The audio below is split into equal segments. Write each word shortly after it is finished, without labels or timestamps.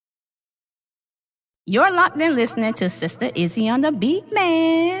You're locked in listening to Sister Izzy on the Beat,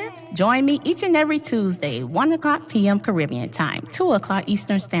 man. Join me each and every Tuesday, 1 o'clock p.m. Caribbean time, 2 o'clock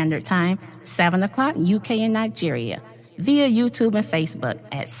Eastern Standard Time, 7 o'clock UK and Nigeria, via YouTube and Facebook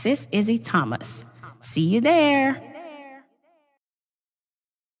at Sis Izzy Thomas. See you there.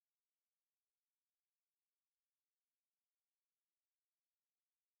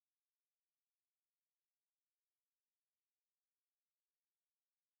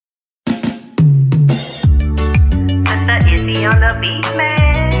 Izzy on the beat,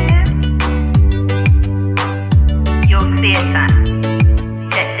 man. You'll see it, son.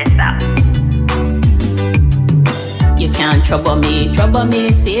 Check this out. You can't trouble me,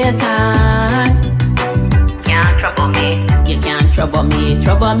 Satan. Can't trouble me. You can't trouble me,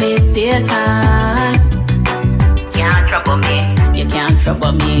 Satan. Can't trouble me. You can't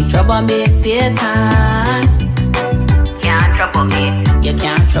trouble me, Satan. Can't trouble me. You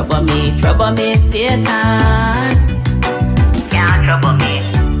can't trouble me, Satan. Can't trouble me.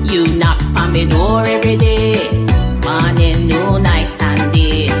 You knock on my door every day, morning, noon, night and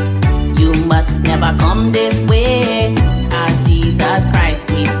day. You must never come this way. Ah, Jesus Christ,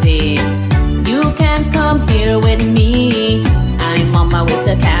 we say. You can't come here with me. I'm on my way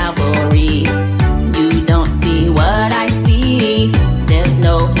to Calvary. You don't see what I see. There's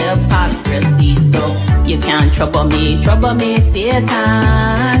no hypocrisy, so you can't trouble me,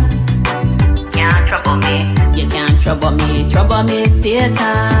 Satan. Can't trouble me. You can't trouble me, Satan.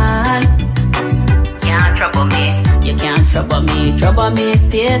 Can't trouble me. You can't trouble me,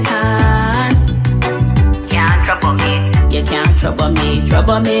 Satan. Can't trouble me. You can't trouble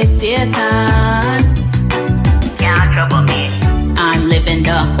me, Satan. Can't trouble me. I'm living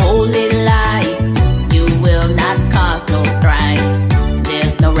the holy life. You will not cause no strife.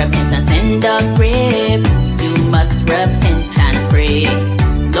 There's no repentance in the grave. You must repent and pray.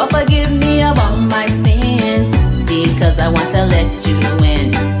 Lord, forgive me of all my sins, because I want to let you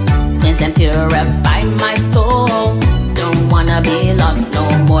in. Cleanse and purify my soul. Don't wanna be lost no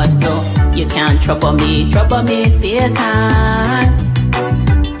more, so you can't trouble me, Satan.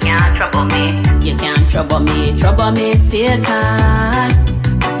 Can't trouble me. You can't trouble me, Satan.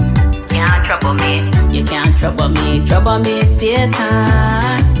 Can't trouble me. You can't trouble me, Satan.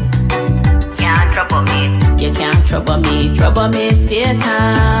 Can't trouble me. You can't trouble me,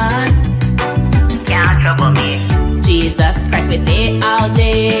 Satan. Can't trouble me. Jesus Christ, we say all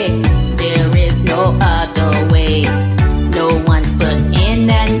day. There is no other way. No one puts in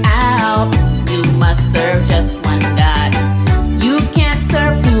and out. You must serve just one God. You can't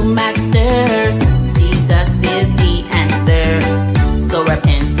serve two masters. Jesus is the answer. So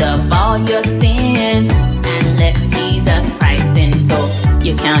repent of all your sins and let Jesus Christ in. So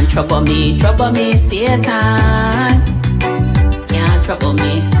you can't trouble me, Satan. Can't trouble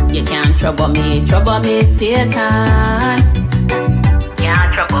me. You can't trouble me, Satan.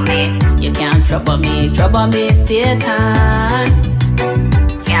 Can't trouble me. You can't trouble me, Satan.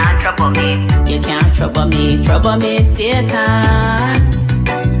 Can't trouble me. You can't trouble me, Satan.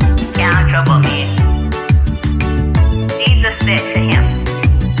 Can't trouble me. Jesus said to him,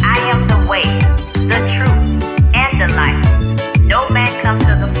 I am the way, the truth, and the life. No man comes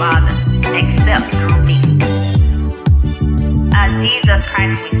to the Father except through me. Jesus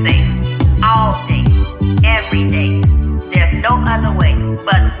Christ we say, all day, every day. There's no other way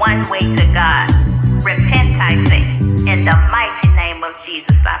but one way to God. Repent, I say. In the mighty name of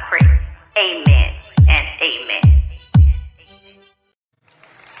Jesus I pray. Amen and amen.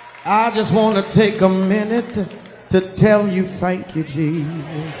 I just want to take a minute to tell you thank you,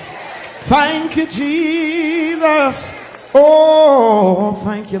 Jesus. Thank you, Jesus. Oh,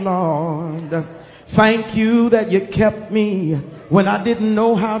 thank you, Lord. Thank you that you kept me when I didn't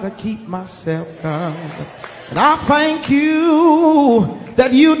know how to keep myself, God. And I thank you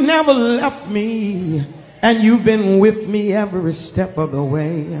that you never left me and you've been with me every step of the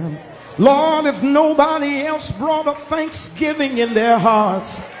way. Lord, if nobody else brought a thanksgiving in their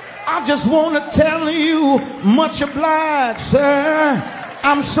hearts, I just want to tell you, much obliged, sir.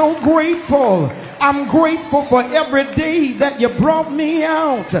 I'm so grateful. I'm grateful for every day that you brought me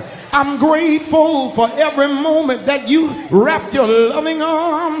out. I'm grateful for every moment that you wrapped your loving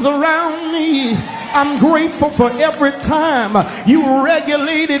arms around me. I'm grateful for every time you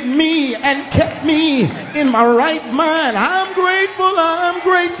regulated me and kept me in my right mind. I'm grateful, I'm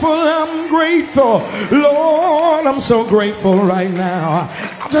grateful, I'm grateful. Lord, I'm so grateful right now.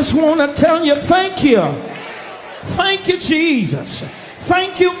 I just want to tell you thank you. Thank you, Jesus.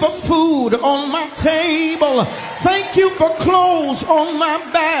 Thank you for food on my table. Thank you for clothes on my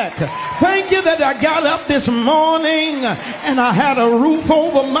back. Thank you that I got up this morning and I had a roof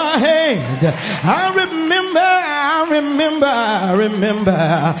over my head. I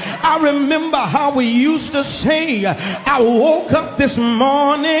remember how we used to say, I woke up this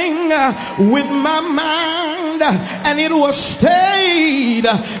morning with my mind and it was stayed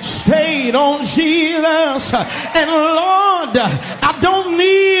on Jesus. And Lord, I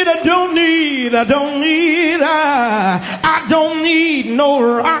don't need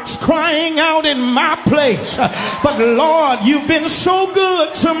no rocks crying out in my place. But Lord, you've been so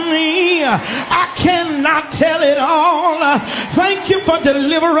good to me. I cannot tell it all. Thank you for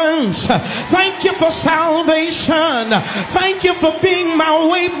deliverance. Thank you for salvation. Thank you for being my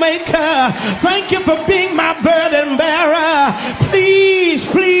way maker. Thank you for being my burden bearer. Please,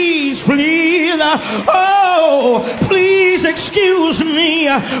 please, please. Oh, please excuse me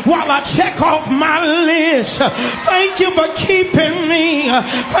while I check off my list. Thank you for keeping me.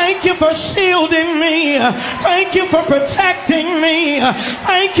 Thank you for shielding me. Thank you for protecting me.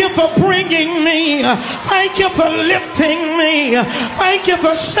 Thank you for bringing me. Thank you for lifting me. Thank you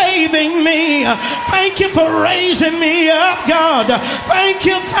for saving me. Thank you for raising me up, God. Thank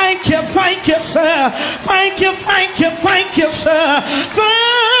you, thank you, thank you, sir. Thank you, thank you, thank you, sir.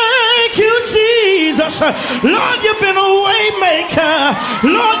 Thank you, Jesus. Lord, you've been a way maker.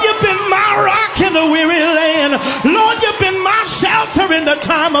 Lord, you've been my rock in the weary land. Lord, you've been my shelter in the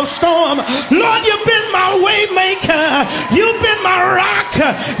time of storm. Lord, you've been my way maker. You've been my rock.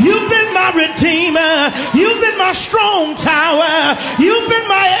 You've been my redeemer. You've been my strong tower. You've been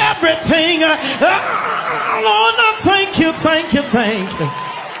my everything. Lord, I thank you, thank you, thank you.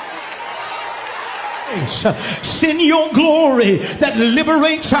 Send your glory that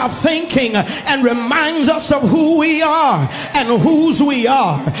liberates our thinking and reminds us of who we are and whose we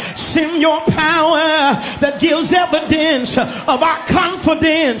are. Send your power that gives evidence of our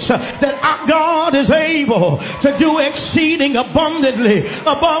confidence that our God is able to do exceeding abundantly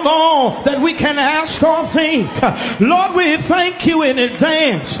above all that we can ask or think. Lord, we thank you in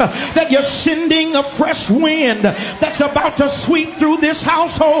advance that you're sending a fresh wind that's about to sweep through this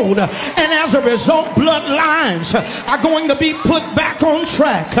household, and as a result, bloodlines are going to be put back on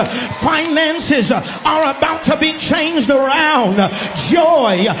track. Finances are about to be changed around.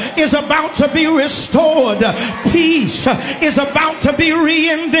 Joy is about to be restored. Peace is about to be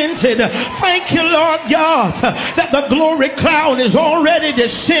reinvented. Thank you, Lord God, that the glory cloud is already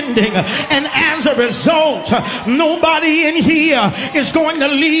descending, and as a result, nobody in here is going to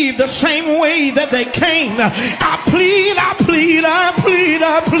leave the same way that they came. I plead, I plead, I plead,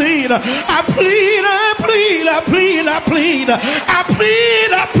 I plead, I plead, I plead, I plead, I plead, I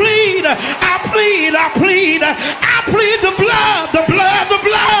plead, I plead, I plead, I plead, I plead the blood, the blood, the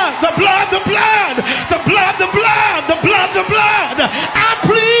blood, the blood, the blood, the blood, the blood, the blood, the blood. I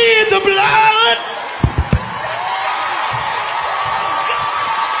plead the blood.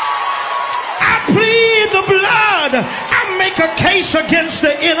 I plead the blood. I make a case against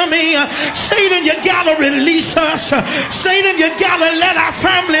the enemy. Satan, you gotta release us. Satan, you gotta let our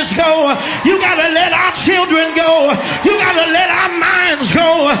families go. You gotta let our children go. You gotta let our minds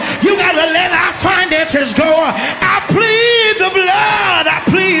go. You gotta let our finances go. I plead the blood. I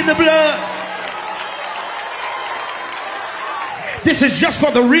plead the blood. This is just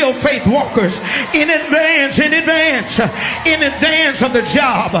for the real faith walkers. In advance of the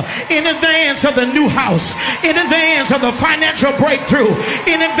job, in advance of the new house, in advance of the financial breakthrough,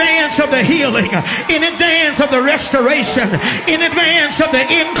 in advance of the healing, in advance of the restoration, in advance of the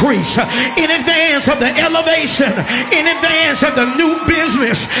increase, in advance of the elevation, in advance of the new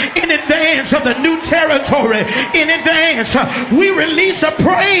business, in advance of the new territory, in advance, we release a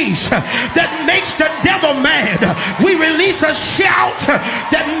praise that makes the devil mad. We release a shout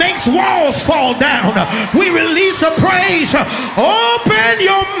that makes walls fall down. We release a praise. Open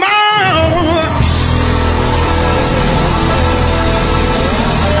your mouth.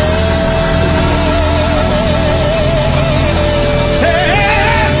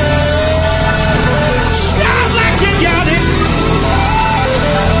 Shout like you got it.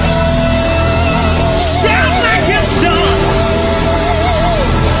 Shout like it's done.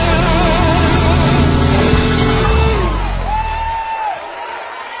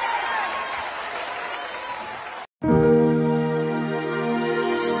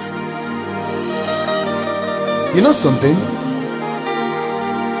 You know something?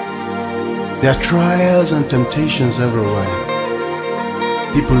 There are trials and temptations everywhere.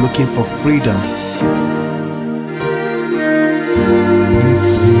 People looking for freedom.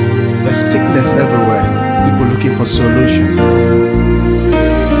 There's sickness everywhere. People looking for solution.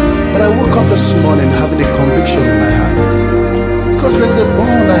 But I woke up this morning having a conviction in my heart. Because there's a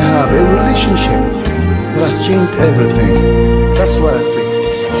bond I have, a relationship that has changed everything. That's why I say,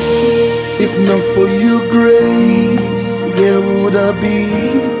 if not for your grace, where would I be?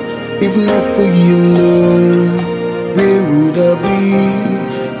 If not for you, Lord, where would I be?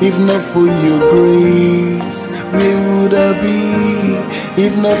 If not for your grace, where would I be?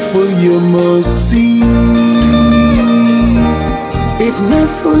 If not for your mercy, if not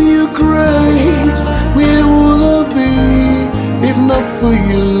for your grace, where would I be? If not for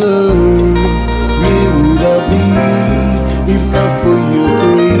your love, where would I be? If not for your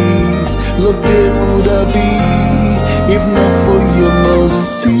grace, Lord, where would I be? If not for your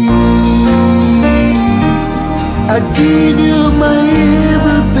mercy, I give you my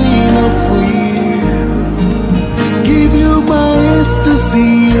everything up for you. Give you my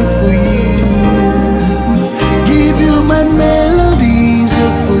ecstasy up for you. Give you my melodies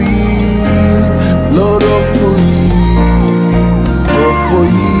up for you. Lord, up for you. Up for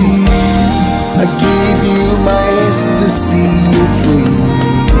you. I give you my ecstasy up for you.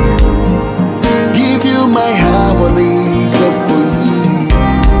 Give you my harmonies up for you.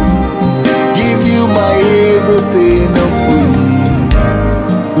 Give you my everything up for you.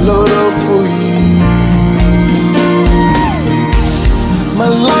 Lord, up for you. My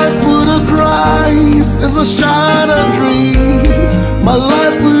life without Christ is a shattered dream. My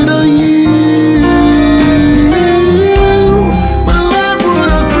life without you. My life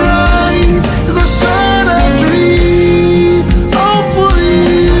without Christ is a shattered dream. All for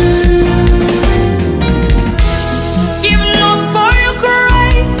you. If not for your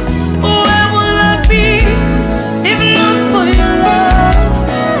grace, where will I be? If not for your love,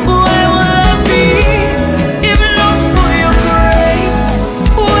 where will I be? If not for your grace,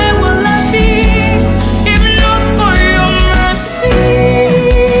 where will I be? If not for your mercy,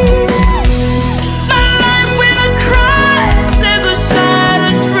 my life without Christ is a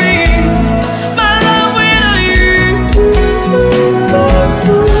shattered dream. My life without you,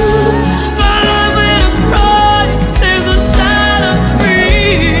 my life without Christ is a shattered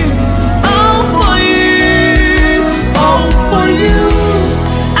dream. All for you, all for you.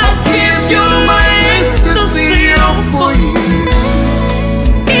 I give you my ecstasy, all for you.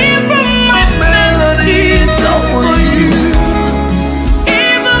 Even my melodies, all for you.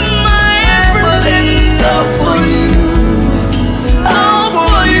 Even my everything, all for you. All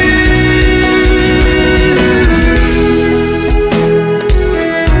for you.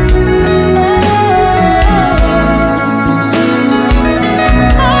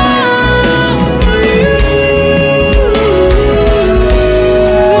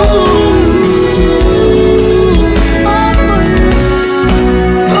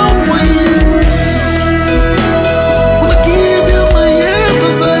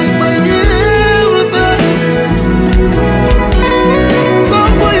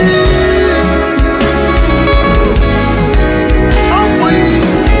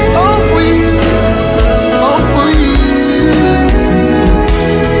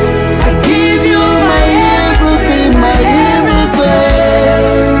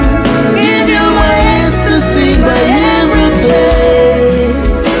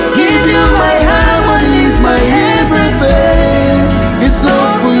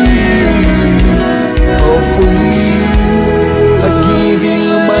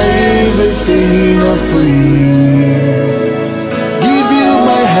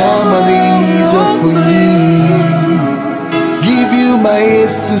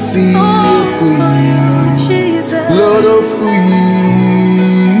 To see you for you, Lord, of for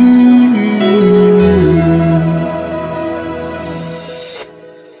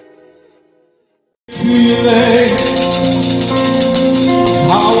Feeling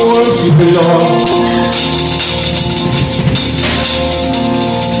I worship the Lord.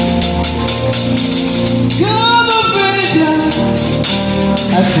 God of vengeance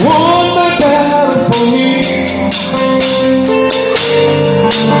has won the battle for me.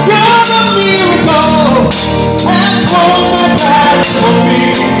 God of miracle has won the battle for me.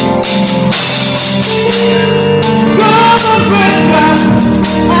 God of vengeance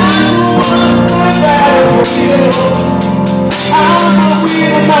has won the battle for me. I'm a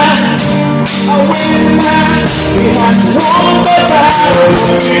winner man, a winning man. He has won the battle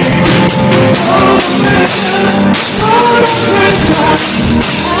for me. God of vengeance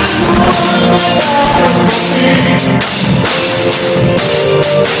has won the battle for me.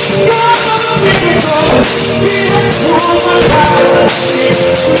 God of miracles, He has won the battle for me.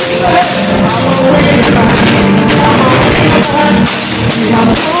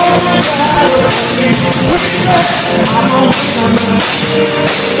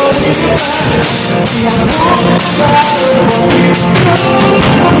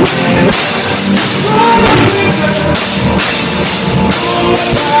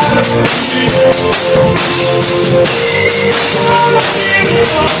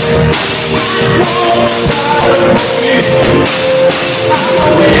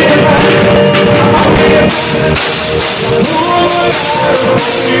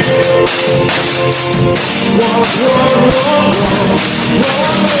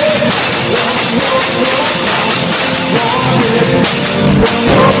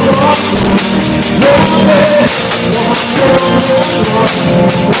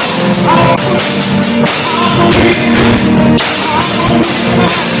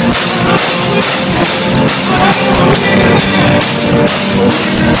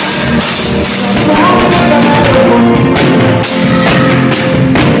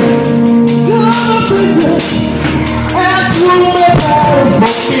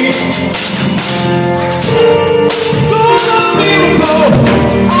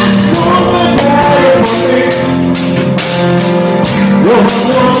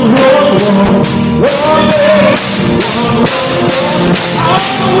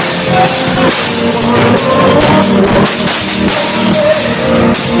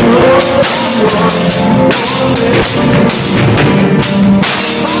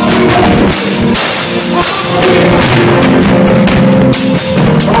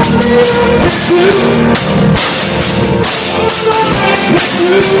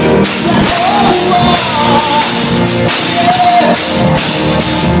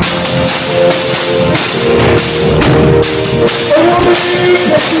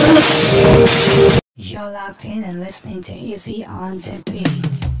 You're locked in and listening to Izzy on the beat.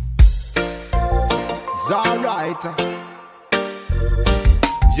 It's alright.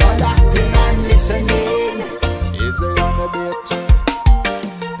 You're locked in and listening. Izzy on the beat.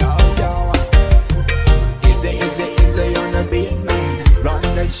 Oh, yo. Izzy on the beat, man. Run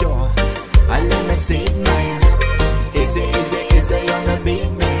the show. And let me see it, man. Izzy on the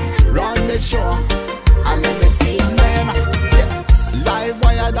beat, man. Run the show. And let me see it, man. Yeah. Live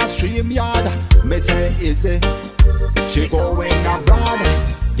wire the stream yard. Me say Izzy, she going abroad.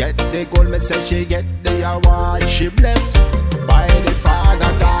 Get the gold, me say she get the award. She blessed by the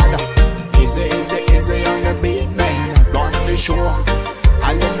Father God. Izzy on the beat, man. Run the show,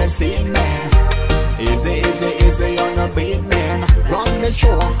 and let me see, man. Izzy on the beat, man. Run the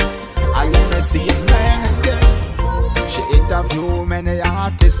show, and let me see, man. Yeah. She interview many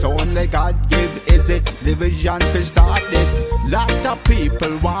artists, only God give Izzy the vision to start this. Lot of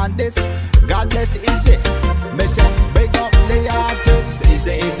people want this, godless Izzy. Me say big up the artists,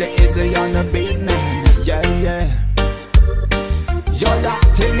 Izzy on the beat, man. Yeah, yeah. You're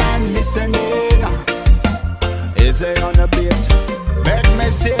locked in and listening. Izzy on the beat. Make me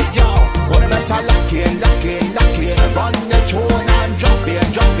say, yo, what better lock in. Run the tune and drop in.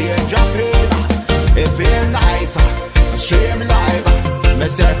 It feel nice. Stream live, me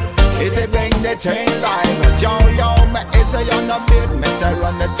say, Izzy bring the chain live. Yo, me Izzy on the beat, me say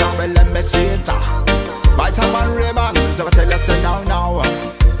run the table, let me see it. Right time on ribbon, so I tell you say now.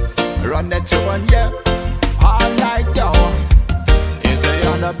 Run the tune, yeah, all night, yo. Izzy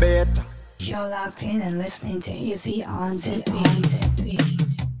on the beat. You're locked in and listening to Izzy on the beat.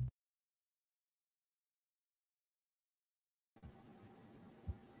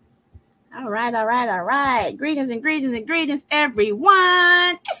 All right. Greetings,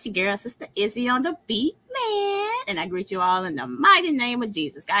 everyone. It's your girl, Sister Izzy on the beat, man. And I greet you all in the mighty name of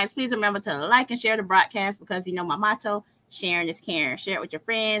Jesus. Guys, please remember to like and share the broadcast because you know my motto, sharing is caring. Share it with your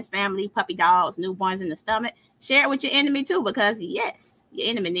friends, family, puppy dogs, newborns in the stomach. Share it with your enemy too because, yes, your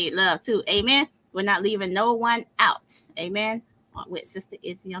enemy need love too. Amen. We're not leaving no one out. Amen. With Sister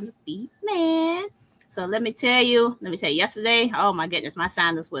Izzy on the beat, man. So let me tell you, yesterday, oh my goodness, my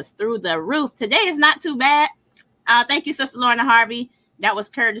sinus was through the roof. Today is not too bad. Thank you, Sister Lorna Harvey. That was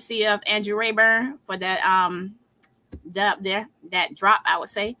courtesy of Andrew Rayburn for that that drop, I would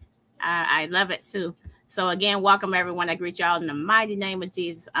say. I love it too. So again, welcome everyone. I greet y'all in the mighty name of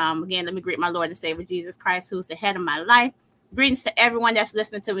Jesus. Again, let me greet my Lord and Savior Jesus Christ, who's the head of my life. Greetings to everyone that's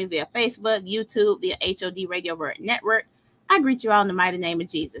listening to me via Facebook, YouTube, via H.O.D Radio Word Network. I greet you all in the mighty name of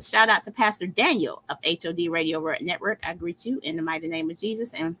Jesus. Shout out to Pastor Daniel of H.O.D Radio Word Network. I greet you in the mighty name of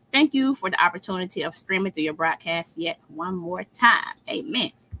Jesus. And thank you for the opportunity of streaming through your broadcast yet one more time.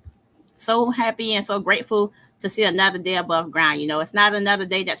 Amen. So happy and so grateful to see another day above ground. You know, it's not another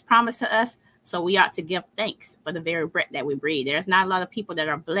day that's promised to us. So we ought to give thanks for the very breath that we breathe. There's not a lot of people that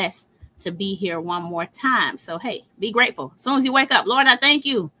are blessed to be here one more time. So, hey, be grateful. As soon as you wake up, Lord, I thank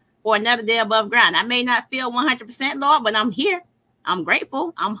you for another day above ground. I may not feel 100%, Lord, but I'm here. I'm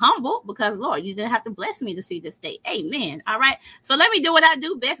grateful. I'm humble because, Lord, you didn't have to bless me to see this day. Amen. All right. So let me do what I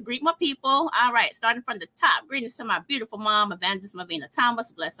do best. Greet my people. All right. Starting from the top. Greetings to my beautiful mom, Evangelist Mavina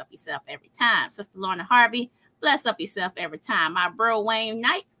Thomas. Bless up yourself every time. Sister Lorna Harvey. Bless up yourself every time. My bro Wayne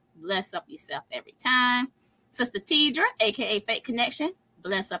Knight. Bless up yourself every time. Sister Tidra, a.k.a. Fake Connection.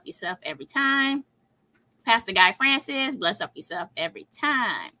 Bless up yourself every time. Pastor Guy Francis. Bless up yourself every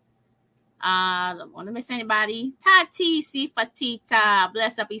time. Don't want to miss anybody. Tati Sifatita,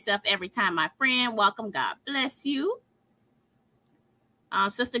 bless up yourself every time, my friend. Welcome. God bless you.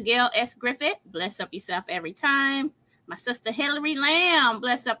 Sister Gail S. Griffith, bless up yourself every time. My sister Hillary Lamb,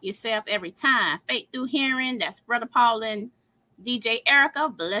 bless up yourself every time. Faith Through Hearing, that's Brother Paul and DJ Erica,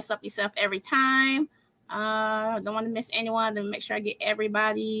 bless up yourself every time. Don't want to miss anyone to make sure I get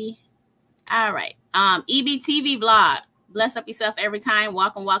everybody. All right. EBTV Vlog. Bless up yourself every time.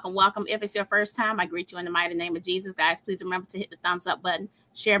 Welcome, welcome, welcome. If it's your first time, I greet you in the mighty name of Jesus. Guys, please remember to hit the thumbs up button.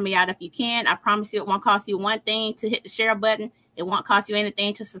 Share me out if you can. I promise you it won't cost you one thing to hit the share button. It won't cost you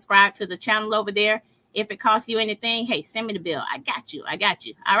anything to subscribe to the channel over there. If it costs you anything, hey, send me the bill. I got you. I got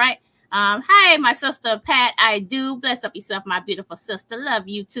you. All right. Hi, my sister, Pat. I do. Bless up yourself, my beautiful sister. Love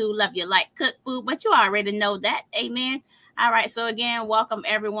you too. Love you like cook food, but you already know that. Amen. All right. So again, welcome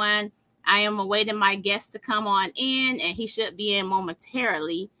everyone. I am awaiting my guest to come on in, and he should be in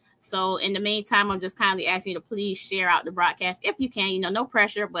momentarily. So in the meantime, I'm just kindly asking you to please share out the broadcast if you can. You know, no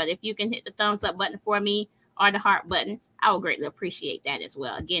pressure, but if you can hit the thumbs up button for me or the heart button, I would greatly appreciate that as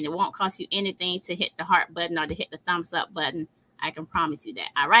well. Again, it won't cost you anything to hit the heart button or to hit the thumbs up button. I can promise you that.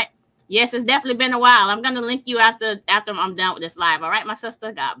 All right. Yes, it's definitely been a while. I'm going to link you after I'm done with this live. All right, my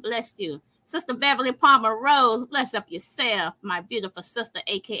sister. God bless you. Sister Beverly Palmer Rose, bless up yourself, my beautiful sister,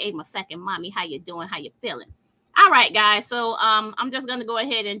 a.k.a. my second mommy. How you doing? How you feeling? All right, guys. So I'm just going to go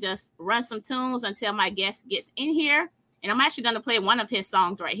ahead and just run some tunes until my guest gets in here. And I'm actually going to play one of his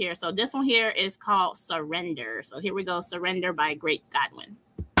songs right here. So this one here is called Surrender. So here we go. Surrender by Great Godwin.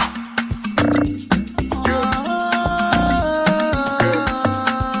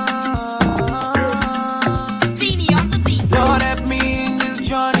 Lord, help me in this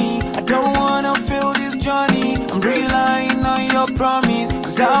journey. I don't wanna feel this journey. I'm relying on your promise,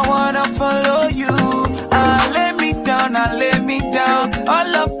 cause I wanna follow you. Let me down, let me down.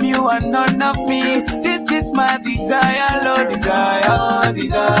 All of you and none of me. This is my desire, Lord, desire, oh,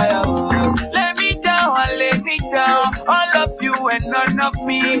 desire, oh. Let me down, let me down. All of you and none of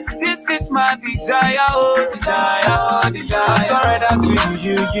me. This is my desire, oh, desire, oh, desire. I surrender to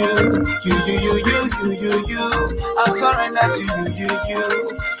you. I surrender to you.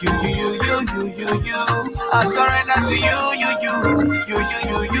 I surrender to you.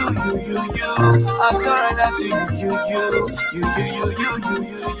 I surrender to you.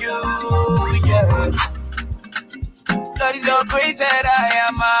 Yeah. That is your grace that I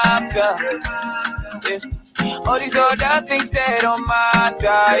am after. Yeah. All these other things that don't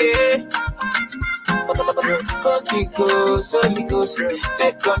matter. Yeah. Holy Ghost,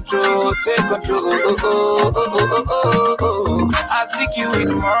 take control, I seek you in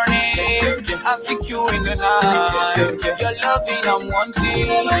the morning, I seek you in the night. Your loving I'm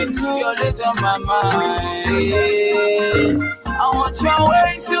wanting, your lips on my mind. I want your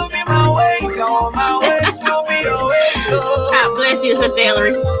ways to be my ways, I want my ways to be your ways. God bless you, Sister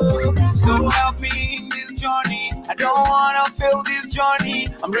Hillary. So help me in this journey. I don't wanna fail this journey.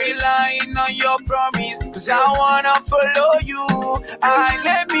 I'm relying on your promise, cause I wanna follow you.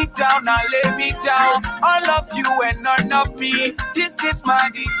 Let me down, all of you and none of me. This is my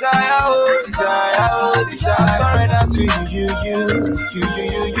desire, oh, desire, oh, desire. I surrender to you.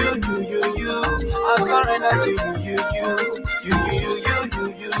 I surrender to you.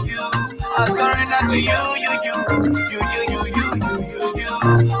 I surrender to you.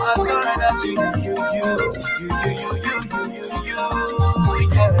 I surrender to you.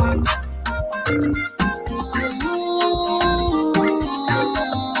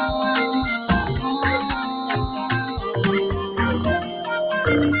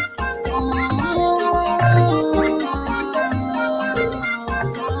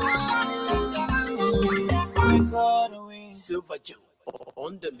 Silver Joe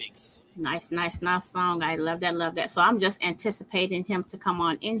on the mix. Nice song. I love that. So I'm just anticipating him to come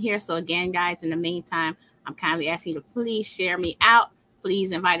on in here. So again, guys, in the meantime, I'm kindly asking you to please share me out.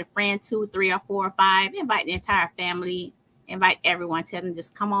 Please invite a friend, 2, 3, or 4, or 5. Invite the entire family. Invite everyone. Tell them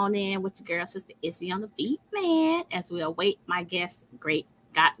just come on in with your girl, Sister Issy on the beat, man, as we await my guest, Great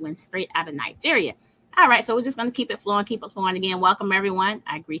Godwin, straight out of Nigeria. All right, so we're just going to keep it flowing. Again, welcome, everyone.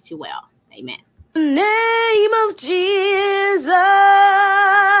 I greet you well. Amen. Name of Jesus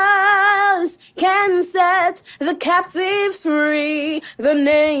can set set the captives free. The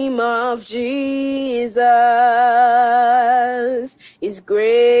name of Jesus is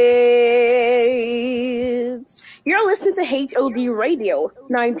great. You're listening to H.O.D Radio,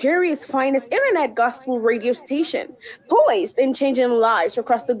 Nigeria's finest internet gospel radio station, poised in changing lives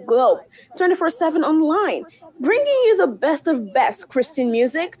across the globe, 24/7 online, bringing you the best of best Christian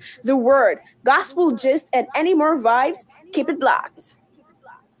music, the word, gospel gist, and any more vibes. Keep it locked.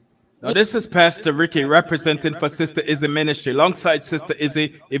 Now, this is Pastor Ricky representing for Sister Izzy Ministry. Alongside Sister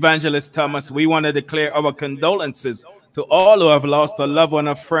Izzy, Evangelist Thomas, we want to declare our condolences to all who have lost a loved one,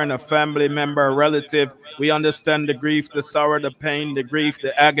 a friend, a family member, a relative. We understand the grief, the sorrow, the pain, the grief,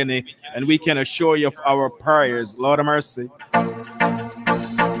 the agony, and we can assure you of our prayers. Lord of mercy.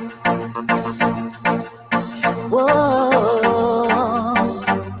 Whoa.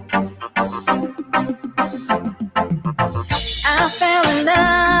 I fell in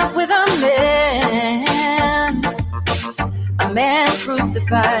love with a man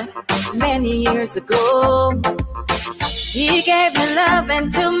crucified many years ago. He gave me love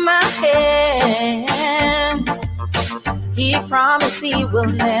into my hand. He promised he will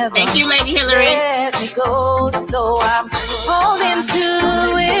never Thank you, Lady Hillary. let me go. So I'm holding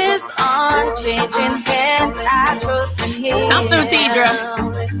to his unchanging hands. I trust in him. Come through, Tidra.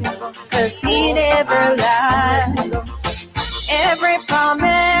 'Cause he never lies. Every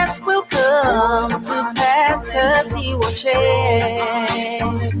promise will come to pass, 'cause he will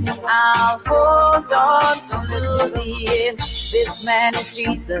change. I'll hold on to the end. This man is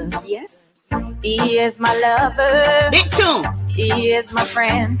Jesus. Yes. He is my lover. Big tune. He is my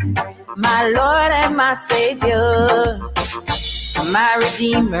friend, my Lord and my Savior, my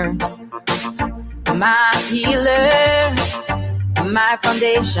Redeemer, my healer, my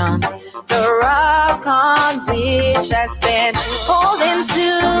foundation, the rock on which I stand, holding to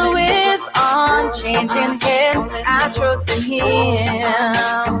his unchanging hands. I trust in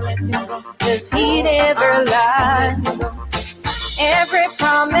him, 'cause he never lies. Every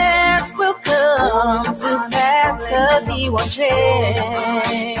promise will come to pass, 'cause he won't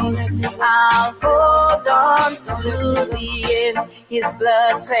change. I'll hold on to the end. His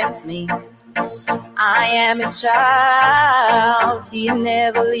blood cleansed me. I am his child. He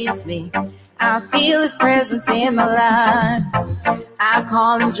never leaves me. I feel his presence in my life. I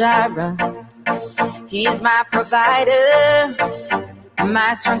call him Jireh. He's my provider,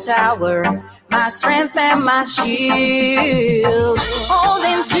 my strong tower, my strength and my shield.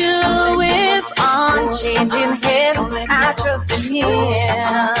 Holding to his unchanging hands, I trust in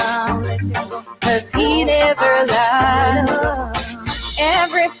him, 'cause he never lies.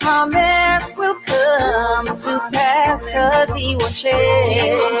 Every promise will come to pass, 'cause he will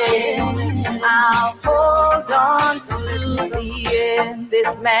change. I'll hold on to the end.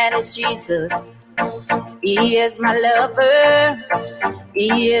 This man is Jesus. He is my lover.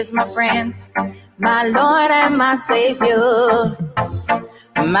 He is my friend, my Lord and my Savior,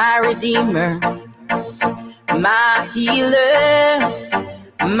 my Redeemer, my healer,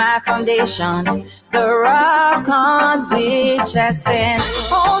 my foundation, the rock on which I stand,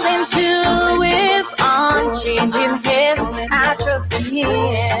 holding to his unchanging hands. I trust in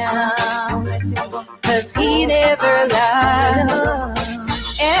him, 'cause he never lies.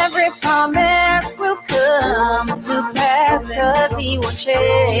 Every promise will come to pass, 'cause he will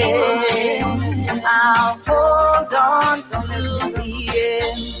change. I'll hold on to the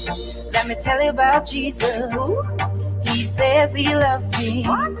end. Let me tell you about Jesus. He says he loves me.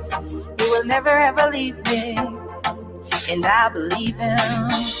 He will never ever leave me, and I believe him.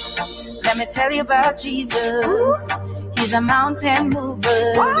 Let me tell you about Jesus. He's a mountain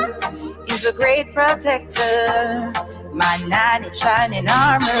mover. He's a great protector, my knight in shining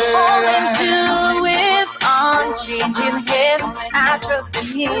armor. Holding to his unchanging hands, I trust in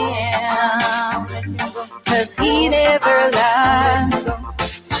him, 'cause he never lies.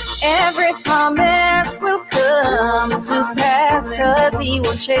 Every promise will come to pass, 'cause he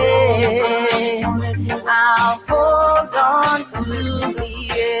will change. I'll hold on to the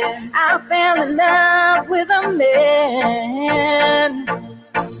end. I fell in love with a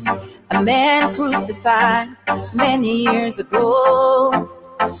man crucified many years ago.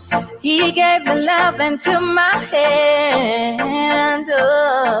 He gave the love into my hand.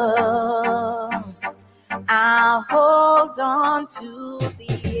 Oh, I'll hold on to the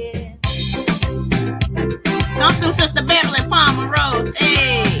end. Come through, Sister Beverly Palmer Rose.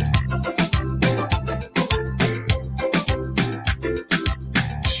 Hey.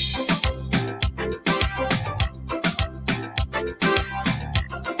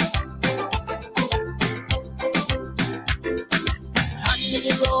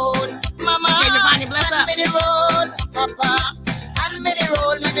 Giovanni, bless up. Hand me the road, Papa. Hand me the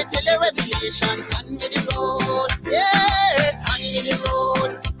road, let me tell you revelation. Hand me the road, yes. Hand me the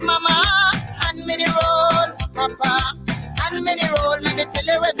road, Mama. Hand me the road, Papa. Hand me the road, let me tell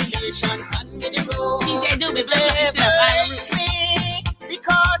you revelation. Hand me the road. DJ Doobie, bless up yourself. Me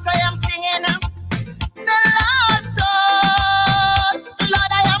because I am singing the last song.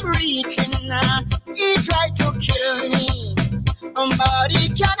 Lord, I am reaching. He tried to kill me, but he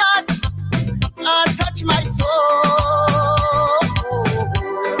cannot touch my soul.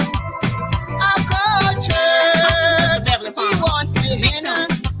 I go church, he wants me in,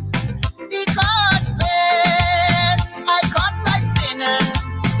 because where I confess sin,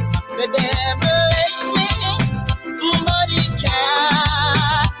 the devil hates me, but he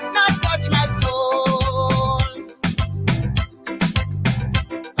cannot touch my soul.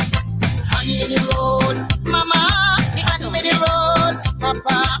 Hand me the road, Mama, hand me the road,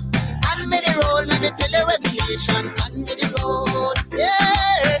 Papa. Hand me the road, let me tell you revelation. Hand me the road,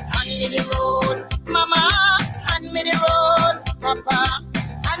 yes. Hand me the road, Mama. Hand me the road, Papa.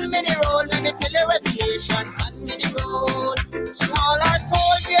 Hand me the road, let me tell you revelation. Hand me the road. All our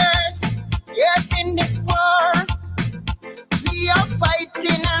soldiers, yes, in this war, we are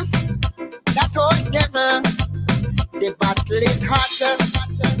fighting that old devil. The battle is hotter,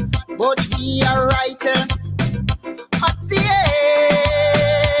 but we are right at the end.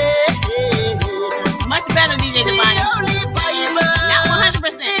 Much better, DJ Giovanni. The only Bible, not 100%.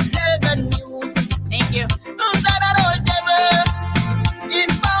 Tell the news. Thank you. That old devil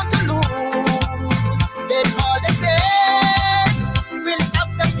is bound to lose. They call the saints will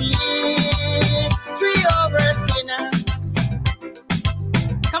have the victory over sinners.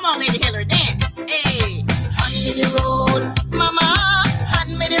 Come on, Lady Hillary, dance. Hey. Hand me the road, Mama.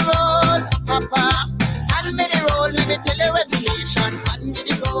 Hand me the road, Papa. Hand me the road, let me tell you revelation. Hand me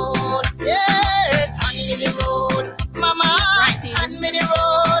the road, yes. Hand me the road, Mama. Right, hand me the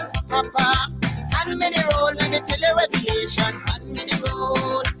road, Papa. Hand me the road, let me tell you revelation. Hand me the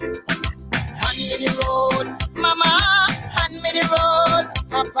road. Hand me the road, Mama. Hand me the road,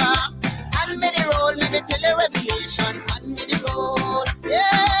 Papa. Hand me the road, let me tell you revelation. Hand me the road,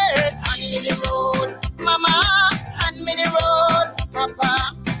 yes. Hand me the road, Mama. Hand me the road, Papa.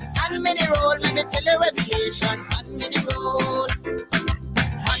 Hand me the road, let me tell you revelation. Hand me the road.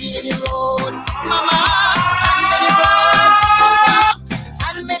 Hand me the road, Mama. Hand me the road, Papa.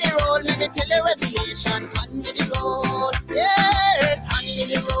 Hand me the road, let me tell you revelation. Hand me the road, yes. Hand me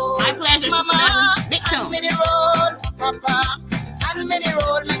the road, My pleasure, Mama. Sister Big Hand Tune. me the road, Papa. Hand me the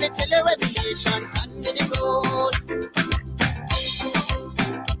road, let me tell you revelation. Hand me the road.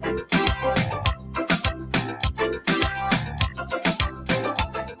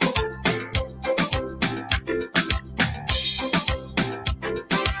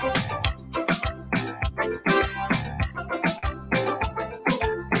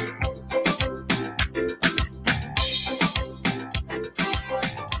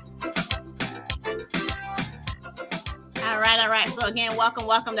 All right. So again, welcome.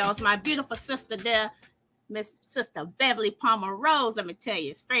 That was my beautiful sister there, Miss Sister Beverly Palmer Rose. Let me tell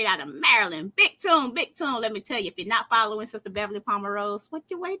you, straight out of Maryland. Big tune. Let me tell you, if you're not following Sister Beverly Palmer Rose, what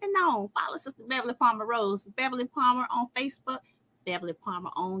you waiting on? Follow Sister Beverly Palmer Rose. Beverly Palmer on Facebook, Beverly Palmer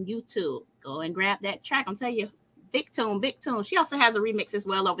on YouTube. Go and grab that track. I'm telling you, big tune. She also has a remix as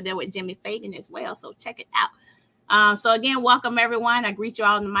well over there with Jimmy Faden as well. So check it out. So again, welcome everyone. I greet you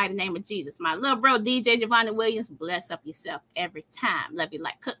all in the mighty name of Jesus. My little bro, DJ Giovanni Williams, bless up yourself every time. Love you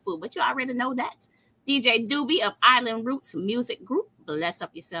like cook food, but you already know that. DJ Doobie of Island Roots Music Group, bless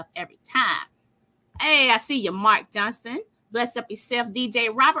up yourself every time. Hey, I see you, Mark Johnson. Bless up yourself, DJ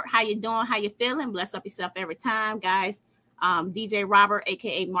Robert. How you doing? How you feeling? Bless up yourself every time, guys. DJ Robert,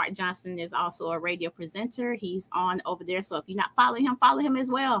 aka Mark Johnson, is also a radio presenter. He's on over there. So if you're not following him, follow him as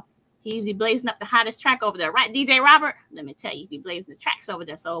well. He'll be blazing up the hottest track over there. Right, DJ Robert? Let me tell you, he'll be blazing the tracks over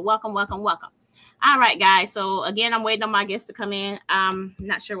there. So welcome. All right, guys. So again, I'm waiting on my guests to come in. I'm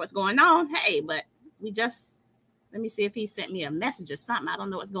not sure what's going on. Hey, but let me see if he sent me a message or something. I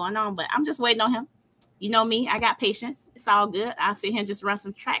don't know what's going on, but I'm just waiting on him. You know me, I got patience. It's all good. I'll sit here and just run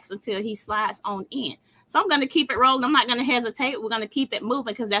some tracks until he slides on in. So I'm going to keep it rolling. I'm not going to hesitate. We're going to keep it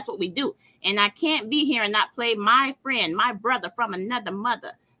moving because that's what we do. And I can't be here and not play my friend, my brother from another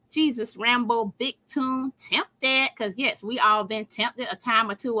mother, Jesus Rambo, Big Tune, Tempted. Because yes, we all been tempted a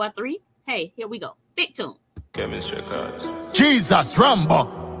time or two or three. Hey, here we go. Big Tune. Chemistry cards. Jesus Rambo.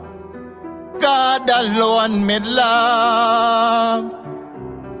 God alone made love.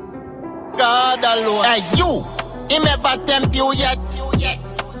 God alone. Hey, you. Him ever tempt you yet? Yes.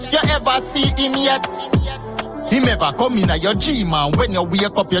 You ever see him yet? Him ever come in at your dream and when you wake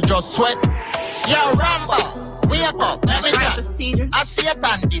up you just sweat. Yo, Rambo, wake up, let me chat. I see it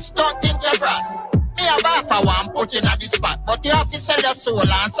on this, don't think you're brass. Me a bar for one put in at the spot, but you have to sell your soul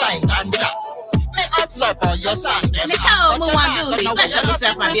and sign and job. Me observe how your song them hot, but you not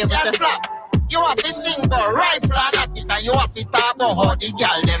gonna wait and flop. You have to sing about rifle and at it, and you have to talk about how the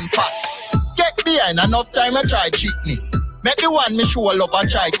girl them fat. Get behind enough time and try cheat me. Make the one me show love and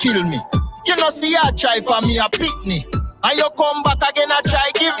try kill me. You know see I try for me a pick me, and you come back again and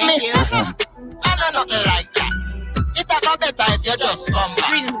try give me. I know nothing like that. It a go better if you just come back.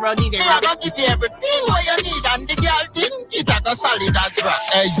 Greetings, bro, DJ. Me a go give you everything what you need, and the girl thing, it a go solid as rock.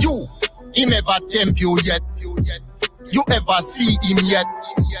 Hey you, him ever tempt you yet? You ever see him yet?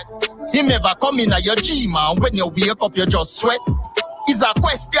 Him ever come in at your gym and when you wake up you just sweat? Is a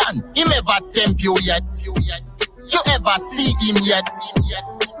question. Him ever tempt you yet? You ever see him yet?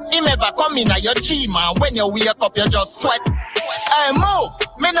 Him ever come in at your gym and when you wake up you just sweat? Hey Mo,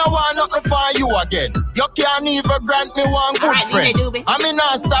 me no want nothing for you again. You can't even grant me one good friend. I mean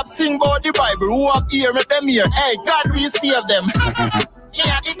not stop sing about the Bible. Who have ear make them hear? Hey, God will save them. Me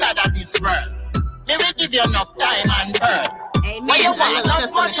a the God of this world. Me will give you enough time and birth. Amen. When you want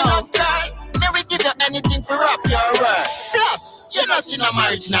enough money, enough time, me will give you anything for up your word. Plus, you not see no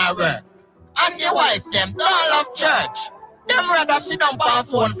marriage now work. And your wife, them don't love church. Them rather sit down on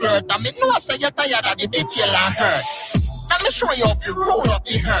phone flirt. And me know say you're tired of the bitch you and hurt. Let me show you if you roll up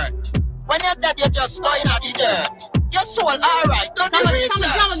the hurt. When you're dead, you just go in the dirt. Your soul, alright, don't do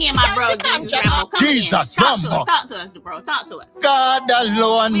research. Come again, my bro, Jesus, Rambo. Talk to us, bro, talk to us. God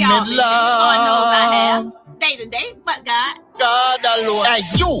alone, me love. God knows I have. Day to day, but God. God alone. Hey,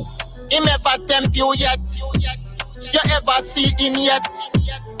 you, him ever tempt you yet? You ever see him yet?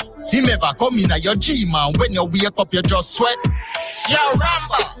 Him ever come in at your gym and when you wake up, you just sweat? Yo,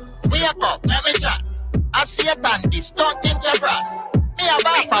 Rambo, wake up, let me chat. I see it on this, don't think you're brass. Me a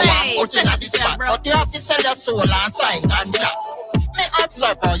bar for one put in at the spot, but you have to sell your soul and sign and job. Me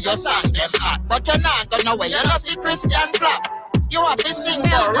observe how your song them hot, but you're not gonna wear, you not see Christian flop. You have to sing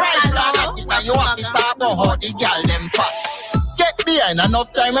about rifle and it, and you have to talk about how the girl them fat. Get behind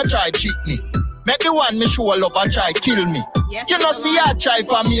enough time and try cheat me. Make the one me show love and try kill me. Yes, you know see I try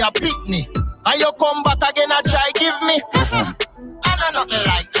for me a pick me, and you come back again and try give me. I know nothing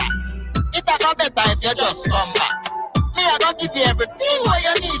like that. It a go better if you just come back. Me a go give you everything what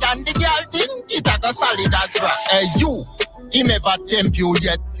you need, and the girl thing, it a go solid as rock. Hey you, him ever tempt you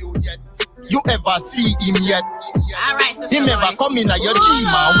yet? You ever see him yet? Alright, sister. Him ever come in at your gym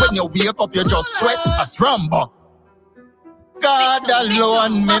and when you wake up you just sweat as Rambo. God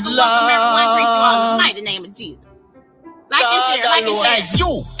alone, me love. In the name of Jesus. Like and share, like and share. Hey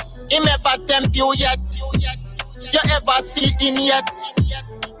you, him ever tempt you yet? You ever see him yet?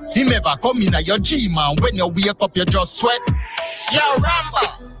 Him ever come in at your gym and when you wake up you just sweat? Yo,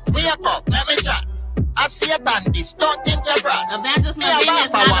 Rambo, wake up, let me chat. I see it on this, don't think you're brass. Evangelist Melvina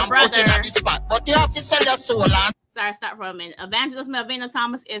is not a brother. Spot, but you have to sell your soul and... Sorry, stop for a minute. Evangelist Melvina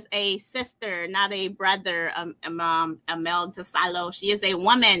Thomas is a sister, not a brother. Imelda Silo. She is a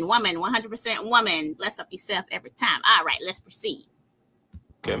woman, 100% woman. Bless up yourself every time. All right, let's proceed.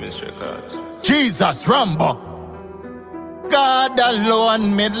 Chemistry cards. Jesus, Rambo. God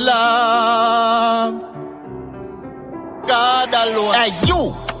alone, me love. God alone. Hey,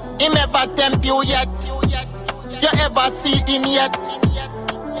 you, him ever tempt you yet? You ever see him yet?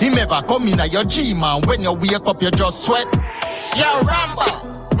 Him ever come in at your gym and when you wake up, you just sweat? Yo,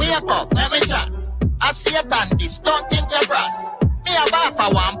 Rambo, wake up, let me chat. I see it on this, don't think you're brass. Me a bar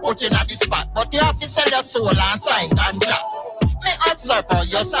for one put in at the spot, but you have to sell your soul and sign and job. Me observe how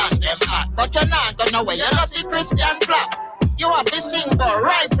your song them hot, but you're not gonna wear, you not see Christian flop. You have to sing about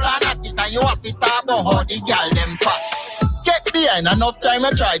rifle and at it, and you have to talk about how the girl them fat. Get behind enough time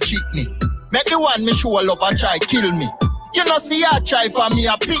and try cheat me. Make the one me show love and try kill me. You know see I try for me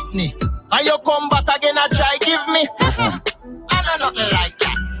a pick me, and you come back again and try give me. I know nothing like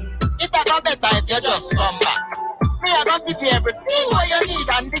that. It a go better if you just come back. Me a go give you everything what you need,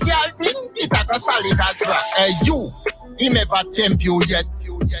 and the girl thing, it a go solid as rock. Hey you, him ever tempt you yet?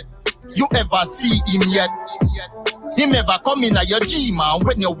 You ever see him yet? Him ever come in at your gym and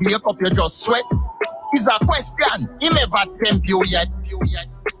when you wake up you just sweat? Is a question. Him ever tempt you yet?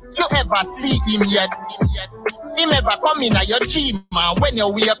 You ever see him yet? Him ever come in at your gym and when you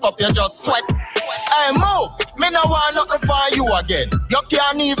wake up you just sweat? Hey Mo, me no want nothing for you again. You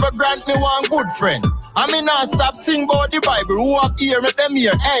can't even grant me one good friend. I mean not stop sing about the Bible. Who have ear make them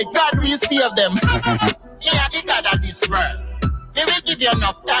hear? Hey, God will save them. Me a the God of this world. Me will give you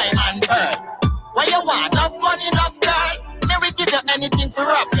enough time and birth. When you want enough money, enough time, me will give you anything for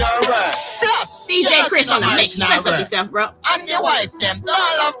up your word. Plus, DJ Chris on the mix. Bless up yourself, bro. And your wife, them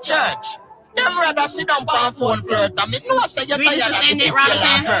don't love church. Them rather sit down on phone flirt. I mean, no say you're tired of the bitch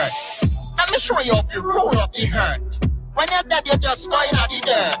and hurt. Let me show you if you roll up the hurt. When you're dead, you just go in the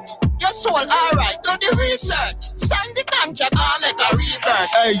dirt. Your soul, alright, do the research. Sign the contract, I'll make a rebirth.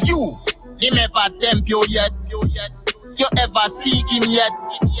 Hey, you, him ever tempt you yet? You ever see him yet?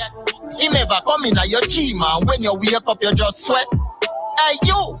 Him ever come in at your gym, man? When you wake up, you just sweat. Hey,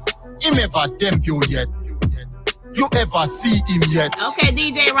 you, him ever tempt you yet? You ever see him yet? Okay,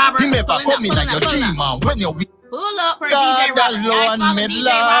 DJ Robert. Him ever come in at your gym, man? When you wake up. Pull up for DJ Robert. Guys, follow DJ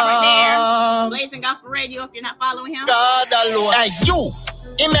Robert there. Blazing Gospel Radio if you're not following him. God alone. Hey, you,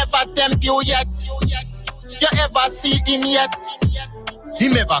 him ever tempt you yet? You ever see him yet?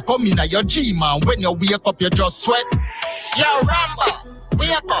 Him ever come in at your gym, man? When you wake up, you just sweat. Yo, Rambo,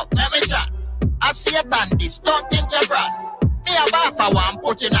 wake up, let me chat. I see it on this, don't think you're brass. Me a bar for one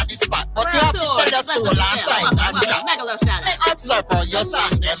put in at the spot, but you have to sell your soul and sign and chat. Me observe how your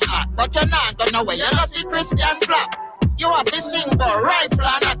song them hot, but you're not gonna wear, you not see Christian flap. You have to sing about rifle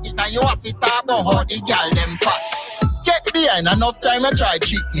and knock it, and you have to talk about how the girl them fat. Get behind enough time and try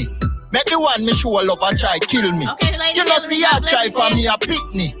cheat me. Make the one me show love and try kill me. Okay, you know see I try for me a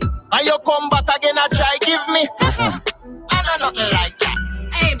pick me. And you come back again and try give me. I know nothing like that.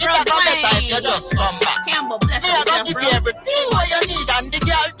 Hey, bro, it better if you just come back. Campbell, bless me, I gonna give you everything what you need, and the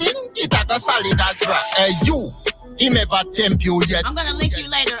girl thing, it a go solid as rock. Hey, you, him ever tempt you yet? I'm gonna link you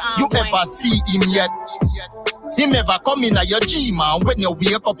later on. You ever see him yet? Him ever come in at your gym, man? When you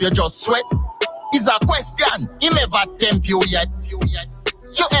wake up, you just sweat. Is a question. Him ever tempt you yet?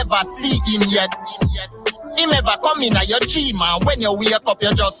 You ever see him yet? Him ever come in at your gym, man? When you wake up,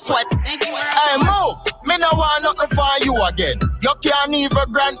 you just sweat. Thank you, hey, Mo, me no want nothing for you again. You can't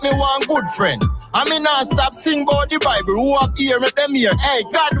even grant me one good friend. I mean, not stop sing about the Bible. Who have ear, make them hear. Hey,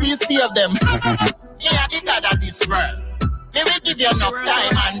 God will save them. Me are the God of this world. Me will give you enough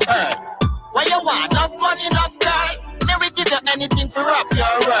time and earth. When you want enough money, enough time, me will give you anything for up your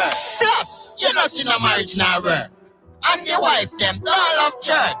world. Plus, you not see no marriage now work. And the wife, them all of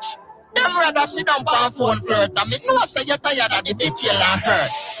church. Them rather sit down on phone flirt. I mean, no say you're tired of the betrayal and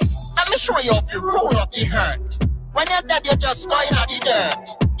hurt. Let me show you if you roll up the hurt. When you're dead, you just go in the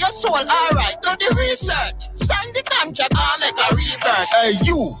dirt. Your soul, alright, do the research. Sign the contract, I'll make a rebirth. Hey,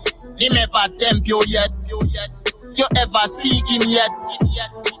 you, him ever tempt you yet? You ever see him yet?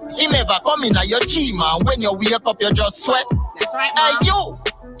 Him ever come in at your gym, man? When you wake up, you just sweat. That's right, Mom. Hey, you,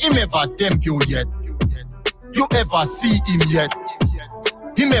 him ever tempt you yet? You ever see him yet?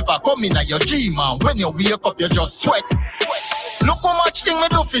 Him ever come in at your gym, man? When you wake up, you just sweat. Look how much thing me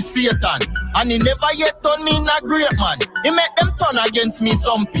do for Satan. And he never yet turn me in a great man. He make them turn against me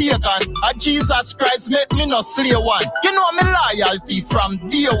some pagan. And Jesus Christ make me no slay one. You know me loyalty from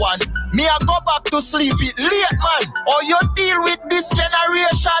day one. Me a go back to sleep it late man. Or you deal with this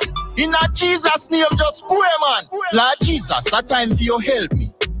generation. In a Jesus name just square man. Lord Jesus, that time for you help me.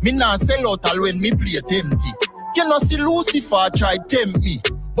 Me nah sell out all when me plate empty. You know see Lucifer try tempt me.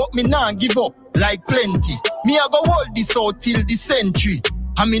 But me nah give up like plenty. Me a go hold this out till the century.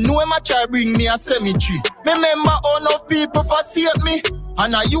 And me know him a try bring me a cemetery. Me remember enough people for save me.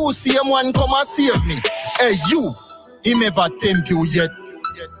 And I you see him one come and save me. Hey you, him ever tempt you yet?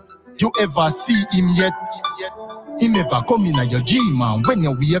 You ever see him yet? Him ever come in at your gym, man? When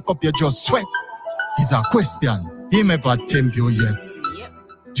you wake up you just sweat. Is a question. Him ever tempt you yet?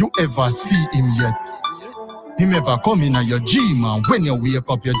 You ever see him yet? Him ever come in at your gym, man? When you wake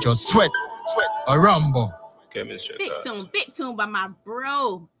up, you just sweat. A Rambo. Big tune by my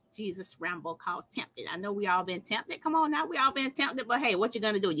bro. Jesus Rambo called Tempted. I know we all been tempted. Come on now, we all been tempted. But hey, what you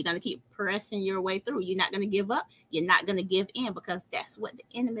gonna do? You're gonna keep pressing your way through. You're not gonna give up. You're not gonna give in because that's what the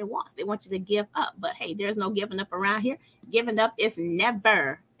enemy wants. They want you to give up. But hey, there's no giving up around here. Giving up is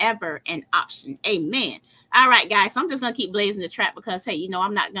never, ever an option. Amen. All right, guys. So I'm just gonna keep blazing the track because hey, you know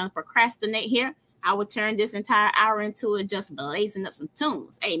I'm not gonna procrastinate here. I would turn this entire hour into it just blazing up some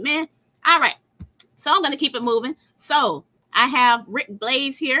tunes. Amen. All right. So I'm going to keep it moving. So I have Rick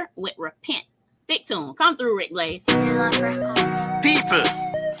Blaze here with Repent. Big tune. Come through, Rick Blaze. People,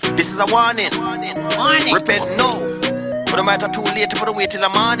 this is a warning. Warning. Repent, no. But no matter too late, for the wait till the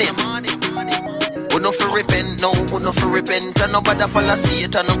morning. Uno for repent, no, uno for repent. And nobody follow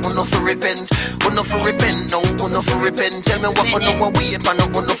Satan, no, uno for repent. Uno for repent, no, uno for repent. Tell me what uno will wait, but no,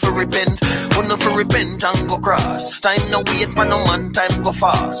 uno for repent. Uno for repent and go cross. Time no wait, but no man, time go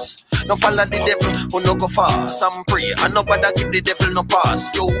fast. No follow the devil, uno go fast and pray. And nobody give the devil no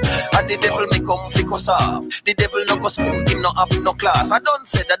pass. Yo, And the devil me come fi cuss off. The devil no go school, him no have no class. I don't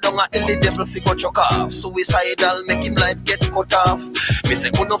say that don't ill the devil fi go choke off. Suicidal, make him life get cut off. Me say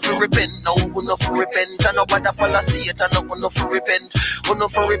uno fi repent, now uno fi repent. And nobody follow Satan, no uno fi repent. Uno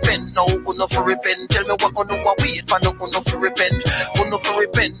fi repent, now uno fi repent. Tell me what uno wa wait for, no uno fi repent. Uno fi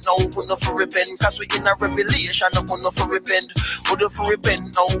repent, now uno fi repent. Cause we in a revelation, no uno fi repent. Uno fi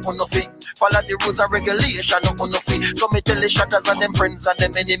repent, now uno fi follow the rules and regulation, no uno fi. So me tell the shatters and them friends and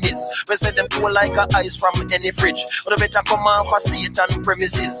them enemies. We say them cool like a ice from any fridge. But better come off for Satan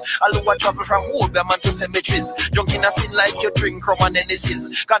premises. All who travel from Obeah to cemeteries. Drunk in a sin like you drink rum and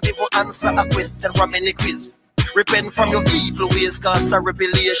Hennessys. Can't even answer a question from any quiz. Repent from your evil ways, cause a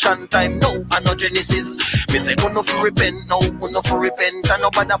revelation time now and no Genesis. Me say uno fi repent, now uno fi repent. And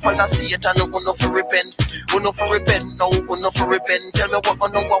nobody follow Satan, no uno fi repent. Uno fi repent, now uno fi repent. Tell me what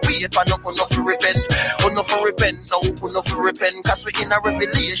uno wa wait for, no uno fi repent. Uno fi repent, now uno fi repent. Cause we in a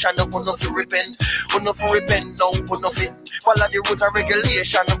revelation, no uno fi repent. Uno fi repent, now uno fi follow the rules and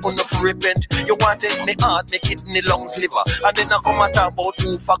regulation, no uno fi repent. You want take me heart, make it in the lungs liver. And then I come and talk about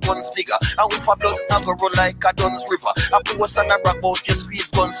who for guns bigger. And who for blood I go run like a Duns River. I post and I rap about your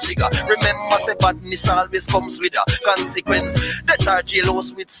squeeze guns trigger. Remember say badness always comes with a consequence. That are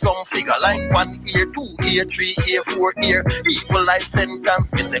jealous with some figure. Like 1 year, 2 year, 3 year, 4 year. Equal life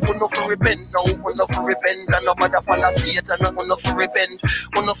sentence. Me say uno fi repent, now uno fi repent. And nobody follow Satan, uno fi repent.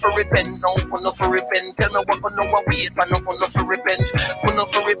 Uno fi repent, now uno fi repent. Tell me what uno wa wait for, no uno fi repent. Uno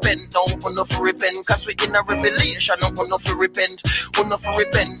fi repent, now uno fi repent. Cause we in a revelation, no uno fi repent. Uno fi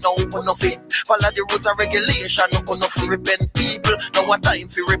repent, now uno fi follow the rules and regulation, no uno fi repent. People now a time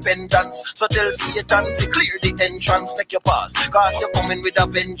for repentance. So tell Satan to clear the entrance. Make your pass, cause you're coming with a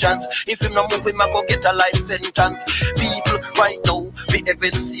vengeance. If him no move him, I go get a life sentence. People right now be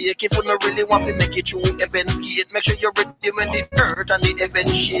heaven's sake. If you no really want to make it through heaven's gate, make sure you're ready when the earth and the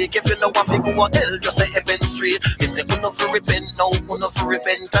heavens shake. If you no want to go to hell, just say heaven straight. You say uno fi repent, now uno fi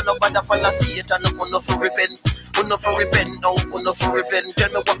repent. And nobody follow Satan, uno fi repent. Uno fi repent, now uno fi repent. Tell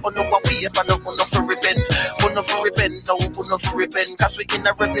me what uno wa wait for, no uno fi repent. Uno fi repent, now uno fi repent. Cause we in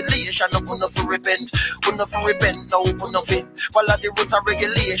a revelation, no uno fi repent. Uno fi repent, now uno fi follow the rules and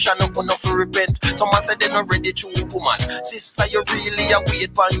regulation, no uno fi repent. Someone said they not ready to woman. Sister, you really a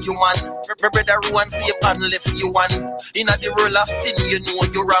wait for human. My brother Ruan save and left you one. In a the world of sin, you know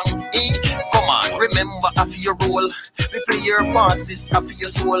you're wrong. Come on, remember after your role. We play your part, sister, for your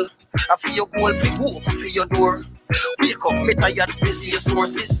soul. After your goal, for hope, for your door. Wake up, me tired, face your sore.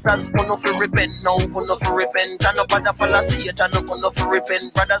 Sisters, uno fi repent, now uno fi repent. And nobody follow Satan, uno fi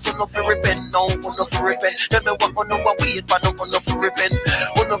repent. Brothers, uno fi repent, now uno fi repent. Tell me what uno wa wait for, no uno fi repent.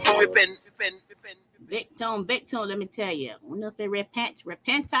 Uno fi repent, repent. Big tone, let me tell you. Uno fi repent,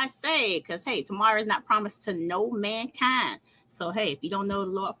 I say. Because, hey, tomorrow is not promised to no mankind. So, hey, if you don't know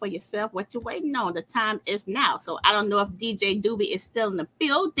the Lord for yourself, what you waiting on? The time is now. So, I don't know if DJ Doobie is still in the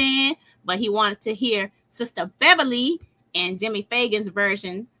building, but he wanted to hear Sister Beverly and Jimmy Fagan's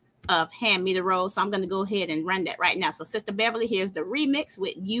version of Hand Me the Rose. So, I'm going to go ahead and run that right now. So, Sister Beverly, here's the remix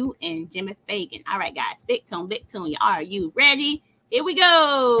with you and Jimmy Fagan. All right, guys. Big tone. Are you ready? Here we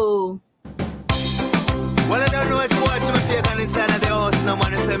go. Well, I don't know what you watch Jimmy Fagan inside of the house. No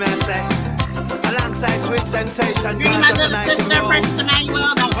money, say me, I say. Alongside Sweet Sensation, Greedy, my little sister, Precious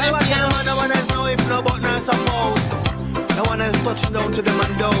Emmanuel. God bless you. No one has no if no but nor suppose. No one has touching down to them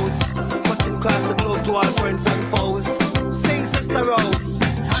and those. Cutting across the globe to all friends and foes. Sing Sister Rose.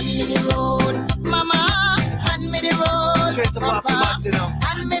 Hand me the road, Mama. Hand me the road, Straight up off the bat, you know.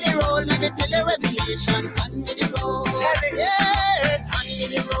 Hand me the road, let me tell you revelation. Hand me the road, yes. Hand me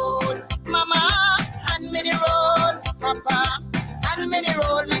the road, Mama. Hand me the road, Papa. Hand me the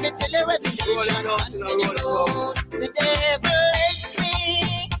road, let me tell you revelation. Hand me the road. The devil hates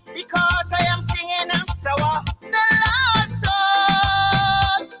me because I am singing sour. The lost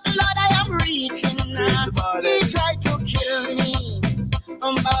soul, Lord, I am reaching. He tried to kill me,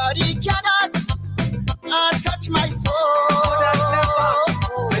 but he cannot touch my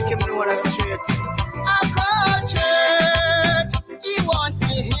soul. Make him know that's straight. I call church, he wants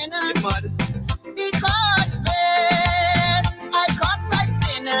me in because there I confess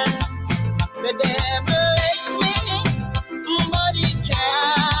sinner. The devil hates me, but he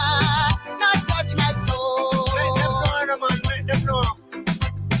can't not touch my soul. Make them know.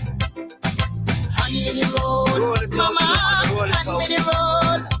 Hand me the road, Mama. Hand me the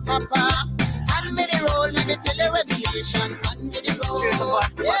road, Papa. Hand me the road, let me tell you revelation. Hand me the road,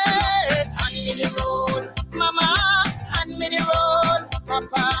 yes. Hand me the road, Mama. Hand me the road,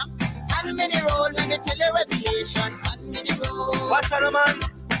 Papa. Hand me the road, let me tell you revelation. Hand me the road. Watch out, man.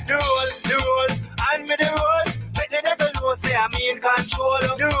 The roll. Hand me the roll. Make the devil know, say I'm in control.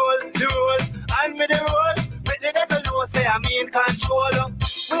 The roll. I'm in control.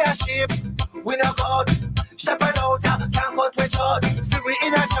 We are sheep, we no goat. Shepherd out, can't cut with H.O.D. See we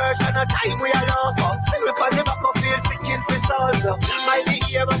in a church and a time we are love. See we on the back of field sticking for souls. My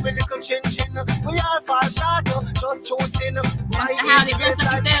ear of a little chin chin. We all fall short, just choosing. My ears grace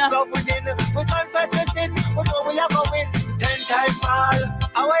and His love within. We confess our sin, we know we are going. 10 times fall,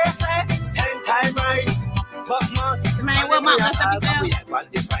 away say, 10 times rise. But must, man, what my left up yourself? We have on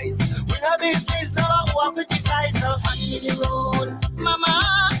the price. We no business, no one criticize. Hand me the road,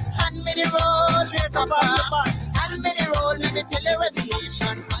 mama. Hand me the road, straight up on the butt. Hand me the road, let me tell you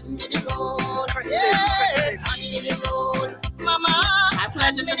revelation. Hand me the road, yes. Hand me the road, mama. I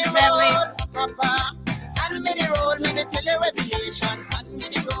pledge hand me to the road, papa. Hand me the road, let me tell you revelation. Hand me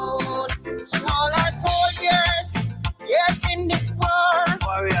the road. All our soldiers, yes, in this war,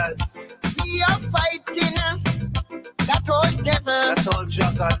 warriors, we are fighting that old devil, that old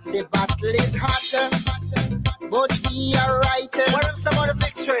dragon. The battle is hotter, but we are right. What if some of the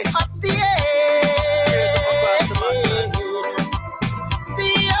victory at the end?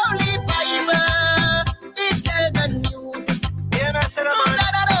 The only Bible is tell the news. Yeah, man, say the man.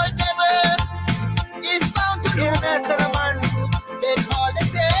 That old devil is bound to lose. Man, say the man. Then all the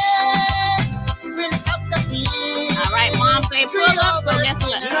saints will have the peace. All right, mom say pull up, so guess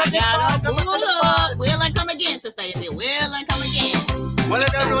what? I gotta pull up. Will I come again, sister? Is it will I come again? Well, I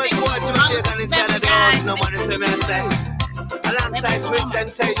don't know what you watch Jamaican inside of the house. No one is saying me I say. Alongside Sweet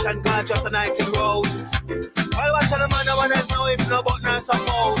Sensation, God just a night in rose. While watching the man, no one has no if no but not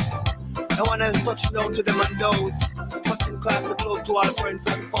suppose. No one has touching down to them and those. Cutting across the globe to all friends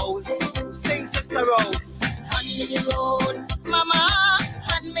and foes. Sing Sister Rose. Hand me the road, mama.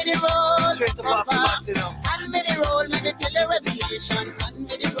 Hand me the road, straight up off the bat, you know. Hand me the road, let me tell you revelation. Hand me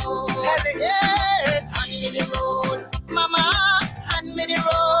the road, tell it. Yes. Hand me the road, mama. Hand me the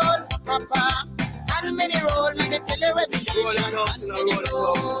road, papa. Hand me the road, let me tell you revelation. Hand me the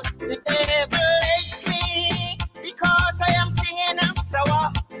road. The devil hates me because I am singing so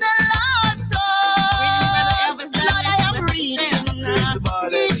the last song. Lord, I am reaching.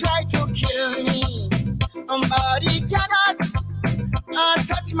 He tried to kill me, but he cannot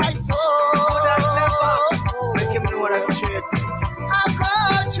touch my soul. Make him know that's straight.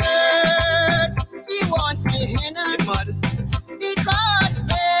 I cultured, he wants me in because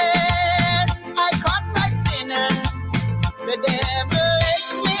there I confess sinner. The devil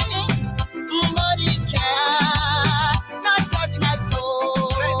hates me, but he can't not touch my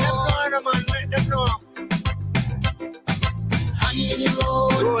soul. Make them know, man, make them know. Hand me the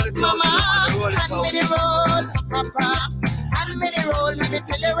road, mama. Hand me the road, papa. Hand me the road, let me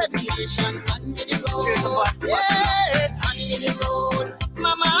tell you revelation. Hand me the road, yes. Hand me the road,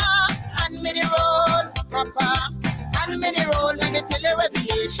 mama. Hand me the road, papa. Hand me the road, let me tell you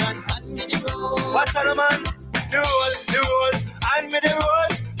revelation. Hand me the road. Watch out, man. The road. Hand me the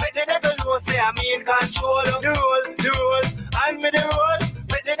road. Make the devil know say I'm in control. The road. Hand me the road.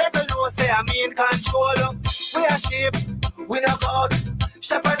 Make the devil know say I'm in control. We are sheep, we no goat.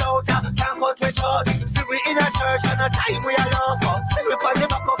 Shepherd out, can't cut with H.O.D. See we in a church and a time we are love. See we on the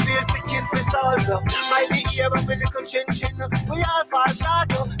back of field sticking for souls. My ear of a little chin chin. We all fall short,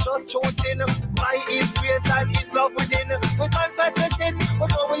 just choosing. By His grace and His love within. We confess our sin, we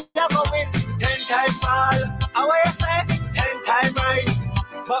know we are going. 10 times fall, away say, 10 times rise.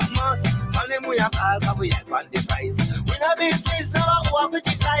 But must, on him we have all, cause we have on the price. We no business, no one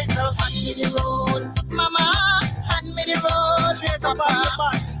criticize. Hand me the road, mama. Hand me the road, straight up on the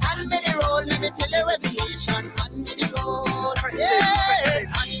butt. Hand me the road, let me tell you revelation. Hand me the road,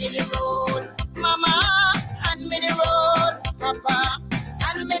 yes. Hand me the road, mama. Hand me the road, papa.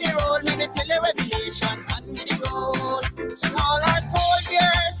 Hand me the road, let me tell you revelation. Hand me the road. All our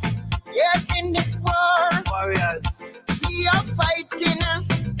soldiers, yes, in this war, warriors, we are fighting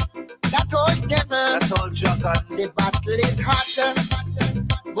that old devil, that old dragon. The battle is hotter,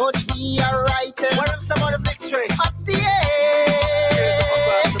 but we are right. What if some of the victory at the end?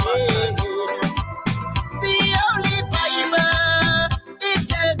 The only Bible is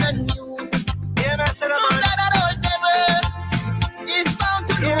tell the news. Yeah, man, say the man. That old devil is bound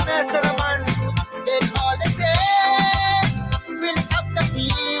to lose. Yeah, man, say the man. Then all the saints will have the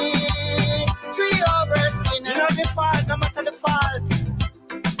victory over sin. You know the fault, no matter the fault.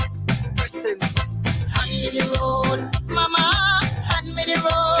 Person. Hand me the road, mama. Hand me the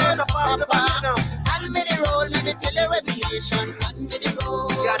road, papa. Hand me the road, let me tell you revelation. Hand me the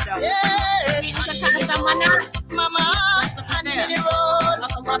road, yes. Mama, hand me the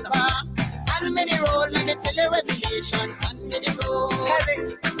road, papa. Hand me the road, let me tell you revelation. Hand me the road, tell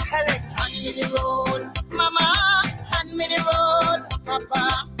it. Hand me the road, mama. Hand me the road,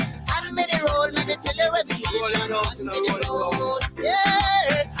 papa. Hand me the road, let me tell you till a revelation. Hand me the road,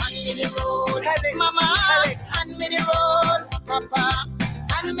 yes. Hand me the road, mama. Hand me the road, papa.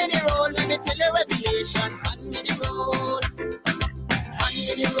 Hand me the road, let me tell a revelation. Hand me the road. Hand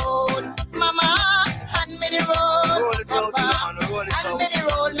me the road, mama. Hand me the road, papa. Hand me the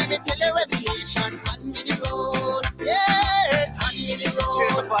road, let me tell a revelation. Hand me the road, yes. Hand me the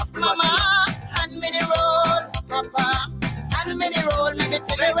road, mama. Hand me the road, papa. Hand me the road, let me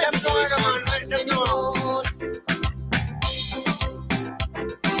tell a revelation. Hand me the road.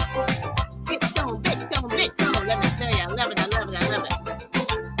 Big tune, let me tell you, I love it.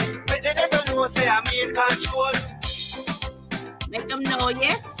 But they never know, say I'm in control. Make them know,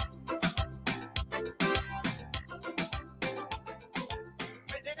 yes.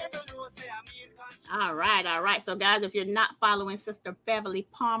 All right. So, guys, if you're not following Sister Beverly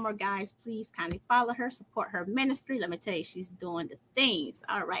Palmer, guys, please kindly follow her, support her ministry. Let me tell you, she's doing the things.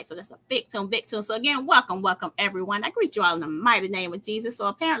 All right. So that's a big tune. So, again, welcome, everyone. I greet you all in the mighty name of Jesus. So,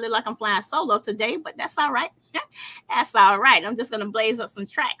 apparently, like I'm flying solo today, but that's all right. That's all right. I'm just going to blaze up some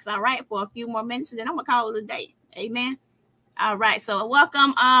tracks, all right, for a few more minutes, and then I'm going to call it a day. Amen. All right. So,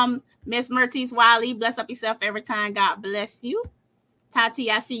 welcome, Miss Mertice Wiley. Bless up yourself every time. God bless you.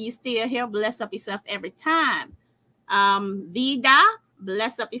 Tati, I see you still here. Bless up yourself every time. Vida,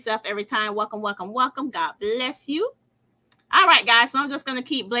 bless up yourself every time. Welcome. God bless you. All right, guys. So I'm just going to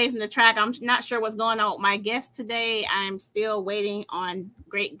keep blazing the track. I'm not sure what's going on with my guest today. I'm still waiting on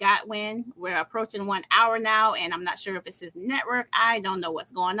Great Godwin. We're approaching 1 hour now, and I'm not sure if it's his network. I don't know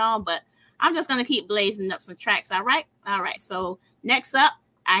what's going on, but I'm just going to keep blazing up some tracks. All right. So next up,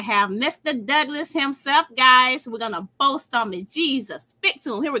 I have Mr. Douglas himself, guys. We're going to boast on me, Jesus. Big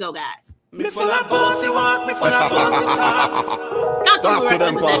tune. Here we go, guys. Me full of bossy walk, me full of bossy talk. Talk to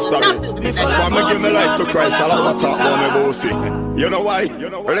them, Pastor. When me give me life to Christ, I like to talk about me bossy. You know why?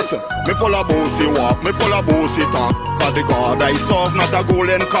 Listen, me full of bossy walk, me full of bossy talk. Cause the God I serve, not a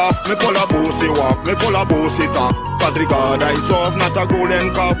golden calf. Me full of bossy walk, me full of bossy talk. Cause the God I serve, not a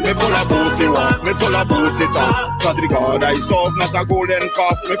golden calf. Me full of bossy walk, me full of bossy talk. Cause the God I serve, not a golden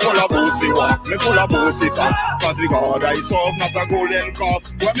calf. Me full of bossy walk, me full of bossy talk. Cause the God I serve, not a golden calf.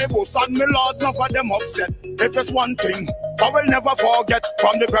 When me boast on me Lord, none of them upset. If it's one thing I will never forget,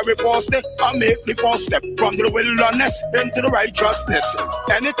 from the very first day I make the first step from the wilderness into the righteousness.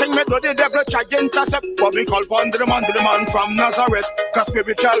 Anything me do, the devil try to intercept, but we call upon the man from Nazareth. Cause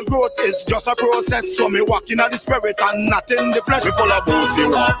spiritual growth is just a process. So me walk in the spirit and not in the flesh. Me full of bossy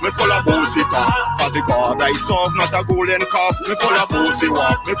walk, me full of bossy talk. Cause the God I serve, not a golden calf. Me full of bossy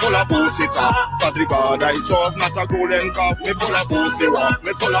walk, me full of bossy talk. Cause the God I serve, not a golden calf. Me full of bossy walk,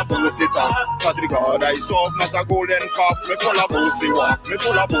 me full of bossy talk. Cause the God I serve, not a golden calf. Me full of bossy walk, me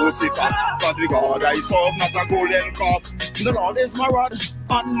full of bossy talk. Cause the God I serve, not a golden calf. The Lord is my rod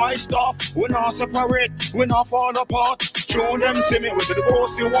and my staff. We not separate, we not fall apart. Show them see me with the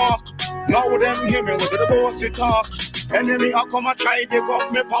bossy walk. Now them hear me with the bossy talk. Enemy I come and try dig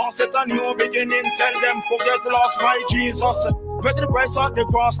up me past it a new beginning. Tell them forget the lost my Jesus. Pay the price at the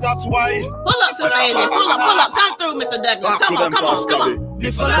cross, that's why. Pull up, Sister Asia. Pull up. Come through, Mr. Douglas. Come on.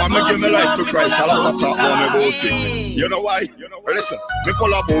 When me give me life to Christ, I like to talk about me bossy. You know why? Listen, me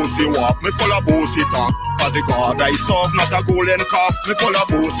full of bossy walk, me full of bossy talk. Cause the God I serve, not a golden calf. Me full of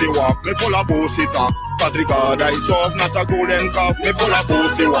bossy walk, me full of bossy talk. Cause the God I serve, not a golden calf. Me full of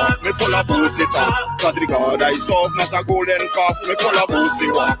bossy walk, me full of bossy talk. Cause the God I serve, not a golden calf. Me full of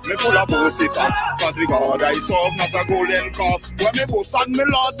bossy walk, me full of bossy talk. Cause the God I serve, not a golden calf. When me boast on me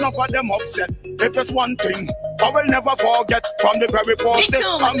Lord, none of them upset. If it's one thing I will never forget, from the very first day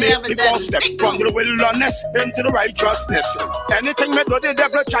I make the first step from the wilderness into the righteousness. Anything me do, the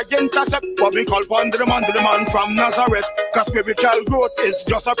devil try to intercept, but we call upon the man from Nazareth. Cause spiritual growth is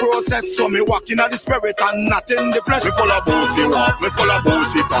just a process. So me walk in the spirit and not in the flesh. Me full of bossy walk, me full of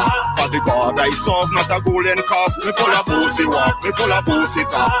bossy talk. Cause the God I serve, not a golden calf. Me full of bossy walk, me full of bossy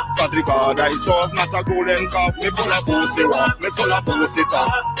talk. Cause the God I serve, not a golden calf. Me full of bossy walk, me full of bossy talk.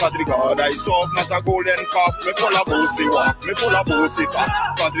 Cause the God I serve, not a golden calf. Me full of bossy walk, me full of bossy talk.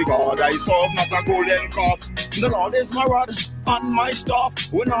 Cause the God I serve, not a golden calf. The Lord is my rod and my staff.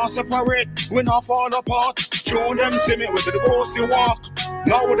 We not separate, we not fall apart. Show them see me with the bossy walk.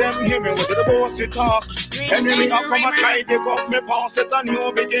 Now them hear me with the bossy talk. Enemy I come and try dig up me past it a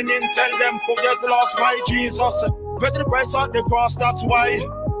new beginning. Tell them forget the lost my Jesus. Pay the price at the cross, that's why.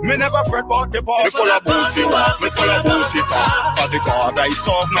 Me never fret about the boss. Me full of bossy walk, me full of bossy talk. For the God I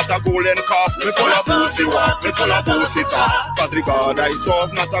serve, not a golden calf. Me full of bossy walk, me full of bossy talk. For the God I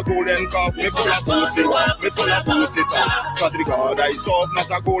serve, not a golden calf. Me full of bossy walk, me full of bossy talk. For the God I serve,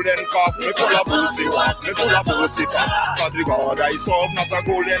 not a golden calf. Me full of bossy walk, me full of bossy talk. For the God I serve, not a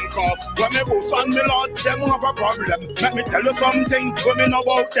golden calf. When me boss and me Lord, them have a problem. Let me tell you something, women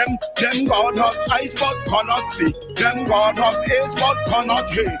about them. Them God have eyes but cannot see. Them God have ears but cannot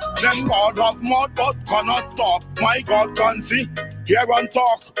hear. Them God have mouth but cannot talk. My God can see, hear and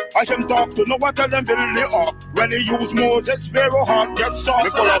talk. I can talk to no one tell them Billy Hawk. When he use Moses, Pharaoh heart gets soft. Me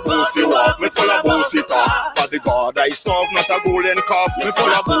full of bossy walk, me full of bossy talk. For the God I serve, not a golden calf. Me full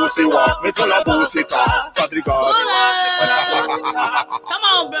of bossy walk, me full of bossy talk. For the God. Come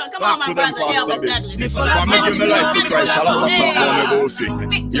on, bro. Come on, my brother. Elvis Douglas. I'm making my life to Christ. I love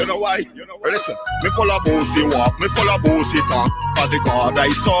myself. You know why? Listen, me full of bossy walk, me full of bossy talk. For the God I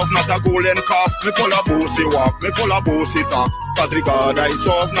serve, not a golden calf. Me full of bossy walk, me full of bossy talk. For the God I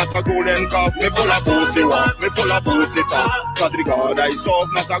serve, not a golden calf. Me full of bossy walk, me full of bossy talk. For the God I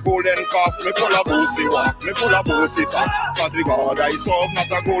serve, not a golden calf. Me full of bossy walk, me full of bossy talk. For the God I serve,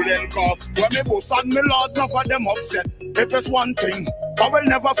 not a golden calf. When me boss and me Lord, none of them upset. If it's one thing I will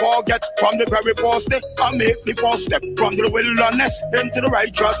never forget, from the very first day I make the first step from the wilderness into the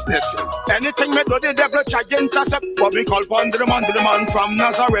righteousness. Anything me do, the devil try to intercept, but we call upon the man from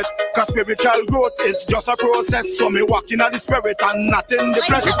Nazareth. Cause spiritual growth is just a process. So me walk in the spirit and not in the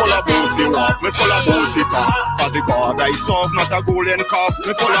flesh. Me full of bossy walk, me full of bossy talk. For the God I serve, not a golden calf.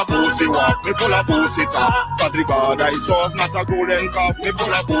 Me full of bossy walk, me full of bossy talk. For the God I serve, not a golden calf. Me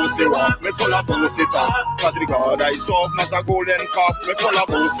full of bossy walk, me full of bossy talk. For the God I serve, not a golden calf. Me full of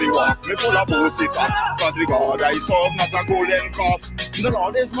bossy walk, me full of bossy talk. For the God I serve, not a golden calf. The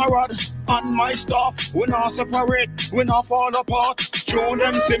Lord is my rod and my staff. We not separate, we not fall apart. Show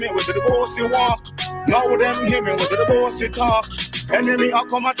them see me with the bossy walk. Now them hear me with the bossy talk. Enemy I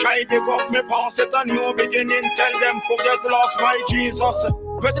come and try dig up me past it a new beginning. Tell them forget the lost my Jesus.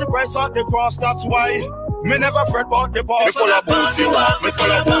 With the price of the cross, that's why me never fret about the boss. Me full of bossy walk, me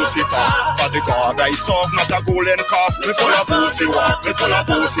full of bossy talk. For the God I serve, not a golden calf. Me full of bossy walk, me full of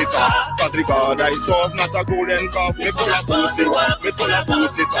bossy talk. For the God I serve, not a golden calf. Me full of bossy walk, me full of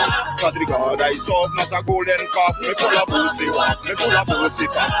bossy talk. For the God I serve, not a golden calf. Me full of bossy walk, me full of bossy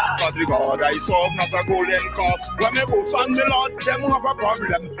talk. For the God I serve, not a golden calf. When me boss and me Lord, them have a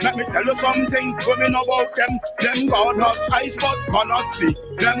problem. Let me tell you something, women about them. Them God have eyes but cannot see.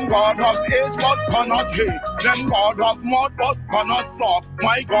 Them God have ears but cannot hear. Them God have mouth but cannot talk.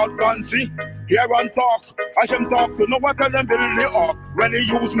 My God can see, hear and talk. I can talk to no one tell them Billy Hawk. When he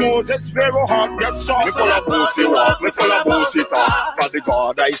use Moses, Pharaoh heart gets soft. Me full of bossy walk, me full of bossy talk. For the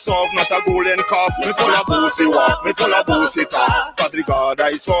God I serve, not a golden calf. Me full of bossy walk, me full of bossy talk. For the God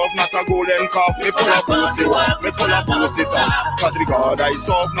I serve, not a golden calf. Me full of bossy walk, me full of bossy talk. For the God I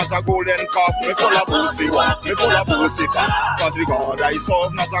serve, not a golden calf. Me full of bossy walk, me full of bossy talk. For the God I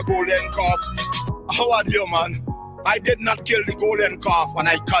serve, not a golden calf. How are you, man? I did not kill the golden calf and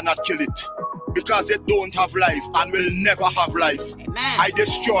I cannot kill it because it don't have life and will never have life. Amen. I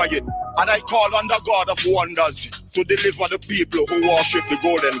destroy it and I call on the God of wonders to deliver the people who worship the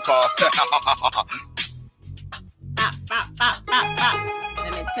golden calf.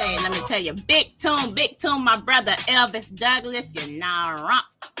 Let me tell you, big tune, my brother Elvis Douglas. You're not wrong.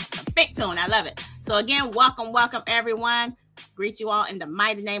 It's a big tune. I love it. So again, welcome everyone. Greet you all in the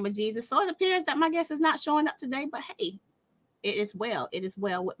mighty name of Jesus. So it appears that my guest is not showing up today, but hey, it is well. It is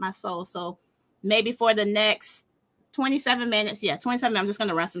well with my soul. So maybe for the next 27 minutes, 27 minutes, I'm just going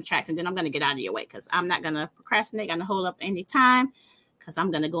to run some tracks and then I'm going to get out of your way because I'm not going to procrastinate, going to hold up any time because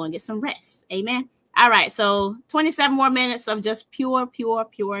I'm going to go and get some rest. Amen. All right. So 27 more minutes of just pure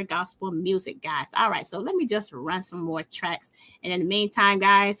gospel music, guys. All right. So let me just run some more tracks. And in the meantime,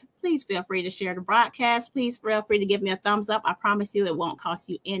 guys, please feel free to share the broadcast. Please feel free to give me a thumbs up. I promise you it won't cost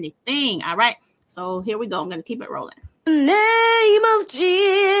you anything. All right. So here we go. I'm going to keep it rolling. Name of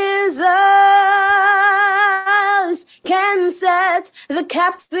Jesus can set the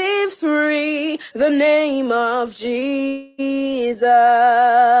captives free. The name of Jesus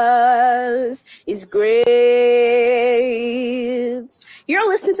is great. You're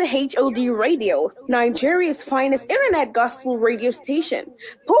listening to H.O.D Radio, Nigeria's finest internet gospel radio station,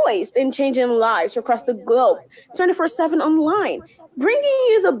 poised in changing lives across the globe, 24/7 online, bringing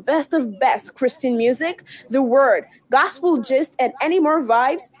you the best of best Christian music, the word, gospel gist, and any more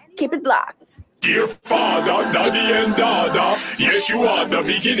vibes. Keep it locked. Dear Father, Daddy and Dada, yes you are the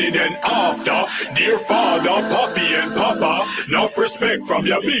beginning and after. Dear Father, Papi and Papa, enough respect from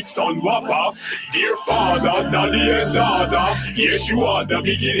your big son Wappa. Dear Father, Daddy and Dada, yes you are the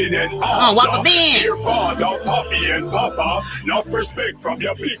beginning and after. Dear Father, Papi and Papa, enough respect from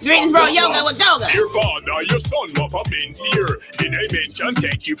your big son Greensboro Wappa. Yoga with Goga. Dear Father, your son Wappa Ben's here. Did I mention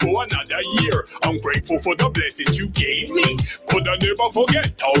thank you for another year? I'm grateful for the blessings you gave me. Could I never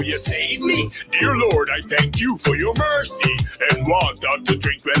forget how you saved me? Dear Lord, I thank you for your mercy and water to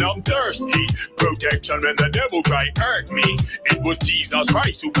drink when I'm thirsty. Protection when the devil tried to hurt me. It was Jesus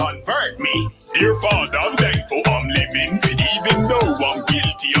Christ who convert me. Dear Father, I'm thankful I'm living, even though I'm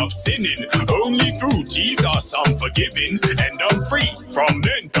guilty of sinning. Only through Jesus I'm forgiven, and I'm free from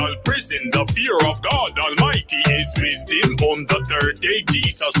mental prison. The fear of God Almighty is wisdom. On the third day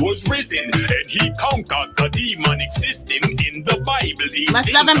Jesus was risen, and he conquered the demonic system. In the Bible these much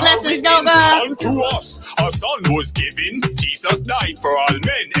things love and blessings, Goga. unto us a son was given. Jesus died for all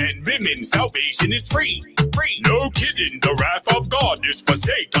men and women. Salvation is free. No kidding, the wrath of God is for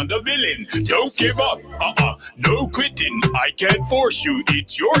Satan the villain. Don't give up, no quitting. I can't force you,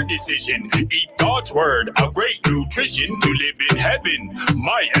 it's your decision. Eat God's word, a great nutrition to live in heaven.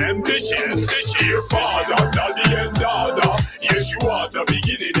 My ambition. Dear Father, Daddy and Dada, yes you are the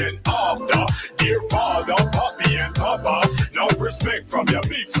beginning and after. Dear Father, Papi and Papa, no respect from your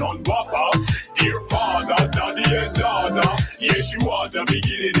big son Wappa. Dear Father, Daddy and Dada, yes you are the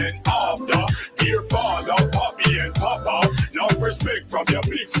beginning and after. Dear Father, Papi and Papa, no respect from your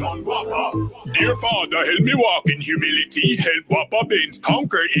big son Wappa. Dear Father, help me walk in humility. Help Wappa Benz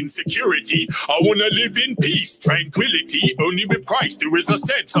conquer insecurity. I wanna live in peace, tranquility. Only with Christ there is a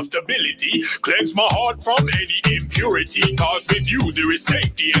sense of stability. Cleanse my heart from any impurity. Cause with you there is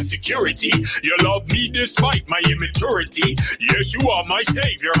safety and security. You love me despite my immaturity. Yes, you are my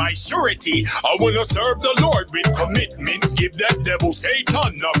savior, my surety. I wanna serve the Lord with commitment. Give that devil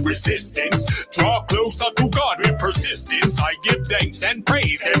Satan enough resistance. Draw closer to God with persistence. I give thanks and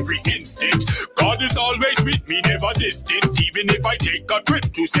praise every instance. God is always with me, never distant. Even if I take a trip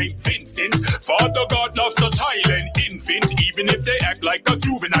to St. Vincent. Father God loves the child and infant. Even if they act like a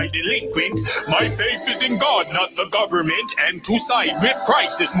juvenile delinquent. My faith is in God, not the government. And to side with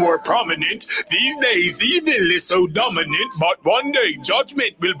Christ is more prominent. These days evil is so dominant. But one day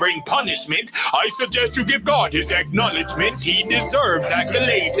judgment will bring punishment. I suggest you give God his acknowledgement. He deserves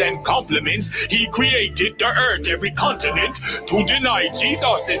accolades and compliments. He created the earth, every continent. To deny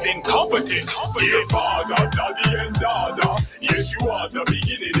Jesus is incompetent. Dear Father, Daddy and Dada, yes you are the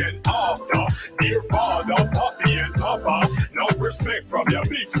beginning and after. Dear Father, Papi and Papa, no respect from your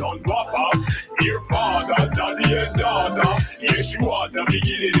big son Wappa. Dear Father, Daddy and Dada, yes you are the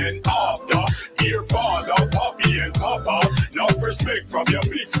beginning and after. Dear Father, Papi and Papa, no respect from your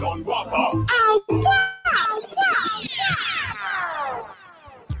big son Wappa.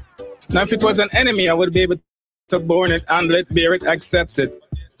 Now if it was an enemy, I would be able to born it, handle it, bear it, accept it.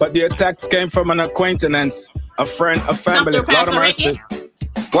 But the attacks came from an acquaintance, a friend, a family, Lord of mercy.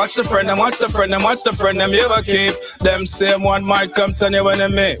 Watch the friend and watch the friend and watch the friend them you ever keep. Them same one might come turn you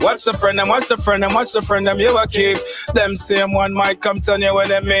enemy. Watch the friend and watch the friend and watch the friend them you ever keep. Them same one might come turn you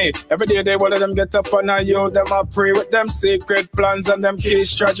enemy. Every day they one of them get up on you. Them a pray with them secret plans and them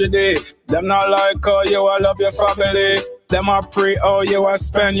keys tragedy. Them not like how you I love your family. Them a pray how you a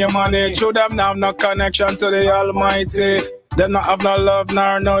spend your money. Through them now have no connection to the Almighty. Them not have no love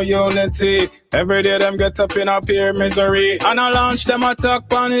nor no unity. Every day them get up in a pure misery. And I launch them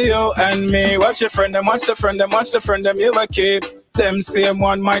attack on you and me. Watch your friend them, watch the friend them, watch the friend them you ever keep. Them same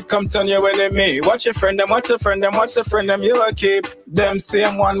one might come turn you enemy. Watch your friend them, watch the friend them, watch the friend them you ever keep. Them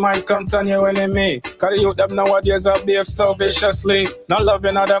same one might come turn you enemy. Cause the youth them nowadays are behave so viciously. Not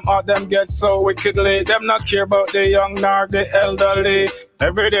loving how them heart them get so wickedly. Them not care about the young nor the elderly.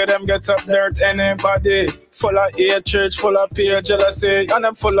 Every day them get up dirt anybody. Full of hatred, full of fear, jealousy. And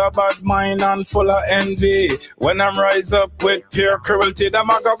them full of bad mind and full of envy. When I'm rise up with pure cruelty, them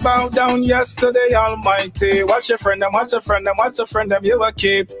I go bow down yes to the Almighty. Watch your friend them, watch your friend them, watch your friend them you will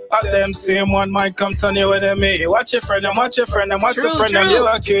keep. At them same one might come turn you enemy. Watch your friend them, watch your friend them, watch your friend them you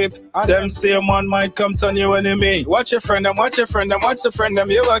will keep. At them same one might come turn you enemy. Watch your friend them, watch your friend them, watch the friend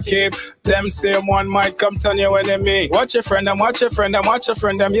them you will keep. Them same one might come turn you enemy. Watch your friend them, watch your friend them, watch your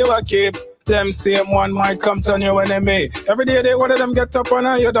friend them you will keep. Them same one might come turn you enemy. Every day they one of them get up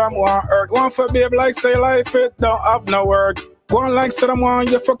on you don't want hurt. One for babe like say life it don't have no word. Go on like said I want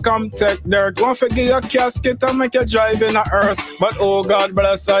you for come take dirt. Won't forget your casket and make you drive in a hearse. But oh God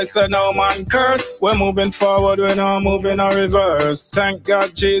bless, I said no man curse. We're moving forward, we're not moving in reverse. Thank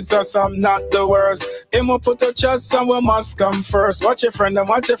God Jesus, I'm not the worst. Him will put a chest and we must come first. Watch your friend them,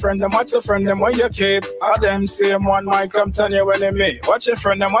 watch your friend them, watch your friend them where you keep. All them same one might come turn you enemy. Watch your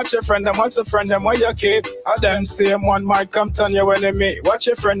friend them, watch your friend them, watch your friend them where you keep. All them same one might come turn you enemy. Watch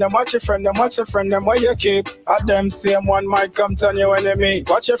your friend them, watch your friend them, watch your friend them where you keep. All them same one might come turn you enemy.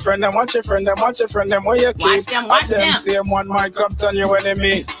 Watch your friend them, watch your friend them, watch your friend them where you keep. Watch them. Same one might come turn you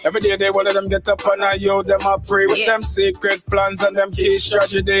enemy. Every day they will let them get up on you, them a pray with them secret plans and them key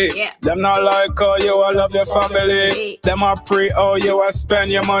strategy. Them not like how you all love your family. Them a pray how you a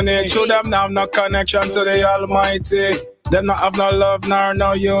spend your money. Show them now no connection to the Almighty. Them not have no love nor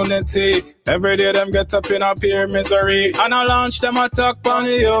no unity. Every day them get up in a pure misery. And I launch them attack on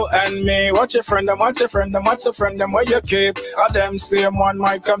you and me. Watch your friend them, watch your friend them, watch your friend them where you keep. All them same one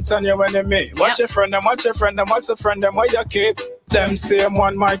might come turn you enemy. Watch your friend them, watch your friend them, watch your friend them where you keep. Them same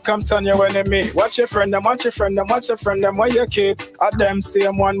one might come turn you enemy. Watch your friend them, watch your friend them, watch your friend them where you keep. All them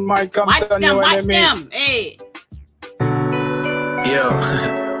same one might come turn you enemy. Watch them, hey.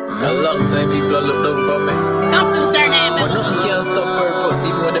 Yo. A long time people are look down upon me. Come through, surname. But nothing can stop purpose.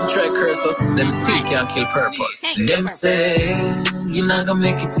 Even when them try curse us, them still can't kill purpose. Them say you're not gonna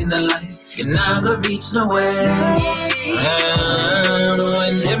make it in the life. You're not gonna reach nowhere. And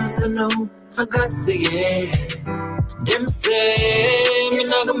when them say no, I got to say yes. Them say me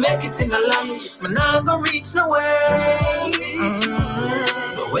not gonna make it in the life. Me not gonna reach nowhere.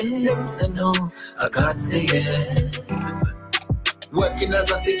 But when them say no, I got to say yes. Working as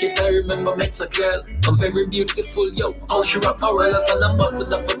a secretary, remember met a girl. I'm very beautiful, yo. How she rap her well as an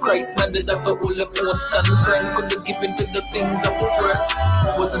ambassador for Christ. Man did that for all them own stand friend. Couldn't give in to the things of this world.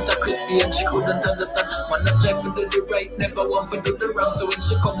 Wasn't a Christian, she couldn't understand. Man, I strive to do the right, never want to do the wrong. So when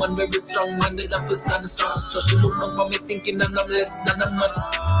she come on very strong, man did that for stand strong. So she look down for me thinking that I'm less than a man.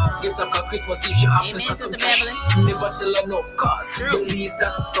 Get a car Christmas if she happens for some cash. Never tell her no cause, Belize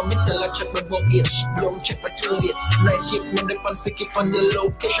that. So me tell her check my vote, don't check my too late. Night shift, me dip and sick on the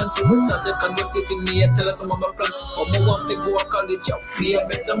location, so we started conversating me and tell us some of my plans. But more one thing go a college, yo, be a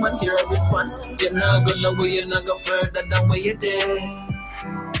better man, hear a response. You're not gonna go, you're not go further than where you're there.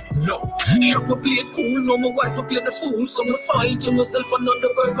 No, shop my play it cool, no more wise, my play the fool. So I smile to myself another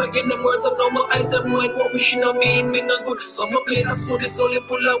verse, I get them words, and now my eyes, them white, what she no mean, me not good. So I play the smooth, it's only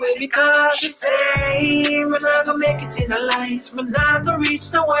pull away because she say, me not gonna make it in a life, me not gonna reach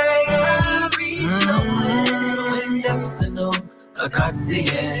the way. When them say no, I got to say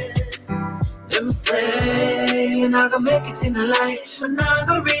yes. Them say you're not gonna make it in a life, you're not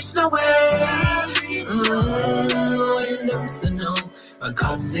gonna reach no way. When them say no, I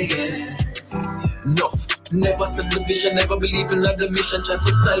got to say yes. Enough. Never set the vision, never believe in the mission. Try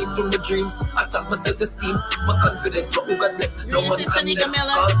to stifle my dreams, attack my self-esteem, my confidence, but who got blessed? No one can them,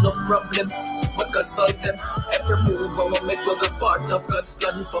 cause no problems, but God solved them. Every move I made was a part of God's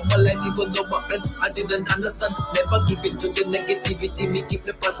plan for my life, even though I didn't understand. Never give in to the negativity, me keep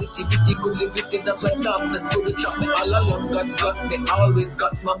the positivity, good living. That's why darkness go to trap me all along. God got me, always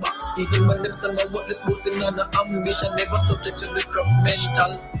got my back. Even when them say my worthless boasting on the ambition, never subject to the rough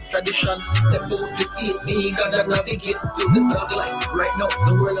mental tradition. Step out, defeat me. Gotta navigate through this dark life. Right now,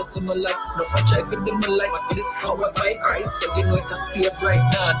 the world is in my life. No for try for them my life, but it's powered by Christ. So you know it's a state right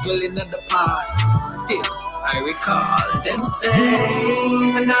now, dwelling in the past. Still, I recall them say,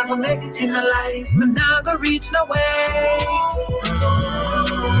 I'm not gonna make it in a life, I'm not gonna reach no way.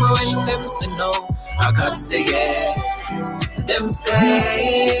 When them say no, I gotta say yeah. Them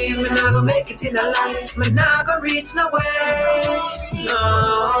say, I'm not gonna make it in a life, I'm not gonna reach no way.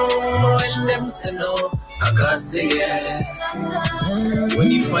 No, when them say no, I gotta say yes.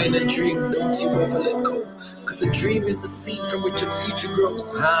 When you find a dream, don't you ever let go. Cause a dream is a seed from which your future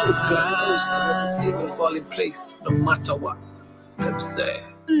grows. It will fall in place no matter what. Them say.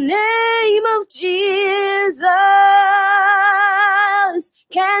 Name of Jesus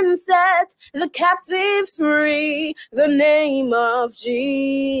can set the captives free. The name of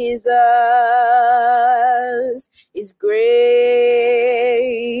Jesus is great.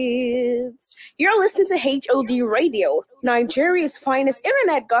 You're listening to H.O.D. Radio, Nigeria's finest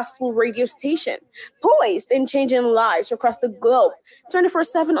internet gospel radio station, poised in changing lives across the globe,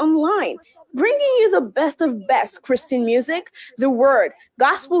 24/7 online, bringing you the best of best Christian music, the word,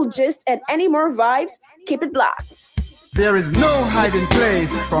 gospel gist, and any more vibes. Keep it locked. There is no hiding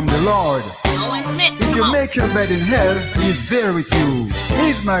place from the Lord. If you make your bed in hell, He's there with you.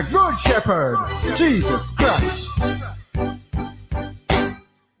 He's my good shepherd, Jesus Christ.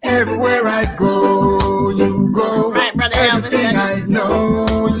 Everywhere I go, you go. That's right, Brother Elvis.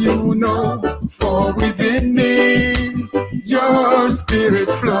 spirit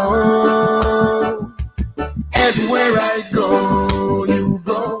flow. Everywhere I go, you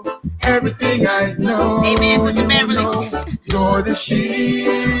go. Everything I know, Amen, Sister you Beverly. know. You're the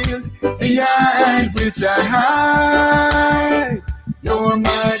shield behind which I hide. You're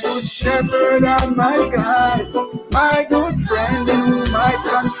my good shepherd and my guide, my good friend in whom I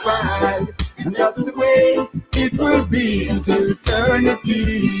confide. And that's the way it will be until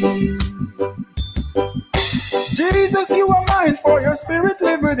eternity. Jesus, you are mine, for your spirit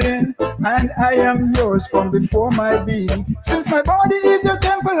live within, and I am yours from before my being. Since my body is your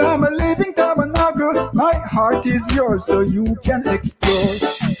temple, I'm a living tabernacle. My heart is yours, so you can explore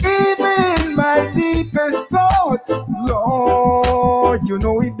even my deepest thoughts. Lord, you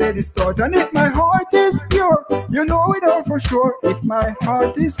know if they distort, and if my heart is pure, you know it all for sure. If my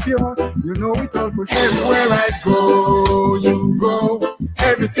heart is pure, you know it all for sure. Everywhere I go, you go.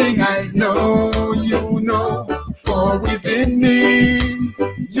 Everything I know, you know. For within me,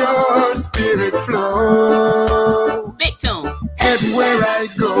 your spirit flows. Big tune. Everywhere I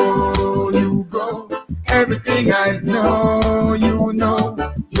go, you go. Everything I know, you know.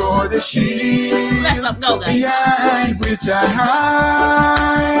 You're the shield behind which I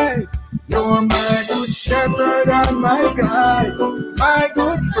hide. You're my good shepherd and my guide, my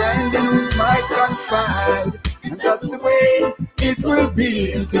good friend in whom I confide. And that's the way it will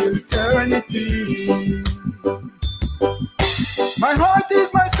be until eternity. My heart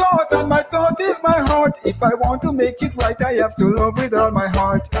is my thought and my thought is my heart. If I want to make it right, I have to love with all my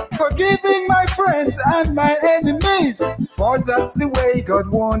heart. Forgiving my friends and my enemies, for that's the way God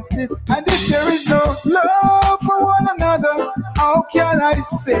wanted. And if there is no love for one another, how can I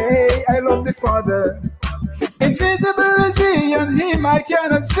say I love the Father? Invisible is he, and him I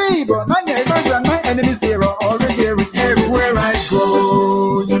cannot see, but my neighbors and my enemies, they are already there with me. Everywhere I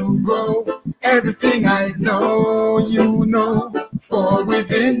go, you go. Everything I know, you know. For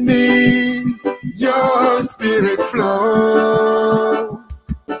within me, your spirit flows.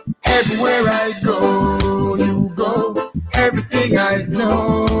 Everywhere I go, you go. Everything I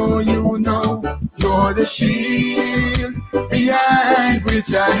know, you know. You're the shield behind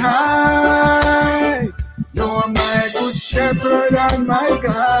which I hide. You're my good shepherd and my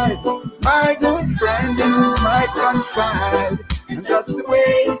guide, my good friend in whom I confide. And that's the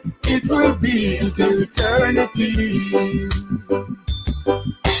way it will be until eternity.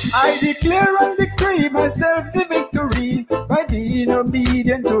 I declare and decree myself the victory by being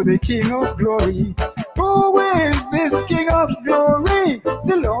obedient to the King of Glory. Who is this King of Glory?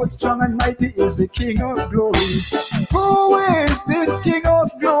 The Lord strong and mighty is the King of Glory. Who is this King of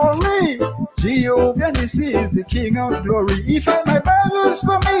Glory? Jehovah Nissi is the King of Glory. He fight my battles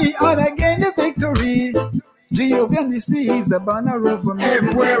for me and I gain the victory. Jehovah Nissi is a banner over me.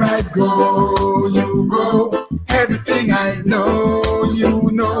 Everywhere I go, you go. Everything I know, you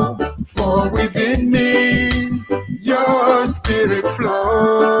know. For within me, your spirit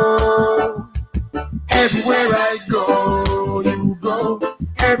flows. Everywhere I go, you go.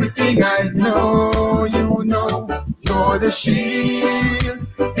 Everything I know, you know. You're the shield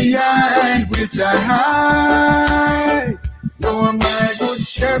behind which I hide. You're my good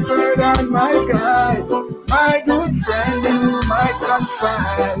shepherd and my guide, my good friend in whom I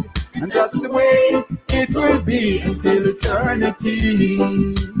confide. And that's the way it will be until eternity.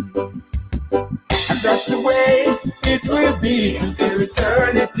 And that's the way it will be until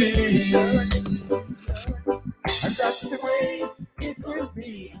eternity. And that's the way it will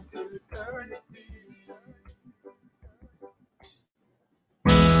be until eternity.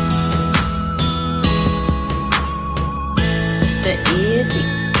 Sister Izzy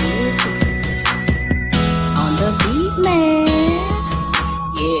on the beat, man.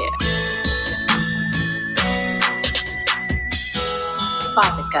 Yeah.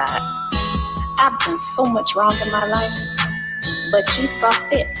 Father God, I've done so much wrong in my life, but you saw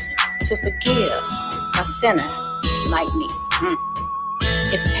fit to forgive a sinner like me.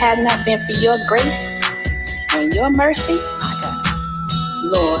 If it had not been for your grace and your mercy, my God,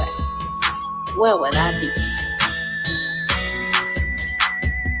 Lord, where would I be?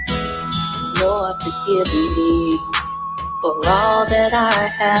 Lord, forgive me for all that I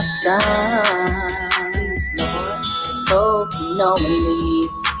have done. Please, Lord, both knowingly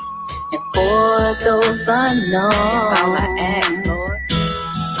and for those unknown. That's all I ask, Lord.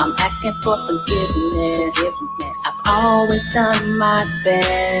 I'm asking for forgiveness. I've always done my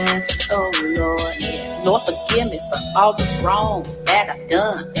best, oh Lord. Lord, forgive me for all the wrongs that I've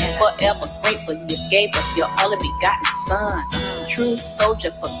done. Forever grateful you gave up your only begotten son. True soldier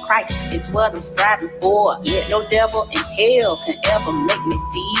for Christ is what I'm striving for. Yeah, no devil in hell can ever make me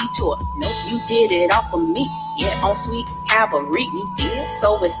detour. No, you did it all for me. Yeah, on sweet Calvary you did.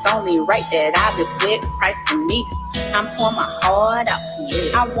 So it's only right that I live with Christ in me. I'm pouring my heart out.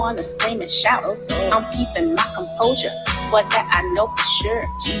 Yeah, I wanna scream and shout. I'm keeping my composure. For that I know for sure.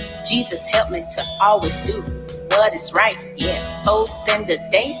 Jesus help me to always do what is right. Yeah, both in the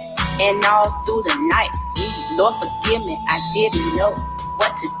day and all through the night. Lord forgive me, I didn't know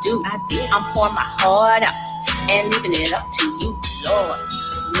what to do. I'm pouring my heart out and leaving it up to you, Lord.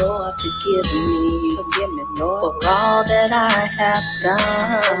 Lord, forgive me, Lord, for all that I have done.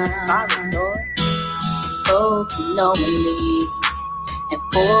 I'm so sorry, Lord, both knowingly and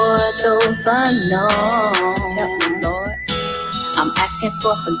for those unknown. Help me, Lord. I'm asking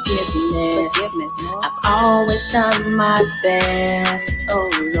for forgiveness. I've always done my best. Oh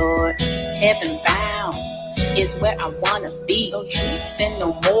Lord, heaven bound is where I wanna be. So true, sin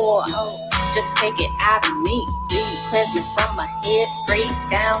no more. Just take it out of me. Cleanse me from my head straight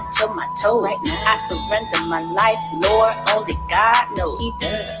down to my toes. Right now, I surrender my life, Lord. Only God knows.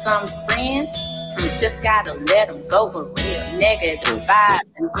 Some friends just gotta let them go for real. Negative vibes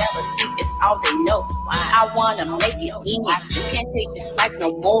and jealousy is all they know. I wanna make it in. You can't take this life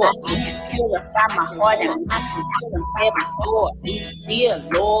no more. Purify my heart and mind from killing heaven's door. Dear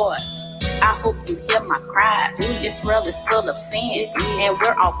Lord, I hope you hear my cries. This world is full of sin, and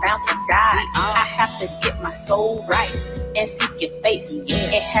we're all bound to die. I have to get my soul right and seek your face.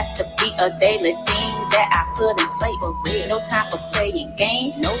 It has to be a daily thing that I put in place. No time for playing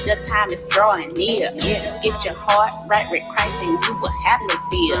games. No, the time is drawing near. Get your heart right with Christ, and you will have no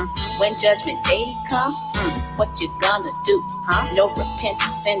fear. When judgment day comes, what you gonna do? No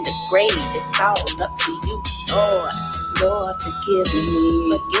repentance in the grave. It's all up to you, Lord. Lord, forgive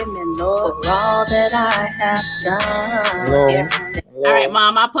me, Lord, for all that I have done. All right,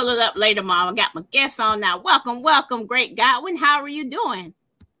 Mom, I'll pull it up later, Mom. I got my guests on now. Welcome, welcome, great Godwin. How are you doing?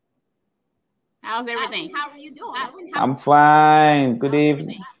 How's everything? How are you doing? I'm fine. Good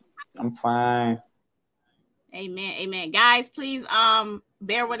evening. I'm fine. Amen, amen. Guys, please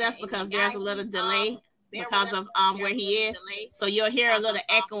bear with us because there's a little delay because of where he is. So you'll hear a little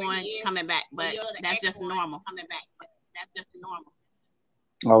echoing coming back, but that's just normal.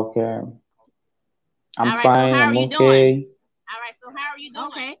 Okay. I'm right, fine. So I'm okay. All right, so how are you doing?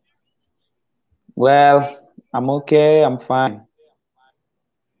 Okay. Well, I'm okay. I'm fine.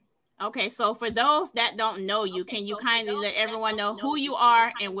 Okay, so for those that don't know you, can you kindly let everyone know who you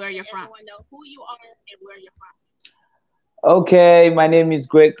are and where you're from? Okay, my name is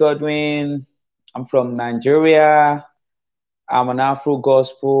Great Godwin. I'm from Nigeria. I'm an Afro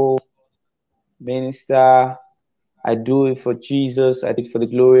gospel minister. I do it for Jesus. I do it for the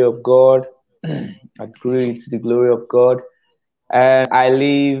glory of God. I do it to the glory of God. And I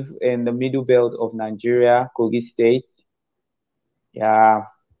live in the middle belt of Nigeria, Kogi State. Yeah,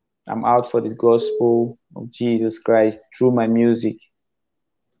 I'm out for the gospel of Jesus Christ through my music.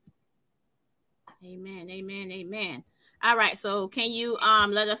 Amen, amen, amen. All right, so can you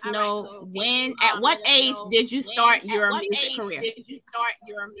let us know at what age did you start your music career?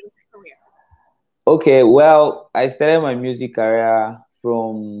 Okay, well, I started my music career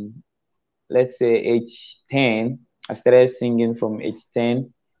from, let's say, age 10. I started singing from age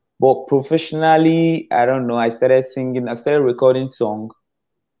 10. But professionally, I don't know. I started recording songs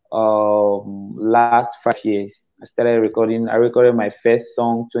last 5 years. I recorded my first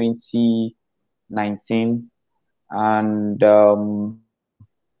song 2019. And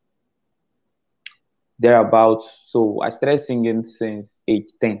thereabouts. So I started singing since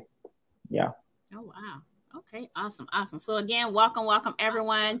age 10. Yeah. Oh, wow. Okay, awesome, awesome. So again, welcome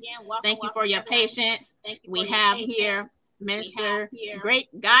everyone. Thank you for your patience. We have here Minister Great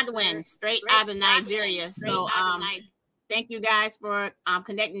Godwin, straight out of Nigeria. So thank you guys for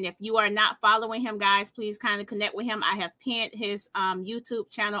connecting. If you are not following him, guys, please kind of connect with him. I have pinned his YouTube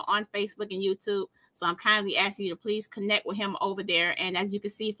channel on Facebook and YouTube. So I'm kindly asking you to please connect with him over there. And as you can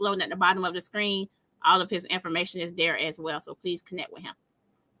see floating at the bottom of the screen, all of his information is there as well. So please connect with him.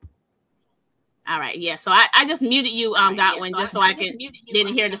 All right, yeah. So I just muted you, Godwin, just so I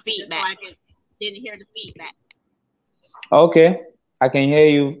didn't hear the feedback. Okay, I can hear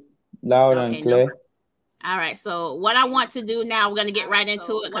you loud and clear. All right, so what I want to do now, we're going to get right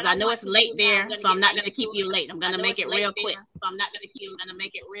into it because I know it's late there, so I'm not going to keep you late. I'm going to make it real quick.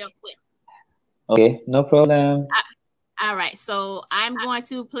 Okay, no problem. All right, so I'm going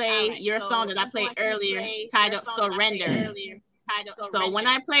to play your song that I played earlier, titled Surrender. So when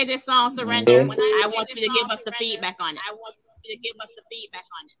I play this song, Surrender, I want you to give us the feedback on it.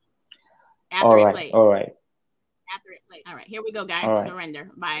 After it right, plays. all right, All right, here we go, guys. all right. Surrender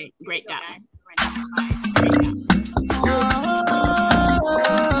by Great Godwin.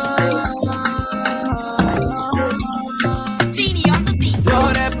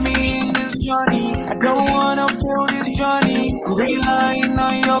 Lord, help me in this journey. I don't wanna fail this journey. I'm relying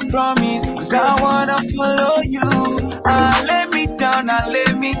on your promise, 'cause I wanna follow you. Let me down, lay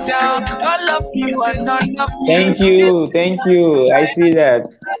me down. I love you and none of me. Thank you, thank you. I see that.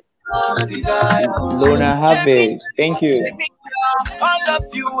 Lona have it. Thank you. All of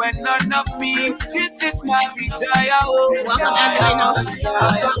you and none of me. This is my desire. Oh, Welcome, Angelino. I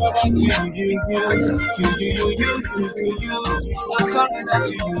surrender to you. I surrender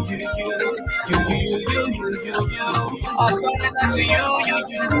to you. I surrender to you.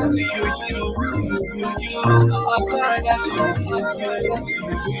 I surrender to you.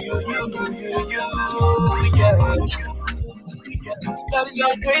 That is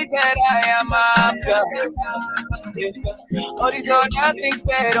your grace that I am after. All these other things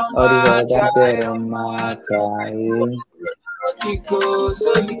that don't All these other matter. they don't matter. Holy Ghost,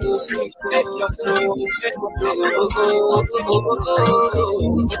 let your flow, let your flow.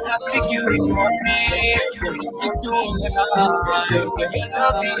 I seek you in the morning, I seek you in the night. When you're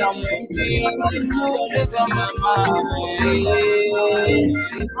loving, I'm waiting. Always on my mind.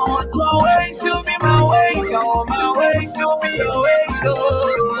 I want your ways to be my ways. I want my ways to be your ways.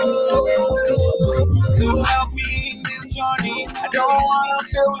 So help me in this journey. I don't wanna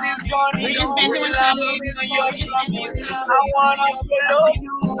fail this journey. Williams Benjamin Samuel. I wanna follow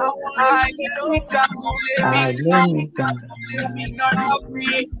you. I let me down, let me not of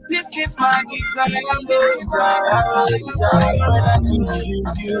me. This is my desire, I surrender to you.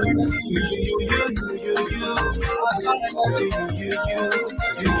 I surrender to you.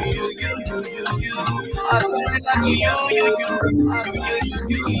 I surrender to you.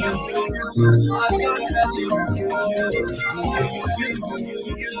 I surrender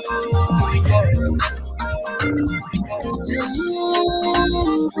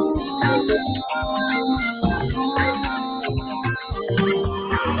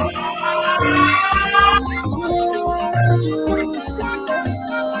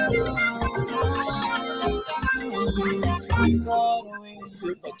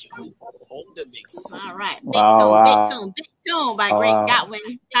On the mix. All right. Wow, Big tune by Great Godwin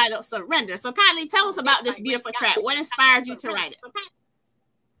titled Surrender. So kindly tell us about this beautiful track. What inspired you to write it?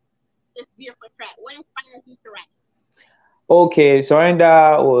 Okay,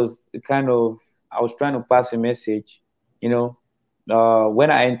 surrender was kind of, I was trying to pass a message, you know.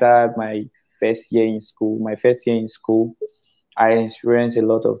 When I entered my first year in school, I experienced a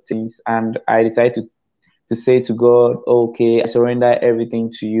lot of things, and I decided to say to God, okay, I surrender everything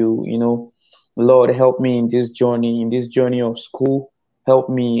to you, you know. Lord, help me in this journey of school. Help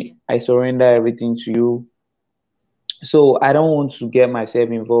me. I surrender everything to you. So I don't want to get myself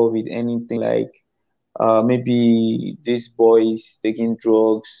involved with anything like maybe this boy is taking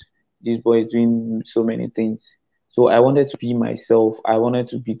drugs, this boy is doing so many things. So I wanted to be myself. I wanted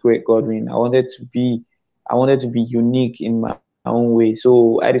to be Great Godwin. I wanted to be unique in my own way.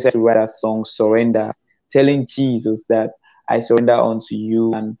 So I decided to write a song, Surrender, telling Jesus that I surrender unto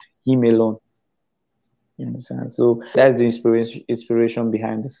you and Him alone. You understand? So that's the inspiration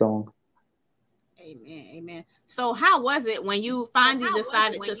behind the song. Amen. So how was it when you finally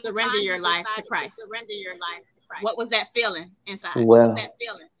decided to surrender your life to Christ? What was that feeling inside? Well,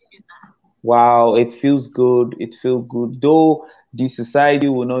 wow, it feels good. It feels good. Though the society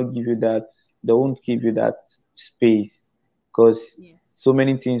will not give you that, they won't give you that space because so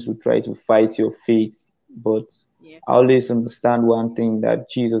many things will try to fight your faith. But I always understand one thing, that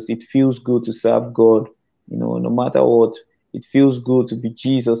Jesus, it feels good to serve God, you know, no matter what. It feels good to be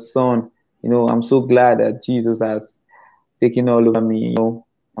Jesus' son. You know, I'm so glad that Jesus has taken all over me. You know,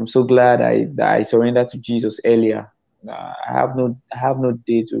 I'm so glad that I surrendered to Jesus earlier. I have no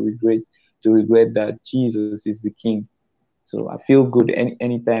day to regret that Jesus is the King. So I feel good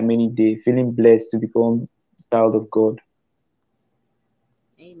anytime, any day, feeling blessed to become a child of God.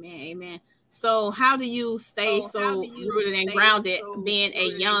 Amen. So how do you stay so rooted and grounded being a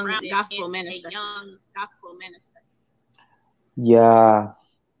young gospel minister? Yeah,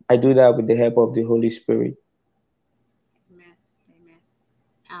 I do that with the help of the Holy Spirit.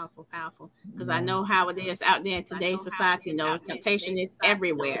 Powerful. Because I know how it is out there in today's society. You know, temptation is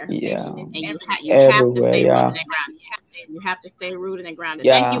everywhere. Yeah. And you have to stay rooted and grounded. You have to stay rooted and grounded.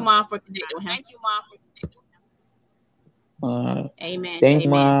 Yeah. Thank you, Mom, for connecting with him. Amen. Thanks,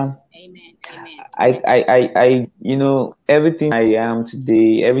 Mom. I, you know, everything I am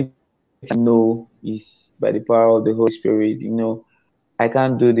today, everything I know is by the power of the Holy Spirit. You know, I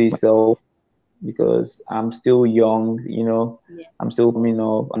can't do this myself. because I'm still young, you know. I'm still coming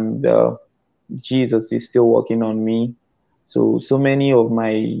up, and Jesus is still working on me. So many of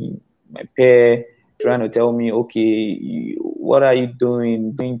my peer trying to tell me, okay, what are you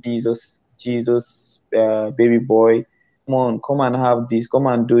doing Jesus, baby boy, come and have this, come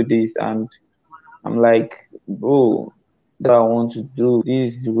and do this, and I'm like, bro, that I want to do.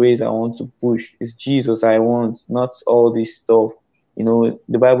 This is the ways I want to push. It's Jesus I want, not all this stuff. You know,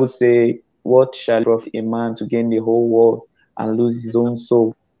 the Bible say, "What shall it profit a man to gain the whole world and lose his own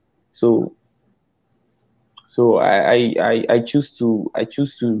soul?" So, I choose to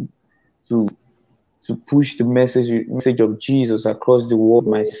to push the message of Jesus across the world.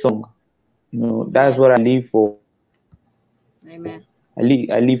 My song, you know, that's what I live for. Amen.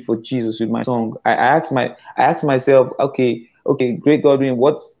 I live for Jesus with my song. I ask myself, okay, great Godwin,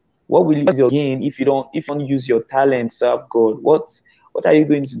 what will you gain if you don't use your talent serve God? What are you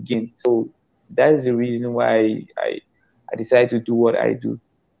going to gain? So that is the reason why I decided to do what I do.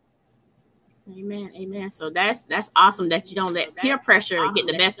 Amen. Amen. So that's awesome that you don't let peer pressure get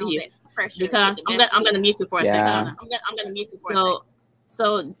the best of you. Because I'm gonna mute you for a second. I'm gonna mute you for a second.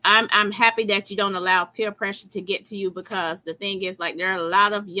 So I'm happy that you don't allow peer pressure to get to you, because the thing is, like, there are a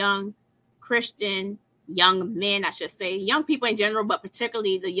lot of young Christian, young men, I should say, young people in general, but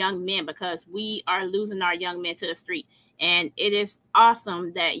particularly the young men, because we are losing our young men to the street. And it is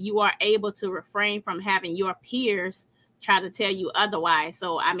awesome that you are able to refrain from having your peers try to tell you otherwise.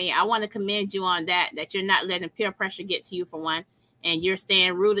 So, I mean, I want to commend you on that you're not letting peer pressure get to you, for one, and you're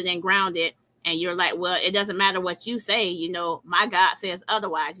staying rooted and grounded. And you're like, well, it doesn't matter what you say, you know, my God says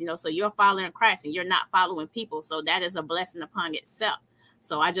otherwise, you know, so you're following Christ and you're not following people. So that is a blessing upon itself.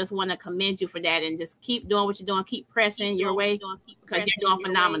 So I just want to commend you for that, and just keep doing what you're doing. Keep pressing your way, because you're doing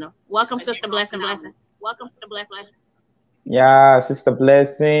phenomenal. Welcome, Sister Blessing. Welcome, Sister Blessing. Yeah, Sister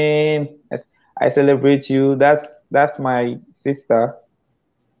Blessing. I celebrate you. That's my sister.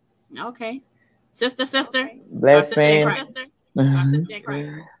 Okay. Sister. Blessing.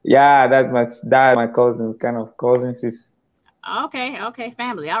 Yeah, that's my cousin, kind of cousin sis. Okay,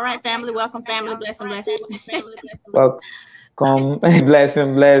 family. All right, family. Welcome, family. Blessing. Welcome,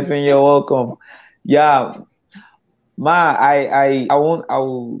 blessing. You're welcome. Yeah, I want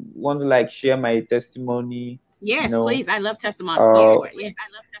to like share my testimony. Yes, please. I love testimony. Go for it. Yeah. I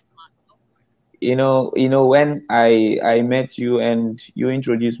love testimony. You know, when I met you and you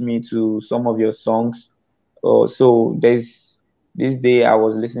introduced me to some of your songs. So there's this day I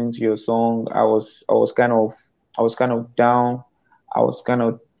was listening to your song. I was kind of down. I was kind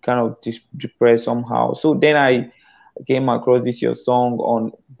of depressed somehow. So then I came across this your song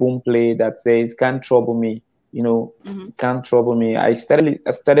on Boomplay that says "Can't Trouble Me." You know, Can't Trouble Me. I started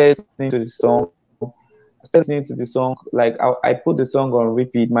listening to the song. Like I put the song on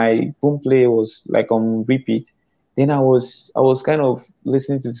repeat. My Boomplay was like on repeat. Then I was kind of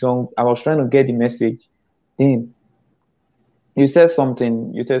listening to the song. I was trying to get the message. Then you said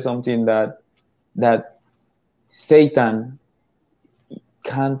something that Satan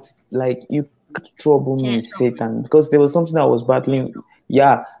can't, like, you can't trouble me, Satan, because there was something I was battling.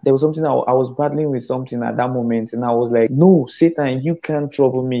 Yeah, there was something I was battling with something at that moment, and I was like, no, Satan, you can't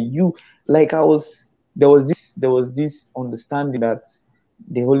trouble me. You, like, there was this understanding that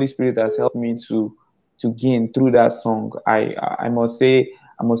the Holy Spirit has helped me to gain through that song. I must say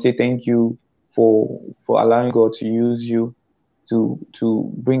thank you for allowing God to use you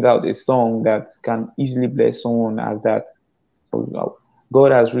to bring out a song that can easily bless someone as that.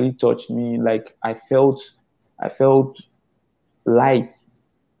 God has really touched me. Like I felt light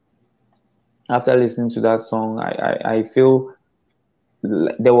after listening to that song. I feel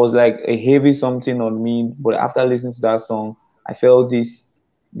there was like a heavy something on me, but after listening to that song, I felt this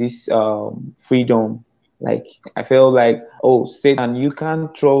freedom. Like I felt like, oh, Satan, you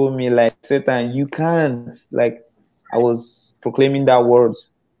can't trouble me. Like Satan, you can't. Like I was proclaiming that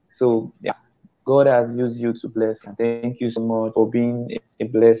words. So yeah, God has used you to bless me. Thank you so much for being a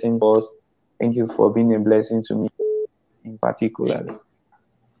blessing to us. Thank you for being a blessing to me in particular.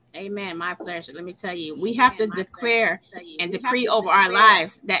 Amen. My pleasure. Let me tell you, we have to declare and decree over our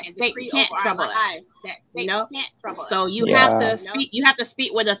lives that Satan can't trouble us. You know, so you have to speak. You have to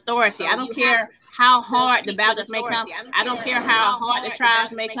speak with authority. I don't care how hard the battles may come. I don't care how hard the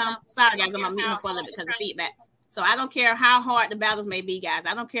trials may come. Sorry, guys, I'm gonna mute him for a little bit because of feedback. So I don't care how hard the battles may be, guys.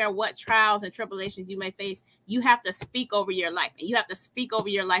 I don't care what trials and tribulations you may face. You have to speak over your life, and you have to speak over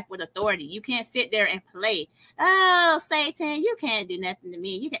your life with authority. You can't sit there and play. Oh, Satan, you can't do nothing to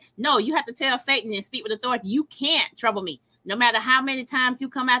me. You can't. No, you have to tell Satan and speak with authority. You can't trouble me. No matter how many times you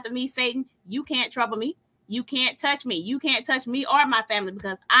come after me, Satan, you can't trouble me. You can't touch me. You can't touch me or my family,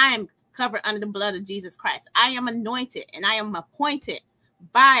 because I am covered under the blood of Jesus Christ. I am anointed and I am appointed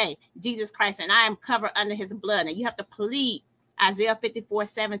by Jesus Christ, and I am covered under his blood. And you have to plead Isaiah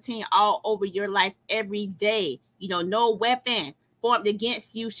 54:17 all over your life every day. You know, no weapon formed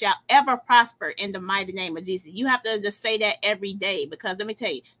against you shall ever prosper in the mighty name of Jesus. You have to just say that every day, because let me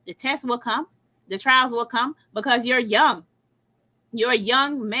tell you, the tests will come, the trials will come, because you're young. You're a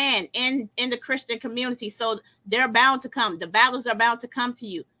young man in the Christian community, so they're bound to come. The battles are bound to come to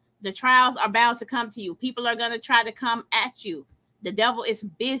you. The trials are bound to come to you. People are going to try to come at you. The devil is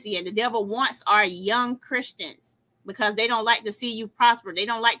busy, and the devil wants our young Christians, because they don't like to see you prosper. They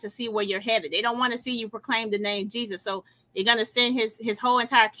don't like to see where you're headed. They don't want to see you proclaim the name Jesus. So they're going to send his whole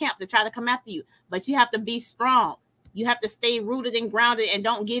entire camp to try to come after you. But you have to be strong. You have to stay rooted and grounded and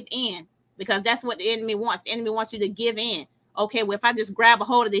don't give in, because that's what the enemy wants. The enemy wants you to give in. Okay, well, if I just grab a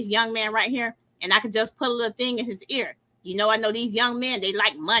hold of this young man right here and I could just put a little thing in his ear. You know, I know these young men, they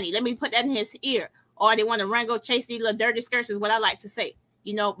like money. Let me put that in his ear. Or they want to run, go chase these little dirty skirts is what I like to say.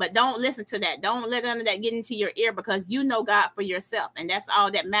 You know, but don't listen to that. Don't let none of that get into your ear, because you know God for yourself. And that's all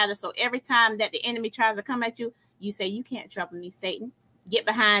that matters. So every time that the enemy tries to come at you, you say, you can't trouble me, Satan. Get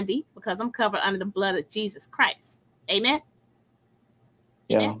behind thee, because I'm covered under the blood of Jesus Christ. Amen.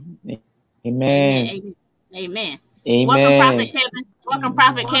 Yeah. Amen. Amen. Amen. Amen. Welcome, Prophet Kevin. Welcome,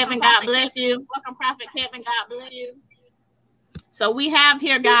 Prophet Kevin. God bless you. Welcome, Prophet Kevin. God bless you. So we have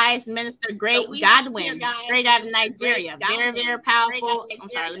here, guys, Minister Great Godwin, straight out of Nigeria. Very, very powerful. I'm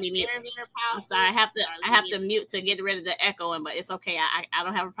sorry, let me mute. I'm sorry, I have to mute to get rid of the echoing, but it's okay. I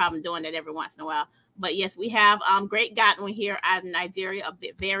don't have a problem doing that every once in a while. But yes, we have Great Godwin here out of Nigeria,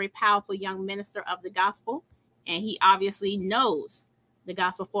 a very powerful young minister of the gospel, and he obviously knows the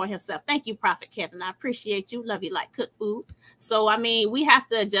gospel for himself. Thank you, Prophet Kevin. I appreciate you. Love you like cook food. So, I mean, we have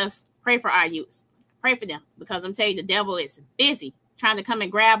to just pray for our youths. Pray for them, because I'm telling you, the devil is busy trying to come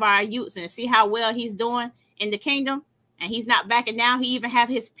and grab our youths, and see how well he's doing in the kingdom. And he's not backing down. He even have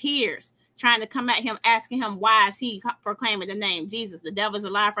his peers trying to come at him, asking him, why is he proclaiming the name Jesus? The devil's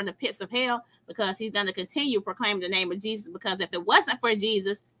alive from the pits of hell, because he's going to continue proclaiming the name of Jesus. Because if it wasn't for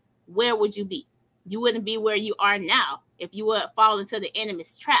Jesus, where would you be? You wouldn't be where you are now if you would fall into the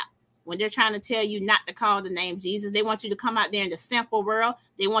enemy's trap. When they're trying to tell you not to call the name Jesus, they want you to come out there in the sinful world.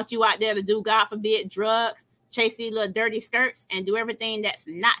 They want you out there to do, God forbid, drugs, chase these little dirty skirts, and do everything that's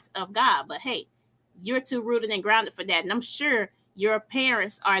not of God. But hey, you're too rooted and grounded for that. And I'm sure your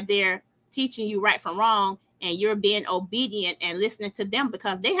parents are there teaching you right from wrong, and you're being obedient and listening to them,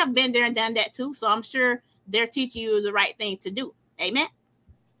 because they have been there and done that too. So I'm sure they're teaching you the right thing to do. Amen.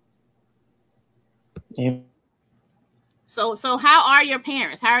 Amen. So how are your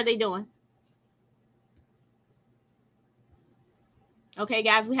parents? How are they doing? Okay,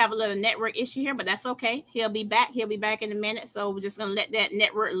 guys, we have a little network issue here, but that's okay. He'll be back. He'll be back in a minute. So we're just going to let that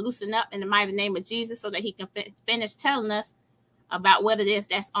network loosen up in the mighty name of Jesus, so that he can finish telling us about what it is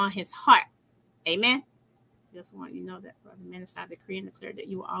that's on his heart. Amen. Just want you to know that, brother minister, I decree and declare that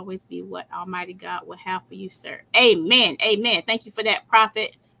you will always be what Almighty God will have for you, sir. Amen. Amen. Thank you for that,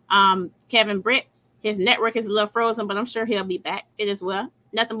 Prophet Kevin Britt. His network is a little frozen, but I'm sure he'll be back. It as well.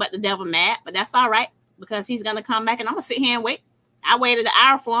 Nothing but the devil mad, but that's all right, because he's going to come back, and I'm going to sit here and wait. I waited an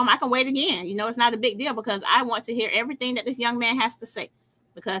hour for him. I can wait again. You know, it's not a big deal, because I want to hear everything that this young man has to say,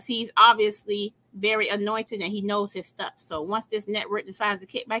 because he's obviously very anointed and he knows his stuff. So once this network decides to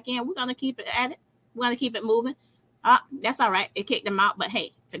kick back in, we're going to keep it at it. We're going to keep it moving. That's all right. It kicked him out, but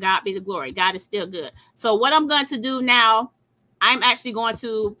hey, to God be the glory. God is still good. So what I'm going to do now, I'm actually going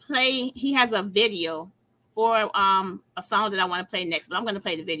to play. He has a video for a song that I want to play next, but I'm going to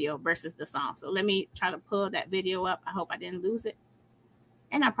play the video versus the song. So let me try to pull that video up. I hope I didn't lose it.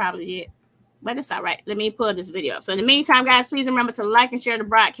 And I probably did, but it's all right. Let me pull this video up. So in the meantime, guys, please remember to like and share the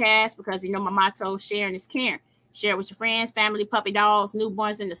broadcast, because you know my motto, sharing is caring. Share it with your friends, family, puppy dogs,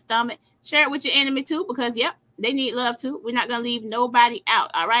 newborns in the stomach. Share it with your enemy too, because yep, they need love too. We're not going to leave nobody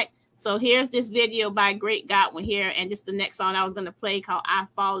out. All right. So here's this video by Great Godwin here. And this is the next song I was going to play, called I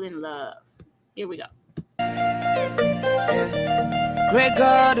Fall in Love. Here we go. Great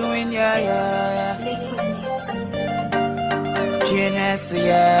Godwin, yeah. Genius,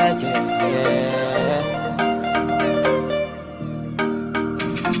 yeah.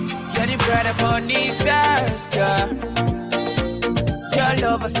 You're the bread upon these stars, yeah. Your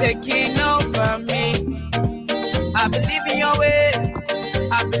love is taking over me. I believe in your way.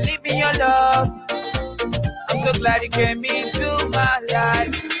 I believe in your love. I'm so glad you came into my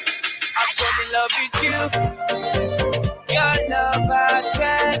life. I fall in love with you. Your love has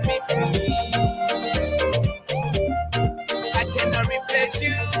set me free. I cannot replace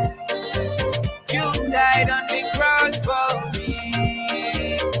you. You died on the cross for me.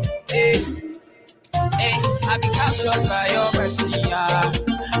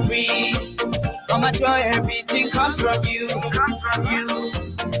 joy, everything comes from you.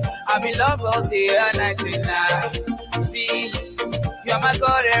 I'm in love all day and night and night. See, you're my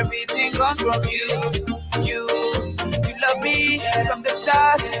God, everything comes from you. You love me from the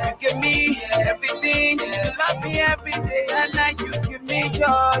start. You give me everything. You love me every day and night. You give me joy.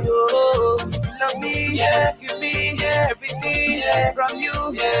 Oh, you love me, give me everything from you.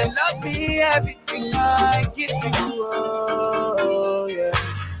 You love me everything I give to you. Oh, yeah.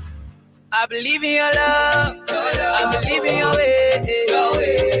 I believe in your love. I believe in your way.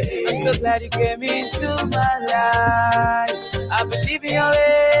 I'm so glad you came into my life. I believe in your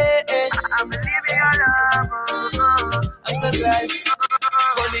way. I believe in your love. I'm so glad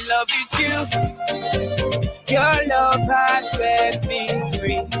fall in love with you. Your love has set me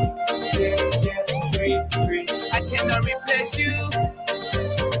free. Yeah, free. I cannot replace you.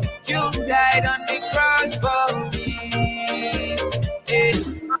 You died on the cross for me. Yeah.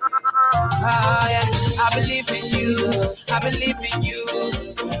 I believe in you. I believe in you.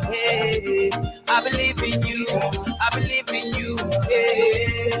 Hey, I believe in you. I believe in you.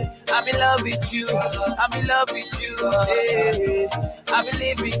 Hey, I'm in love with you. I'm in love with you. Hey, I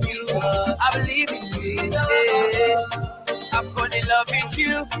believe in you. I believe in you. Hey, I fall in love with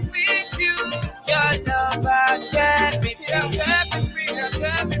you. With you. Your love has set me free. Set me free.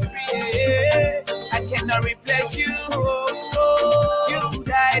 Set me free. Hey, I cannot replace you. You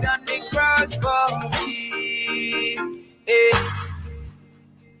died on the cross for me. Hey,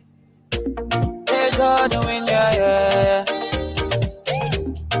 hey, Godwin, yeah.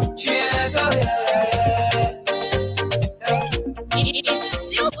 Cheers, oh yeah. It's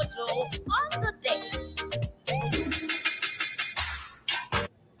Silver Toe on the day.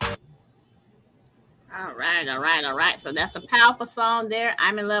 All right. So that's a powerful song there.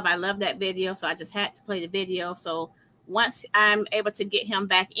 I'm in love. I love that video. So I just had to play the video. So once I'm able to get him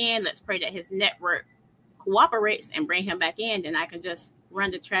back in, let's pray that his network cooperates and bring him back in. Then I can just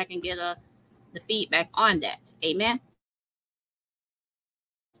run the track and get the feedback on that. Amen.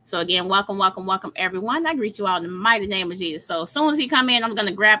 So again, welcome everyone. I greet you all in the mighty name of Jesus. So as soon as he come in, I'm going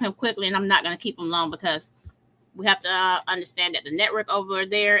to grab him quickly, and I'm not going to keep him long because we have to understand that the network over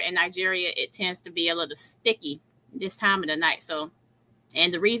there in Nigeria, it tends to be a little sticky this time of the night. So,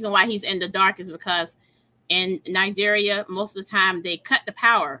 and the reason why he's in the dark is because in Nigeria, most of the time they cut the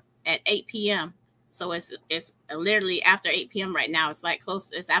power at 8 p.m. So it's literally after 8 p.m. right now. It's like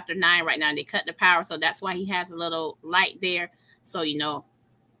it's after 9 right now, and they cut the power. So that's why he has a little light there. So, you know,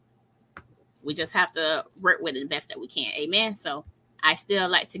 we just have to work with it the best that we can. Amen. So I still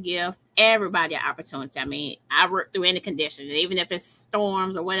like to give everybody an opportunity. I mean, I work through any condition, even if it's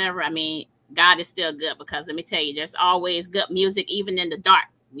storms or whatever. I mean, God is still good, because let me tell you, there's always good music, even in the dark.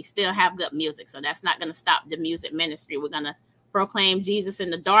 We still have good music. So that's not going to stop the music ministry. We're going to proclaim Jesus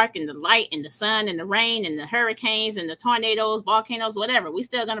in the dark, in the light, in the sun, in the rain, in the hurricanes, in the tornadoes, volcanoes, whatever. We're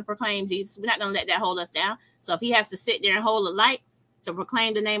still going to proclaim Jesus. We're not going to let that hold us down. So if he has to sit there and hold the light to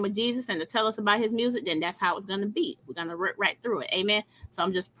proclaim the name of Jesus and to tell us about his music, then that's how it's going to be. We're going to work right through it. Amen. So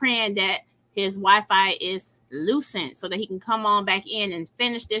I'm just praying that his Wi-Fi is loosened so that he can come on back in and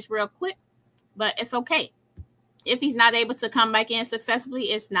finish this real quick. But it's okay. If he's not able to come back in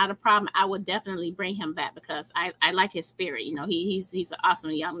successfully, it's not a problem. I would definitely bring him back, because I like his spirit. You know, he's an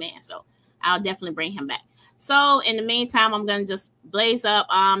awesome young man. So I'll definitely bring him back. So in the meantime, I'm going to just blaze up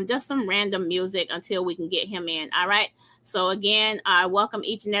just some random music until we can get him in. All right. So again, I welcome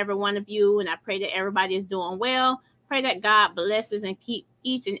each and every one of you, and I pray that everybody is doing well. Pray that God blesses and keep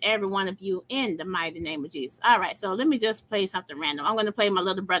each and every one of you in the mighty name of Jesus. All right, so let me just play something random. I'm going to play my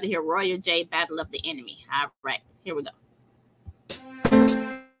little brother here, Royal J, Battle of the Enemy. All right, here we go.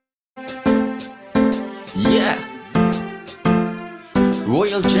 Yeah.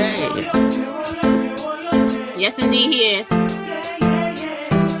 Royal J. Yes, indeed, he is.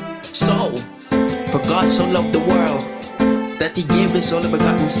 So, for God so loved the world, that he gave his only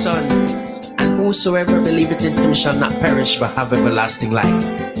begotten Son, and whosoever believeth in him shall not perish but have everlasting life.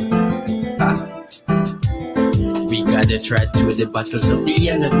 We gotta tread through the battles of the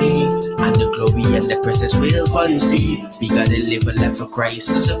enemy, and the glory and the presence will follow you see. We gotta live a life for Christ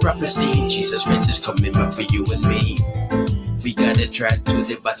as a prophecy. Jesus Christ is coming back for you and me. We gotta tread through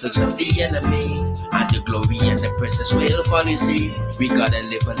the battles of the enemy, and the glory and the presence will follow you see. We gotta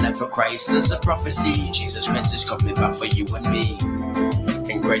live a life for Christ as a prophecy. Jesus Christ is coming back for you and me.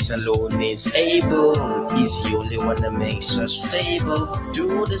 And Christ alone is able. He's the only one that makes us stable.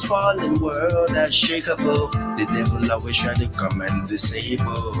 Through this fallen world that's shakeable, the devil always try to come and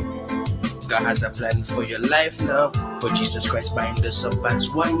disable. God has a plan for your life now, but Jesus Christ bind us up as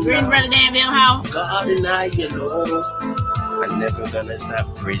one. Green brother Danville, how? God and I alone. I'm never gonna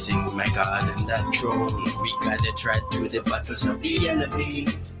stop praising my God in that throne. We gotta tread through the battles of the enemy,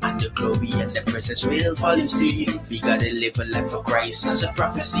 and the glory and the presence will fall, you see. We gotta live a life for Christ as a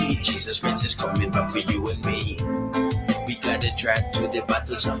prophecy. Jesus Christ is coming back for you and me. We gotta tread through the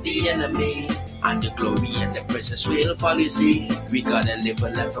battles of the enemy, and the glory and the presence will fall, you see. We gotta live a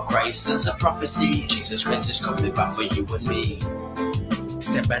life for Christ as a prophecy. Jesus Christ is coming back for you and me.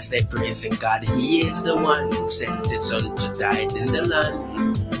 Step by step praising God, He is the one who sent His Son to die in the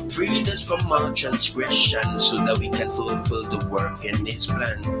land. Freed us from our transgression so that we can fulfill the work in His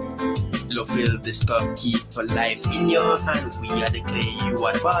plan. Lord, fill this cup, keep a life in your hand. We are the clay, you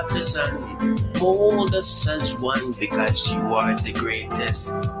are the potter's hand. Mold us as one because you are the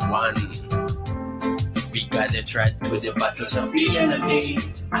greatest one. We gotta tread through the battles of the enemy,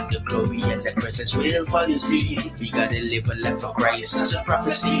 and the glory and the presence will fall, you see. We gotta live a life for Christ as a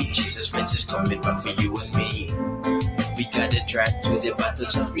prophecy. Jesus Christ is coming back for you and me. We gotta tread through the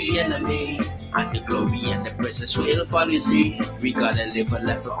battles of the enemy, and the glory and the presence will fall, you see. We gotta live a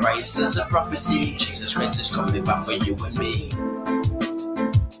life for Christ as a prophecy. Jesus Christ is coming back for you and me.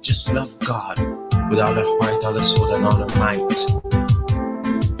 Just love God with all the heart, all the soul, and all the might.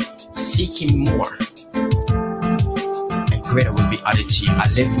 Seek Him more, greater will be added to you. I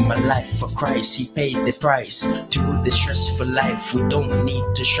live my life for Christ, He paid the price. Through this stressful life, we don't need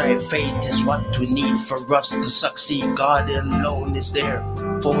to strive. Faith is what we need for us to succeed. God alone is there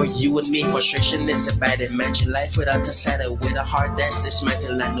for you and me. Frustration is a bad imagine life without a saddle, with a heart that's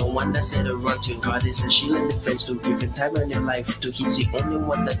dismantled and no one that's there to run to. God is a shield and defense to giving time on your life to. He's the only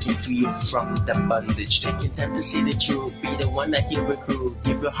one that can free you from the bondage. Taking time to see the truth, be the one that He'll recruit.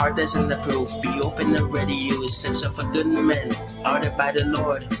 Give your heart as an proof, be open and ready. You is steps of a good man, ordered by the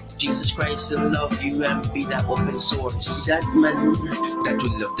Lord. Jesus Christ will love you and be that open source. That man that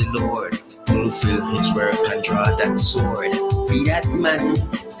will love the Lord, fulfill His work and draw that sword. Be that man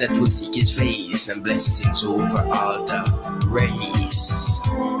that will seek His face and blessings over all the race.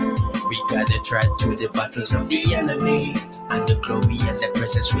 We gotta tread through the battles of the enemy, and the glory and the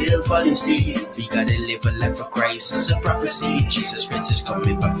presence will fall, you see. We gotta live a life for Christ as a prophecy. Jesus Christ is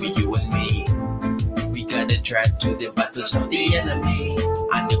coming back for you and me. We gotta tread through the battles of the enemy,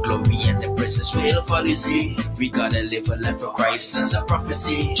 and the glory and the presence will fall, you see. We gotta live a life for Christ as a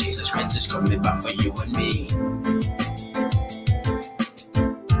prophecy. Jesus Christ is coming back for you and me.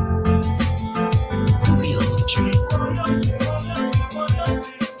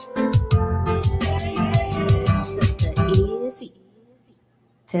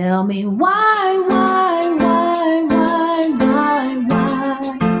 Tell me why?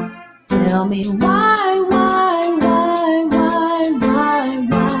 Tell me why?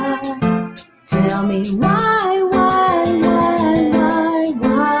 Tell me why?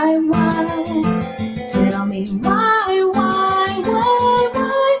 Tell me why?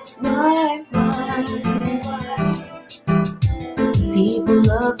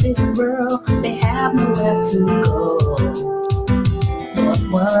 People of this world, they have nowhere to go.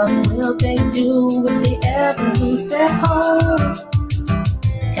 What will they do if they ever lose their hope?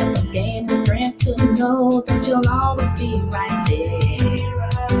 Help them gain the strength to know that you'll always be right there.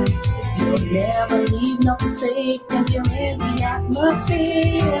 You'll never leave nor forsake, and you're in the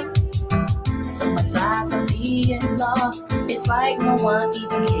atmosphere. So much lies are being lost, it's like no one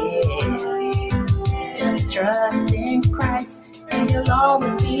even cares. Just trust in Christ, and He'll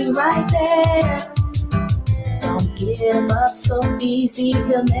always be right there. Don't give up so easy,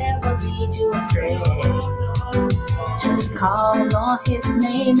 He'll never lead you astray. Just call on His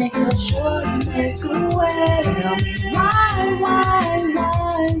name and He'll surely make a way. Tell me why?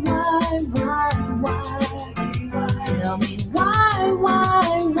 Tell me why?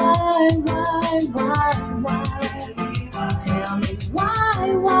 Tell me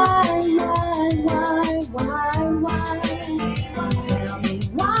Tell me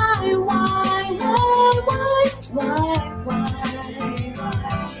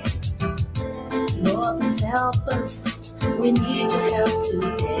Lord, please help us. We need your help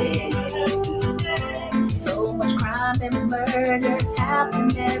today. So much crime and murder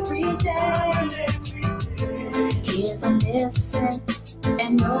happen every day. Kids are missing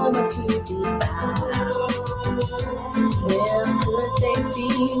and nowhere to be found. Where could they be?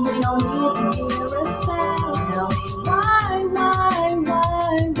 We don't even hear a sound. Tell me why?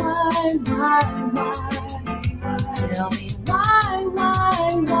 Tell me why?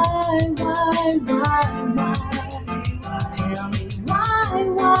 Tell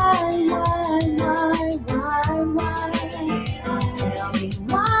me Tell me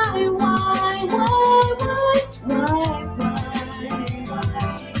why?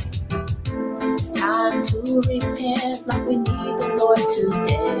 It's time to to repent like we need the Lord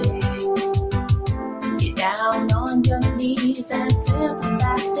today. Get down on your knees and simply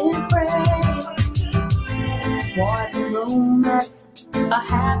fast and pray. Wars and rumors are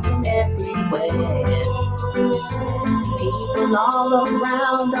happening everywhere. People all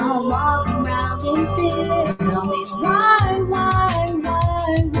around are walking around in fear. Tell me why?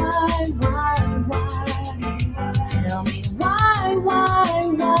 Tell me why? Tell me why?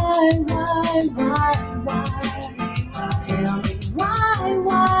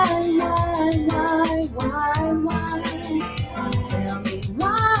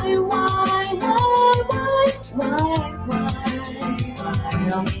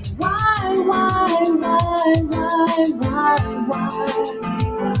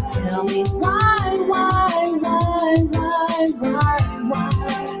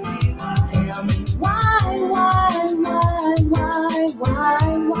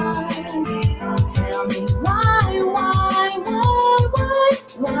 Tell me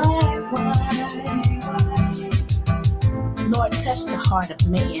Lord, touch the heart of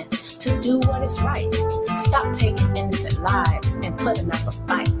man to do what is right. Stop taking innocent lives and put them up a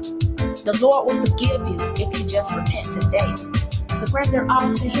fight. The Lord will forgive you if you just repent today. Surrender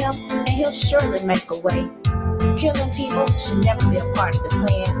all to Him, and He'll surely make a way. Killing people should never be a part of the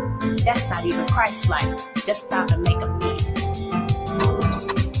plan. That's not even Christ-like. Just stop and make a mean.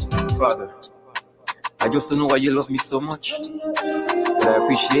 Father, I just don't know why you love me so much, but I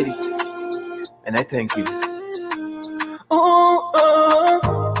appreciate it, and I thank you.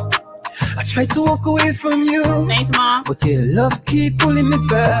 I try to walk away from you. Thanks, Mom. But your love keep pulling me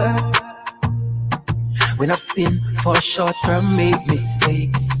back. When I've sinned, fall short or made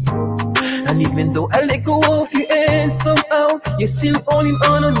mistakes, and even though I let go of you and somehow you're still holding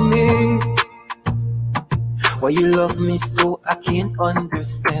on me. Why you love me so I can't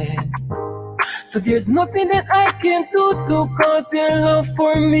understand. So there's nothing that I can do to cause your love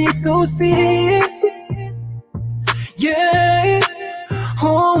for me to cease. Yeah,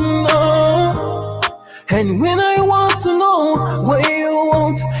 oh no. And when I want to know why you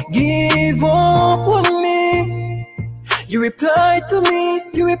won't give up on me, you reply to me,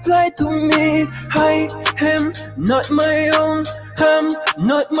 I am not my own, I'm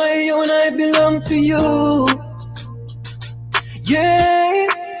not my own, I belong to you. Yeah,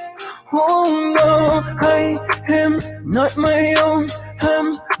 oh no, I am not my own,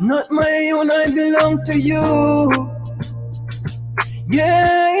 I'm not my own, I belong to you.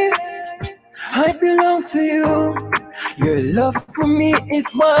 Yeah, I belong to you. Your love for me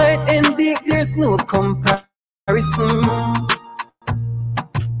is wide and deep, there's no comparison.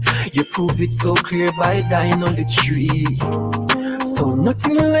 You prove it so clear by dying on the tree. So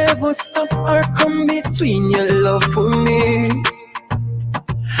nothing will ever stop or come between your love for me.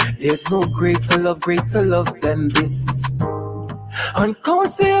 There's no greater love than this.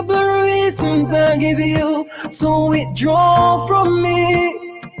 Uncountable reasons I give you to withdraw from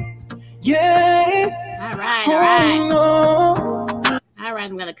me. Yeah. All right. All right,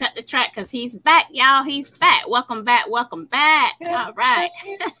 I'm gonna cut the track because he's back, y'all. He's back. Welcome back. All right.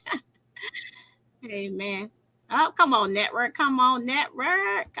 Amen. Oh, come on, network. Come on.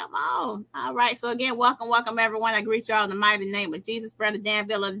 All right. So again, welcome everyone. I greet y'all in the mighty name of Jesus, Brother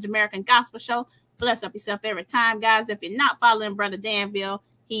Danville of the Jamaican Gospel Show. Bless up yourself every time, guys. If you're not following Brother Danville,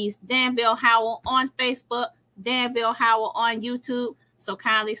 he's Danville Howell on Facebook, Danville Howell on YouTube. So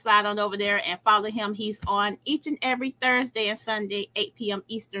kindly slide on over there and follow him. He's on each and every Thursday and Sunday, 8 p.m.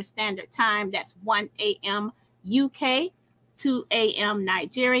 Eastern Standard Time. That's 1 a.m. UK, 2 a.m.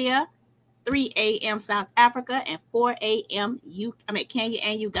 Nigeria, 3 a.m. South Africa, and 4 a.m. Kenya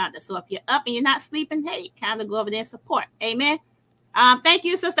and Uganda. So if you're up and you're not sleeping, hey, kind of go over there and support. Amen. Thank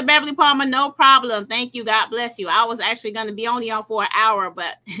you, Sister Beverly Palmer. No problem. Thank you. God bless you. I was actually going to be only on for an hour,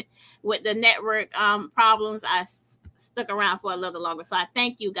 but with the network problems, I stuck around for a little longer. So I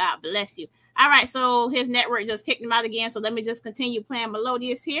thank you. God bless you. All right. So his network just kicked him out again. So let me just continue playing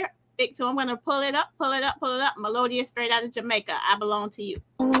Melodious here. So I'm going to pull it up. Melodious straight out of Jamaica. I belong to you.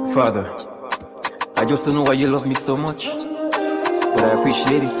 Father, I just don't know why you love me so much, but I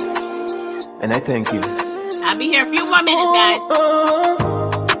appreciate it, and I thank you. I'll be here a few more minutes, guys.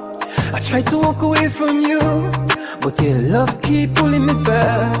 I try to walk away from you, but your love keep pulling me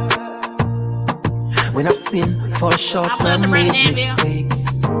back. When I've sinned, fall short and made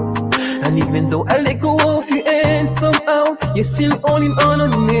mistakes, and even though I let go of you and somehow you're still holding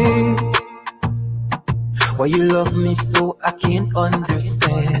on me. Why you love me so I can't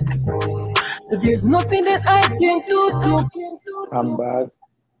understand. So there's nothing that I can do to. I'm back.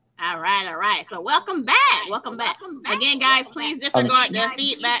 All right. So welcome back. Again, guys, please disregard the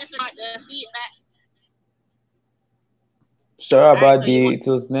feedback. Sorry about it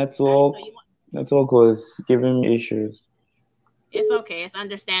was network. Network was giving me issues. It's okay. It's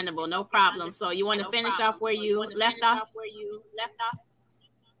understandable. No problem. So you want to finish off where you left off?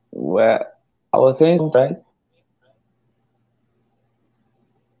 Well, I was saying something, right?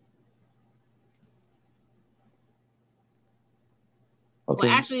 Okay.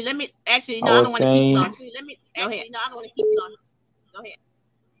 Well, actually, no, I don't want to keep you on. Go ahead. No, I don't want to keep you on. Go ahead.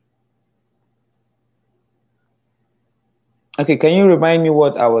 Okay, can you remind me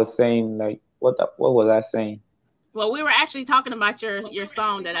what I was saying? Like, what was I saying? Well, we were actually talking about your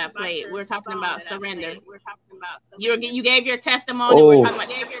song that I played. We were talking about surrender. You gave your testimony. We were talking about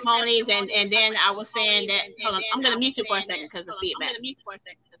testimonies, and then I was saying that. Hold on, I'm gonna mute you for a second because of feedback.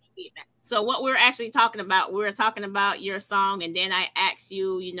 So what we were actually talking about, we were talking about your song, and then I asked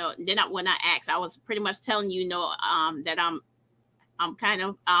you, when I asked, I was pretty much telling you, that I'm kind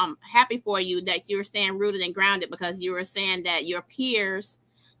of happy for you that you're staying rooted and grounded, because you were saying that your peers,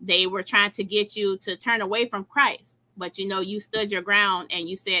 they were trying to get you to turn away from Christ, but you stood your ground and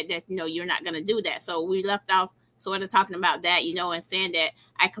you said that you're not going to do that. So we left off sort of talking about that, and saying that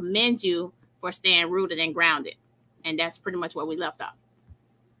I commend you for staying rooted and grounded, and that's pretty much where we left off.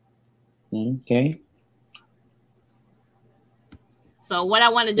 Okay. So what I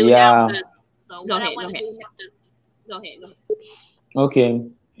want to do now, go ahead. Okay,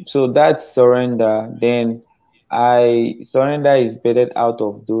 so that's surrender. Then surrender is bedded out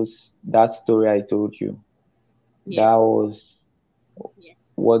of that story I told you. Yes. That was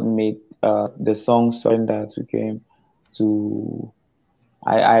what made the song Surrender to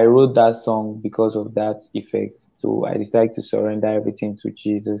I wrote that song because of that effect. So I decided to surrender everything to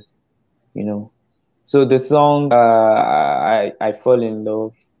Jesus, So the song I Fall in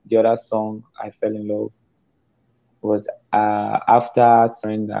Love, the other song I Fell in Love was after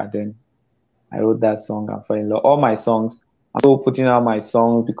surrender. Then I wrote that song and fell in love. All my songs, I'm still putting out my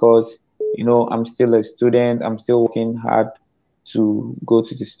songs because I'm still a student. I'm still working hard to go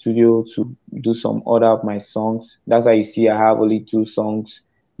to the studio to do some other of my songs. That's why you see I have only 2 songs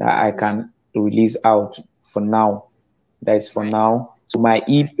that I can release out for now. That is for now. So my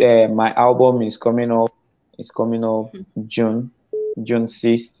my album is coming up. It's coming up June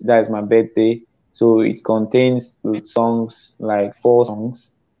 6th. That is my birthday. So it contains songs, like 4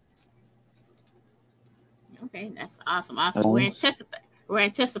 songs. Okay, that's awesome. We're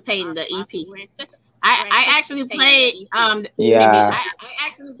anticipating the EP. I actually played hold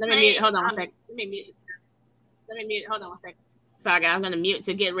on one second. Sorry, guys, I'm gonna mute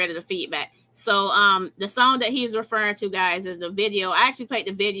to get rid of the feedback. So the song that he's referring to, guys, is the video. I actually played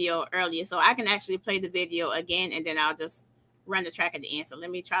the video earlier, so I can actually play the video again, and then I'll just run the track at the end. So let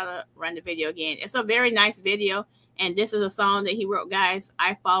me try to run the video again. It's a very nice video, and this is a song that he wrote, guys.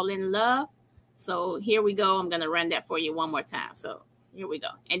 I Fall in Love. So here we go. I'm gonna run that for you one more time. So here we go.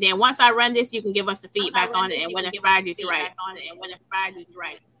 And then once I run this, you can give us the feedback on it and what inspired you to write.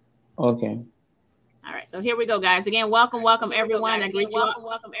 Okay. All right. So here we go, guys. Again, welcome everyone. I greet you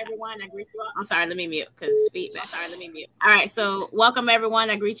all. I'm sorry, let me mute because feedback. All right. So welcome everyone.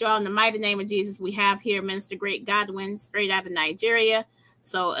 I greet you all in the mighty name of Jesus. We have here Minister Great Godwin, straight out of Nigeria.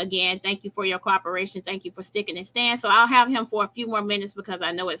 So again, thank you for your cooperation. Thank you for sticking and staying. So I'll have him for a few more minutes because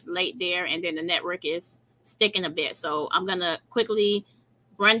I know it's late there, and then the network is sticking a bit. So I'm going to quickly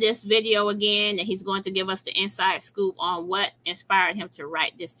run this video again, and he's going to give us the inside scoop on what inspired him to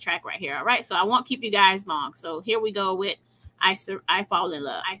write this track right here. All right. So I won't keep you guys long. So here we go with I Fall in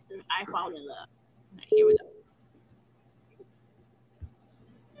Love. I Fall in Love. Right, here we go.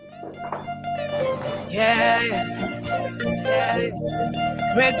 Yeah.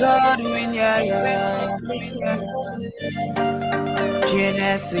 We're Godwin, yeah.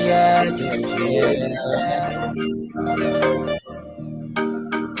 GNS, yeah.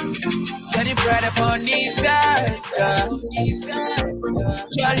 Shining bright upon these skies,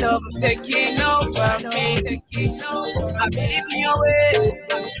 your love is taking over me. I believe in your way,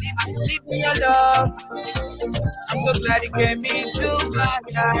 I believe in your love. I'm so glad you came into my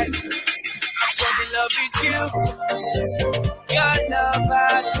life. I'm so in love with you. Your love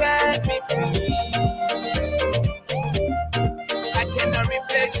has set me free. I cannot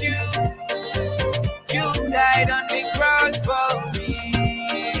replace you. You died on the cross for me.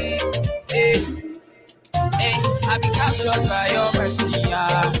 Hey, I've been captured by your mercy.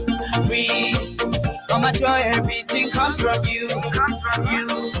 I'm free. All my joy, everything comes from you.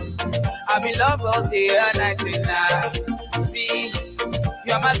 I've been loved all day and night, and I see.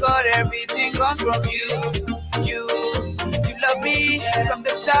 You're my God, everything comes from you. You love me from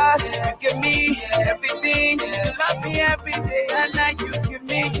the start. You give me everything. You love me every day and night. You give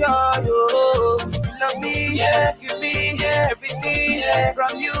me joy. Oh, you love me, give me everything. yeah.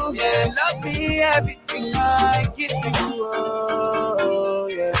 From you, yeah. Love me, everything I give to you, oh,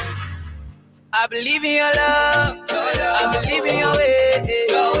 yeah. I believe in your love, I believe in your way.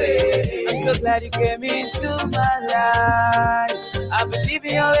 I'm so glad you came into my life. I believe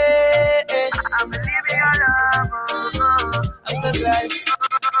in your way, I believe in your love, oh. I'm so glad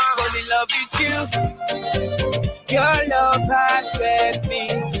fall in love with you. Your love has set me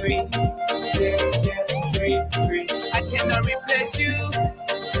free. Yeah, free. I cannot replace you.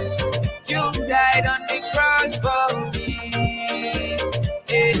 You died on the cross for me.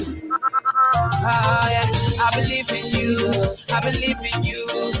 Yeah. Yeah. I believe in you. I believe in you.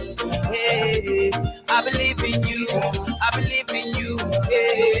 Hey, I believe in you. I believe in you.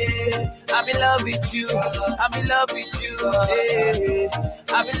 Hey, I'm in love with you. I'm in love with you. Hey,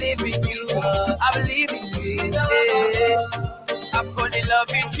 I believe in you. I believe in you. Hey, I fall in love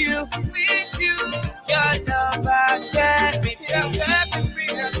with you. With you. Your love has set me free. Set me free.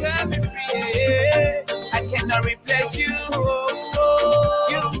 Set me free. Yeah. I cannot replace you.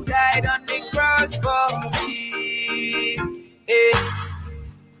 You died on the cross for me. Yeah.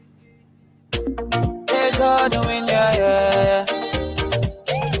 Hey, Godwin, yeah.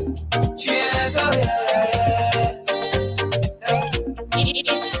 Cheers, oh yeah.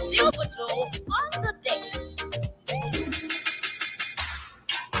 It's Silver Toe on the day.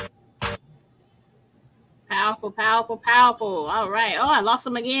 Powerful. All right. Oh, I lost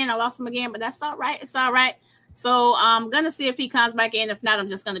him again, but that's all right. It's all right. So I'm going to see if he comes back in. If not, I'm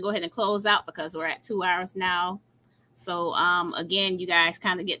just going to go ahead and close out because we're at 2 hours now. So again, you guys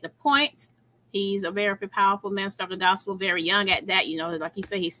kind of get the points. He's a very powerful minister of the gospel, very young at that. You know, like he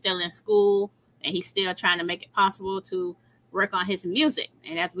said, he's still in school and he's still trying to make it possible to work on his music.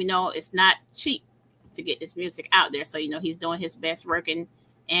 And as we know, it's not cheap to get this music out there. So, you know, he's doing his best working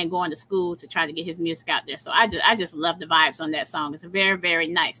and going to school to try to get his music out there. So I just love the vibes on that song. It's very, very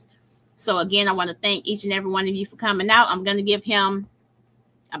nice. So again, I want to thank each and every one of you for coming out. I'm going to give him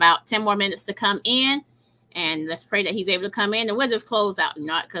about 10 more minutes to come in. And let's pray that he's able to come in and we'll just close out, you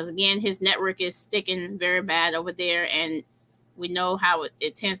know, because again, his network is sticking very bad over there. And we know how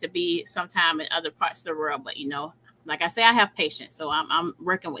it tends to be sometime in other parts of the world. But, you know, like I say, I have patience. So I'm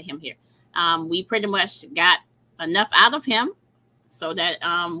working with him here. We pretty much got enough out of him so that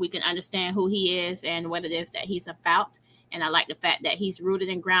we can understand who he is and what it is that he's about. And I like the fact that he's rooted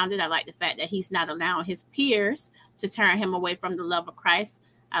and grounded. I like the fact that he's not allowing his peers to turn him away from the love of Christ.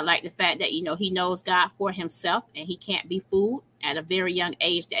 I like the fact that, you know, he knows God for himself and he can't be fooled at a very young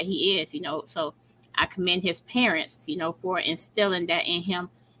age that he is, you know. So I commend his parents, you know, for instilling that in him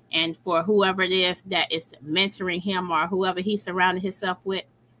and for whoever it is that is mentoring him or whoever he surrounded himself with.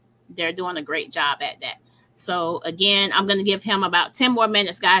 They're doing a great job at that. So, again, I'm going to give him about 10 more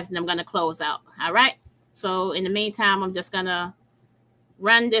minutes, guys, and I'm going to close out. All right. So, in the meantime, I'm just going to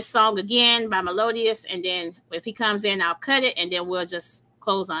run this song again by Melodious. And then if he comes in, I'll cut it and then we'll just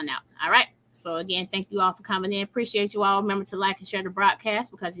close on out. All right. So again, thank you all for coming in. Appreciate you all. Remember to like and share the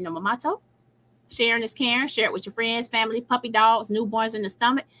broadcast because you know my motto. Sharing is caring. Share it with your friends, family, puppy dogs, newborns in the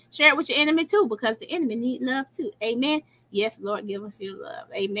stomach. Share it with your enemy too because the enemy need love too. Amen. Yes, Lord, give us your love.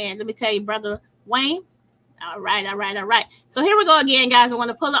 Amen. Let me tell you, Brother Wayne. All right. So here we go again, guys. I want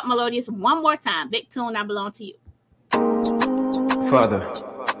to pull up Melodious one more time. Big tune, I belong to you. Father,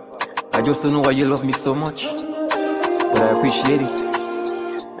 I just don't know why you love me so much, but I appreciate it.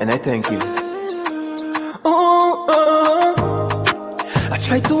 And I thank you. I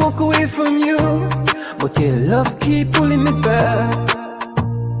try to walk away from you, but your love keep pulling me back.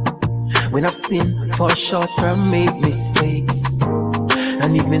 When I've sinned, fall short or made mistakes,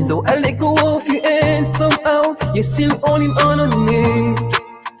 and even though I let go of you and somehow you're still holding on me.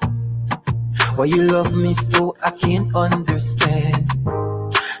 Why you love me so I can't understand.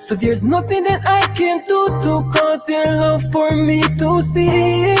 So there's nothing that I can do to cause your love for me to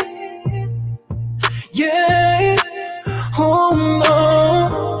cease. Yeah, oh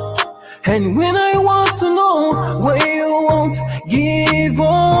no. And when I want to know why you won't give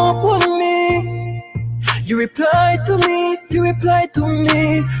up on me, you reply to me,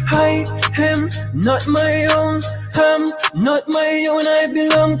 I am not my own, I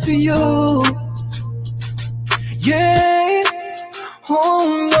belong to you. Yeah.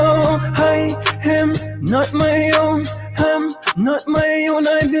 Oh no, I am not my own,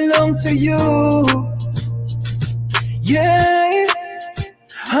 I belong to you. Yeah,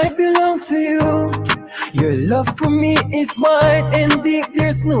 I belong to you. Your love for me is wide and deep,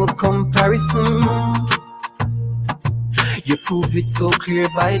 there's no comparison. You prove it so clear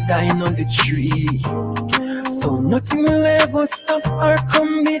by dying on the tree. So nothing will ever stop or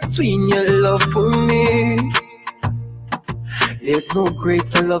come between your love for me. There's no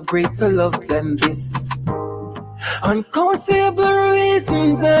greater love than this. Uncountable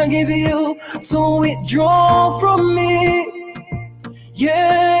reasons I give you to withdraw from me.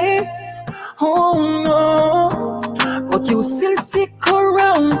 Yeah, oh no. But you still stick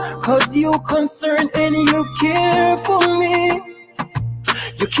around, cause you concerned and you care for me.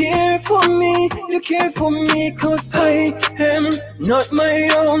 You care for me, cause I am not my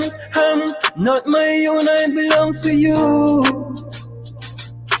own. I'm not my own, I belong to you.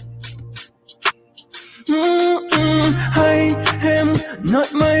 I am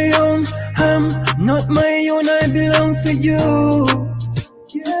not my own. I'm not my own, I belong to you.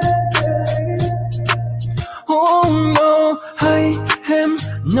 Oh no, I am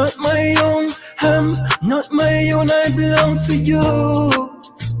not my own. I'm not my own, I belong to you.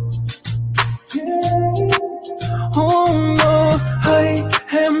 Oh no, I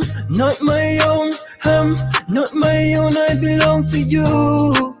am not my own. I'm not my own, I belong to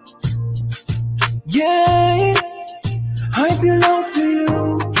you. Yeah, I belong to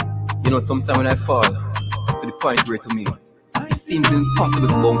you. You know, sometimes when I fall to the point where to me it seems impossible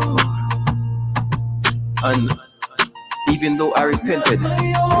to bounce back. And even though I repented,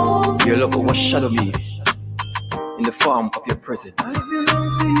 your love overshadowed me in the form of your presence.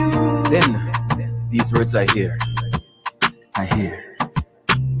 Then these words I hear. I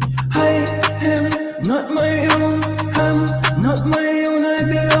am not my own. I'm not my own, I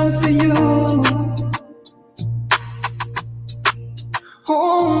belong to you.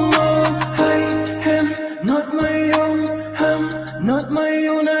 Oh no, I am not my own. I'm not my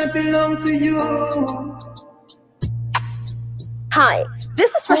own, I belong to you. Hi,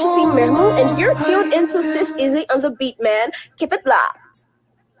 this is Rashisi Mehmu, and you're tuned into Sis Izzy on the Beat, man. Keep it locked.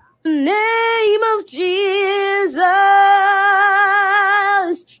 Name of Jesus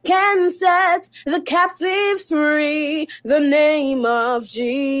can set the captives free. The name of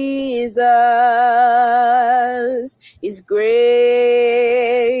Jesus is great.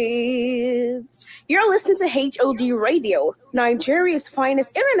 You're listening to H.O.D Radio, Nigeria's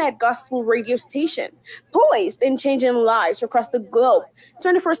finest internet gospel radio station, poised in changing lives across the globe,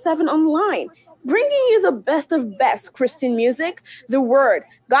 24/7 online, bringing you the best of best Christian music, the word,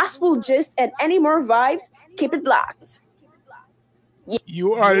 gospel gist, and any more vibes. Keep it locked.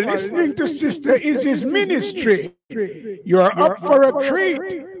 You are listening to Sister Izzy's ministry. You are up for a treat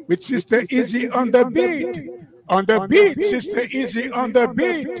with Sister Izzy on the beat. On the beat, Sister Izzy on the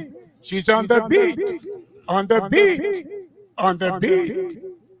beat. She's on the beat. On the beat. On the beat.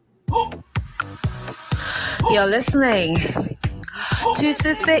 You're listening to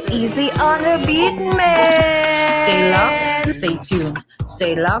Sister Izzy on the beat, man. Stay locked, stay tuned.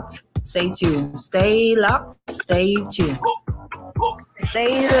 Stay locked, stay tuned. Stay locked, stay tuned.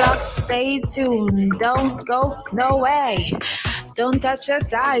 Stay locked, stay tuned. Don't go no way. Don't touch your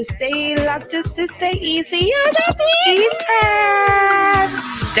dial. Stay locked to Sister Izzy on the beat, man.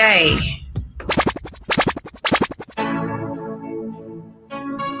 Stay.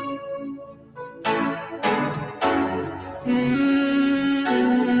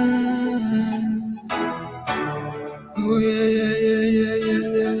 Oh yeah.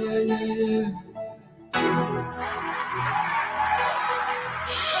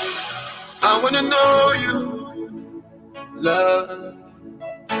 I wanna know you, love.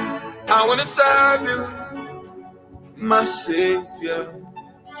 I wanna serve you, my Savior.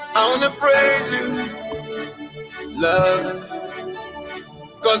 I wanna praise you, love,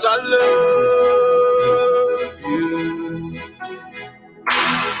 'cause I love you.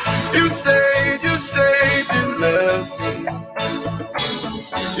 You said you love me.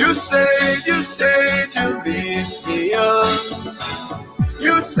 You said you leave me on.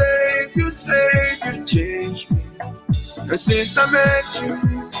 You said you changed me. And since I met you,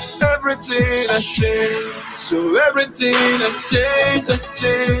 everything has changed. So everything has changed,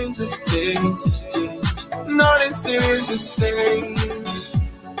 Nothing seems the same.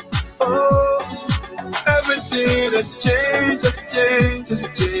 Oh, everything has changed,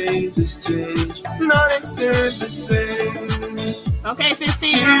 Nothing seems the same. Okay, sister.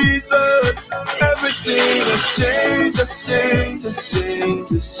 Jesus, everything has changed,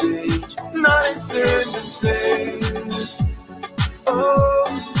 Nothing seems the same. Oh,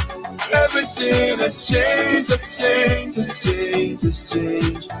 everything has changed,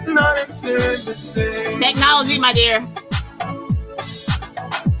 Nothing seems the same. Technology, my dear.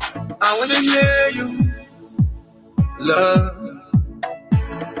 I wanna hear you, love.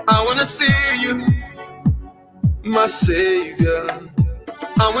 I wanna see you, my Savior.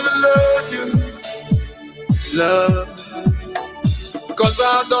 I wanna love you, love, 'cause I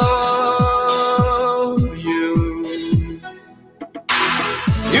adore you.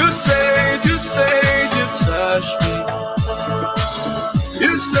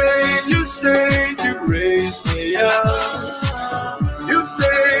 said you raised me up. You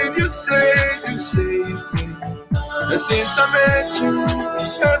said you saved me. And since I met you,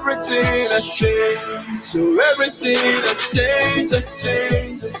 everything has changed. So everything has changed, has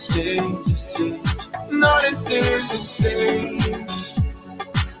changed, has changed, has changed. Nothing seems the same.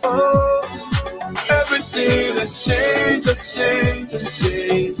 Oh, everything has changed, has changed, has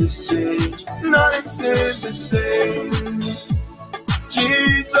changed, has changed. Nothing seems the same.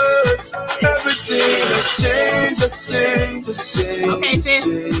 Jesus, everything has changed, has changed, has changed. Okay, sis.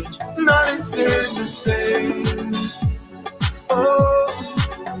 Nothing seems the same. Oh,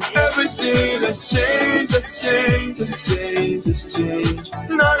 everything has changed, has changed, has changed, has changed.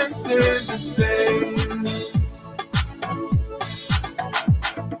 Nothing seems the same.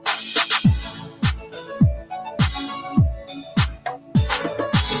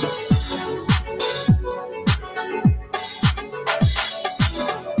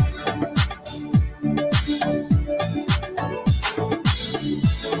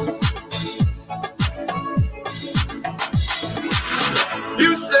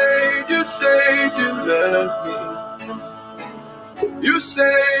 You said you love me. You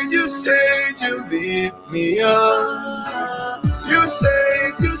said you lead me on. You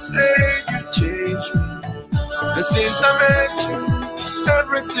said you changed me. And since I met you,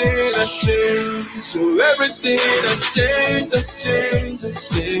 everything has changed. So everything has changed, has changed, has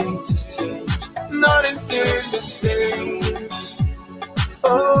changed, has changed. Nothing seems the same.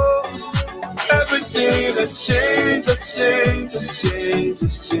 Oh, everything has changed, has changed, has changed,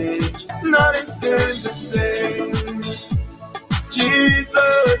 has changed. Nothing seems the same.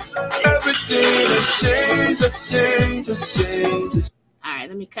 Jesus, everything has changed, has changed, has changed. All right,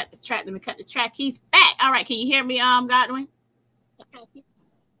 let me cut the track. Let me cut the track. He's back. All right, can you hear me, Godwin?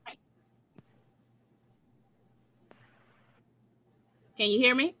 Can you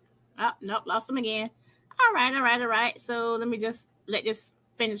hear me? Oh, nope, lost him again. All right. So let me just let this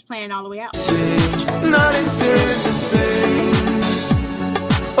finish playing all the way out. Nothing seems the same.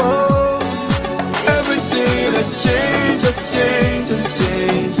 Oh, everything has changed, has changed, has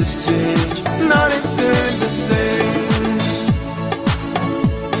changed, has changed. Nothing seems the same.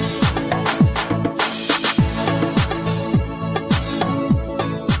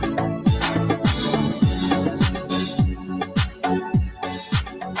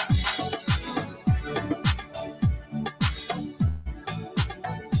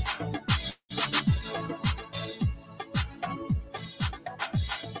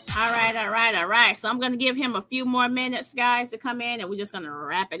 All right. So I'm gonna give him a few more minutes, guys, to come in, and we're just gonna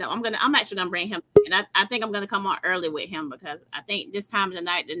wrap it up. I'm actually gonna bring him, and I think I'm gonna come on early with him because I think this time of the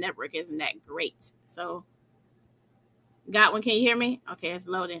night the network isn't that great. So, Godwin, can you hear me? Okay, it's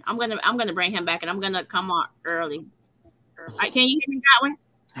loading. I'm gonna bring him back, and I'm gonna come on early. All right, can you hear me,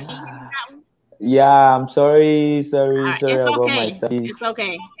 Godwin? Yeah, I'm sorry Right, sorry it's about okay. myself. It's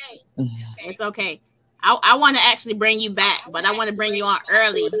okay. It's okay. I want to actually bring you back, but I want to bring you on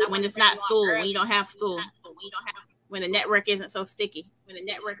early when it's not school, when you don't have school, when the network isn't so sticky.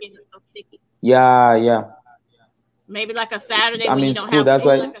 Yeah. Maybe like a Saturday I'm when you in don't school, have that's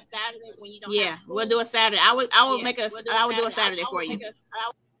school. why. Yeah, we'll do a Saturday. I will do a Saturday for you.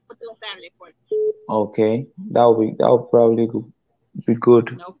 Okay, that will probably be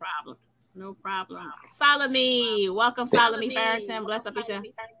good. No problem. Salome, welcome, Salome Farrington. Bless up yourself.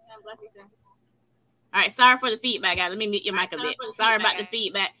 All right, sorry for the feedback, guys. Let me mute your mic a bit. Sorry about the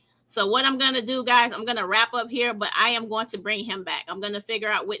feedback. So what I'm going to do, guys, I'm going to wrap up here, but I am going to bring him back. I'm going to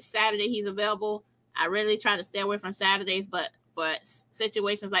figure out which Saturday he's available. I really try to stay away from Saturdays, but for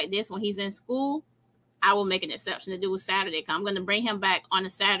situations like this, when he's in school, I will make an exception to do a Saturday. I'm going to bring him back on a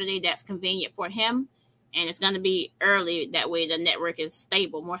Saturday that's convenient for him, and it's going to be early. That way the network is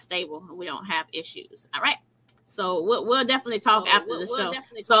stable, more stable, and we don't have issues. All right. So we'll definitely talk after the show.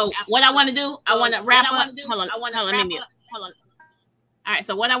 So what I want to do, I want to wrap up. Hold on, let me mute. All right,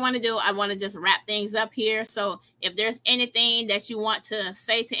 so what I want to do, I want to just wrap things up here. So if there's anything that you want to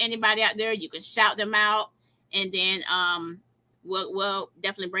say to anybody out there, you can shout them out, and then we'll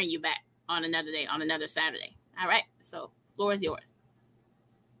definitely bring you back on another day, on another Saturday. All right, so floor is yours.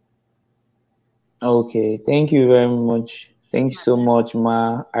 Okay, thank you very much. Thank you so much,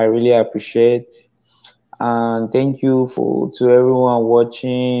 Ma. I really appreciate. And thank you to everyone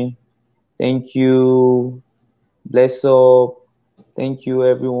watching. Thank you. Bless up. Thank you,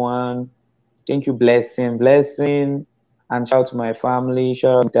 everyone. Thank you, blessing. And shout out to my family.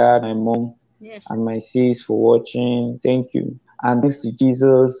 Shout out to my dad, my mom, and my sis for watching. Thank you. And thanks to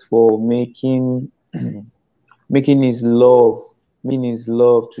Jesus for making his love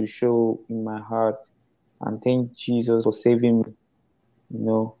to show in my heart. And thank Jesus for saving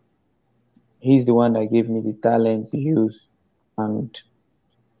me. He's the one that gave me the talent to use, and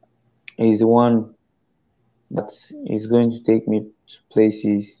he's the one that is going to take me to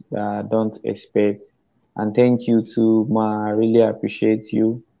places that I don't expect. And thank you to Ma. I really appreciate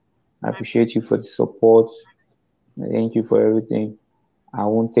you. I appreciate you for the support. Thank you for everything. I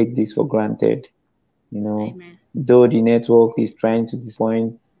won't take this for granted. You know, Amen. Though the network is trying to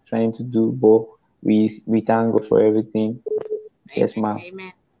disappoint, trying to do, but we thank God for everything. Yes, ma'am.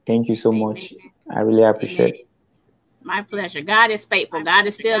 Amen. Thank you so much. I really appreciate it. My pleasure. God is faithful. God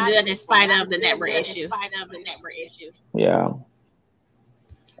is still good in spite of the network issue. Yeah. All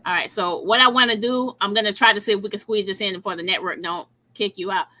right. So what I want to do, I'm going to try to see if we can squeeze this in before the network don't kick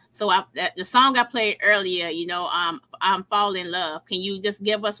you out. So the song I played earlier, you know, I'm Fall in Love. Can you just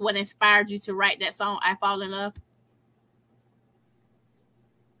give us what inspired you to write that song, I Fall in Love?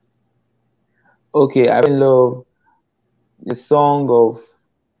 Okay, I love the song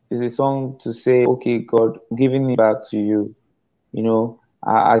is a song to say, okay, God, giving it back to you. You know,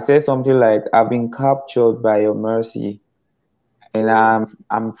 I said something like, I've been captured by your mercy and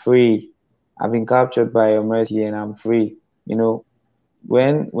I'm free. I've been captured by your mercy and I'm free. You know,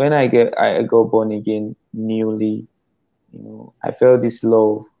 when I got born again newly, you know, I felt this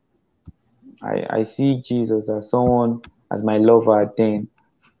love. I see Jesus as someone, as my lover then.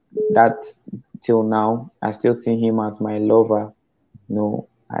 That till now, I still see him as my lover. You know,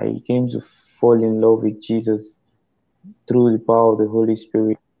 I came to fall in love with Jesus through the power of the Holy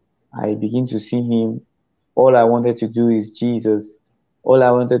Spirit. I begin to see him. All I wanted to do is Jesus. All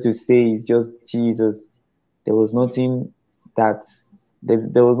I wanted to say is just Jesus. There was nothing that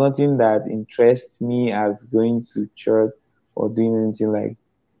there was nothing that interests me as going to church or doing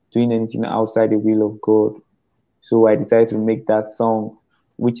anything outside the will of God. So I decided to make that song,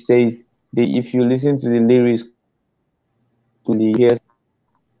 which says, if you listen to the lyrics, you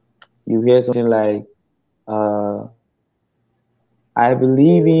hear something like, I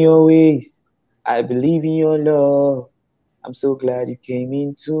believe in your ways. I believe in your love. I'm so glad you came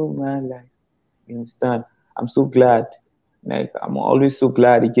into my life. You understand? I'm so glad. Like, I'm always so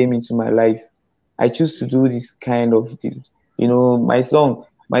glad he came into my life. I choose to do this kind of, you know, my song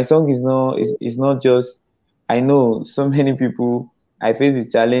is not just, I know so many people, I face the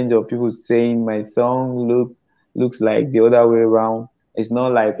challenge of people saying my song looks like the other way around. It's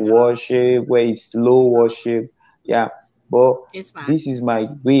not like worship where it's slow worship. Yeah. But this is my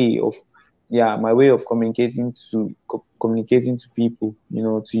way of communicating to people, you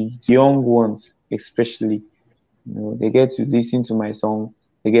know, to young ones especially. You know, they get to listen to my song,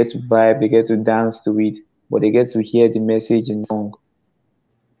 they get to vibe, they get to dance to it, but they get to hear the message in the song.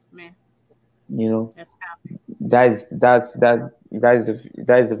 Man. You know, that's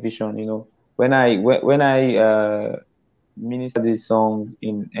the vision. You know, when I minister this song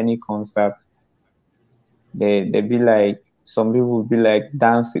in any concert, they be like, some people will be like,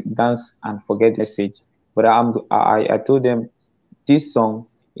 dance and forget the message. But I told them, this song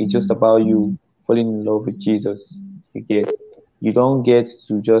is just about you falling in love with Jesus. You don't get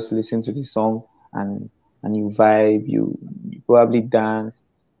to just listen to the song and you vibe, you probably dance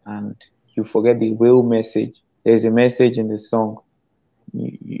and you forget the real message. There's a message in the song.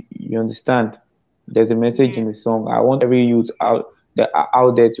 You understand? There's a message in the song. I want every youth out there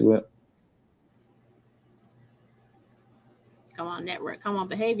to. Come on, network. Come on,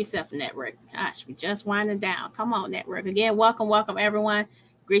 behave yourself, network. Gosh, we just winding down. Come on, network. Again, welcome, everyone.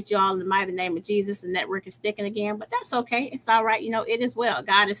 Greet you all in the mighty name of Jesus. The network is sticking again, but that's okay. It's all right. You know, it is well.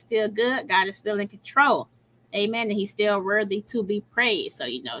 God is still good. God is still in control. Amen. And he's still worthy to be praised. So,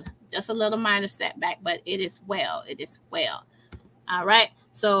 you know, just a little minor setback, but it is well. It is well. All right.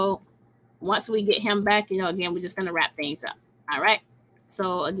 So once we get him back, you know, again, we're just going to wrap things up. All right.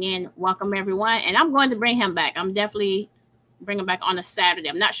 So again, welcome everyone. And I'm going to bring him back. I'm definitely bring him back on a Saturday.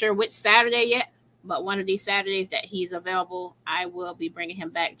 I'm not sure which Saturday yet, but one of these Saturdays that he's available, I will be bringing him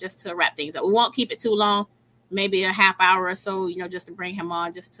back just to wrap things up. We won't keep it too long, maybe a half hour or so, you know, just to bring him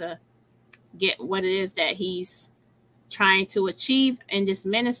on, just to get what it is that he's trying to achieve in this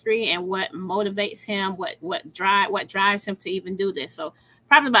ministry and what motivates him, what drives him to even do this. So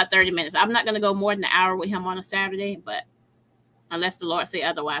probably about 30 minutes. I'm not going to go more than an hour with him on a Saturday, but unless the Lord say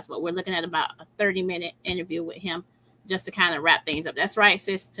otherwise, but we're looking at about a 30-minute interview with him just to kind of wrap things up. That's right,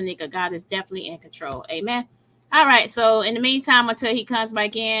 sis Tanika. God is definitely in control. Amen. All right. So in the meantime, until he comes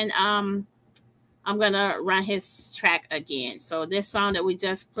back in, I'm going to run his track again. So this song that we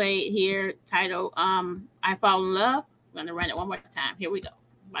just played here, titled I Fall in Love, I'm going to run it one more time. Here we go.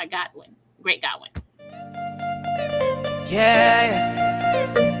 By Godwin. Great Godwin. Yeah.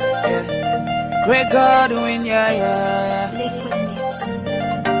 Great Godwin, yeah.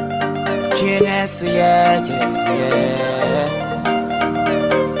 GNS, yeah, yeah, yeah.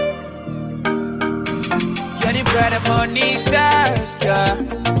 You're the bright and morning star, star.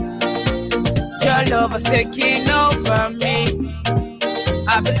 Your love is taking over me.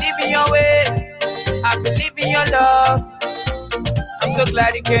 I believe in your way, I believe in your love. I'm so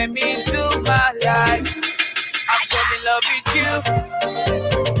glad you came into my life. I'm so in love with you.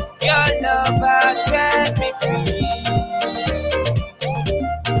 Your love has set me free.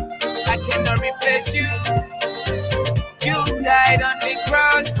 I cannot replace you. You died on the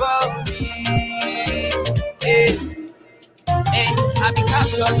cross for me. Hey, hey, I be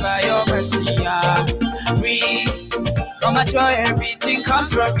captured by your mercy. I'm free. All my joy, everything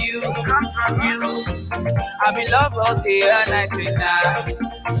comes from you. You, I be love all day and night and night.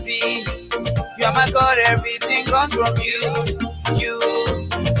 See, you are my God, everything comes from you. You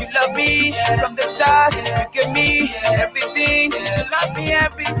love me from the start. You give me everything. You love me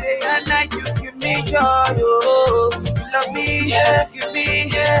every day and night. You give me joy. Oh, you love me, yeah. Give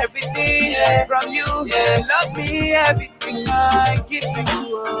me everything from you. You love me everything I give to you.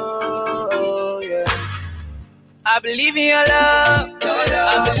 Oh, yeah. I believe in your love.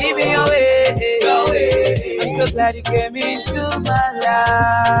 I believe in your way. I'm so glad you came into my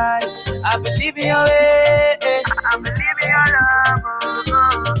life. I believe in your way. I believe in your love.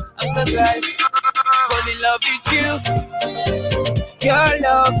 I'm so glad I fall in love with you. Your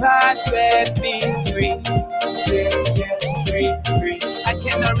love has set me free. Yeah, free. I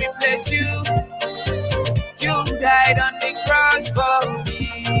cannot replace you. You died on the cross for me.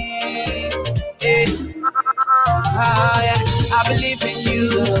 Yeah. Yeah. I believe in you.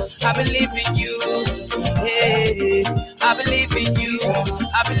 I believe in you. Hey, I believe in you.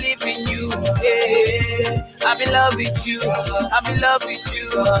 I believe in you. Hey, I'm in love with you. I'm in love with you.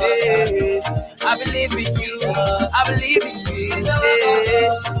 Hey, I believe in you. I believe in you. Hey,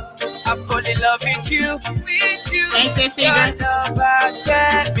 I fall in love with you. With you. Thanks, sister. Your love has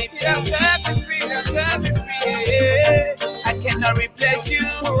set me free. Set me free. Set me free. Hey, I cannot replace you.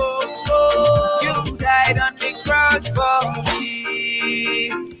 You died on the cross for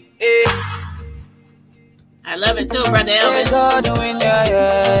me. I love it too, brother Elvis. Godwin,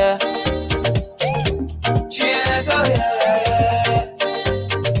 yeah. Cheers, oh yeah.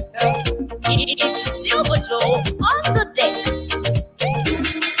 It's Silver Joe on the deck.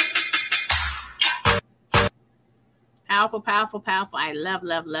 Powerful. I love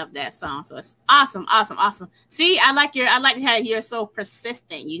that song. So it's awesome. See, I like how you're so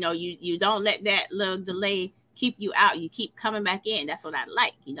persistent. You know, you don't let that little delay keep you out. You keep coming back in. That's what I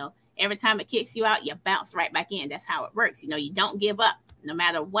like. You know, every time it kicks you out, you bounce right back in. That's how it works. You know, you don't give up no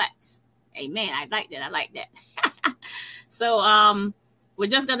matter what. Amen. I like that. So we're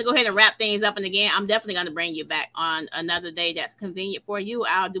just going to go ahead and wrap things up. And again, I'm definitely going to bring you back on another day that's convenient for you.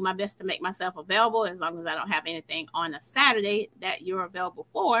 I'll do my best to make myself available as long as I don't have anything on a Saturday that you're available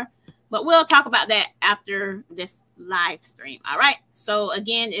for. But we'll talk about that after this live stream. All right. So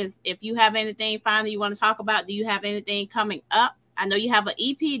again, if you have anything finally you want to talk about, do you have anything coming up? I know you have an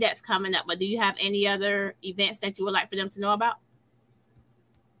EP that's coming up, but do you have any other events that you would like for them to know about?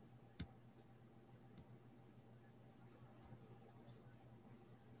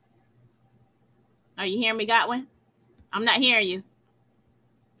 Are you hearing me, Godwin? I'm not hearing you.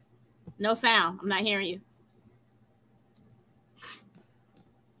 No sound. I'm not hearing you.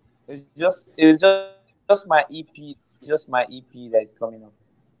 It's just my EP. Just my EP that is coming up.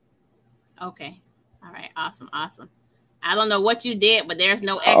 Okay. All right. Awesome. I don't know what you did, but there's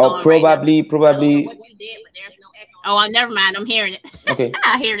no echo. Oh, probably. Oh, never mind. I'm hearing it. Okay.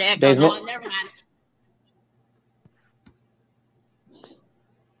 I hear the echo. There's no. Never mind.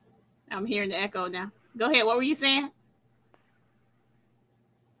 I'm hearing the echo now. Go ahead. What were you saying?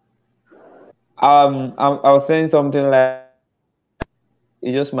 I was saying something like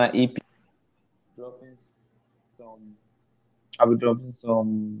it's just my EP. I'll be dropping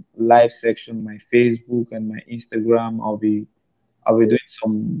some live section on my Facebook and my Instagram. I'll be doing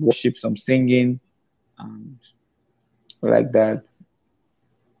some worship, some singing, and like that.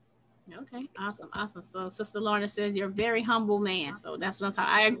 Okay, awesome. So Sister Lorna says you're a very humble man. So that's what I'm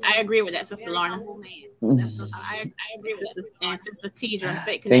talking. I agree with that, Sister Lorna. I agree with that. And Sister Tidra,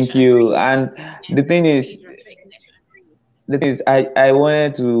 Fake Connection. Thank you. And the thing is, I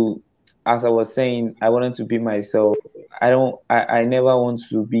wanted to, as I was saying, I wanted to be myself. I never want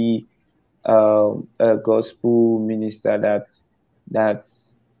to be a gospel minister that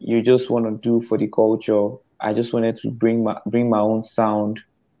you just want to do for the culture. I just wanted to bring my own sound,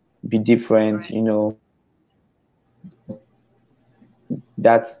 be different, you know.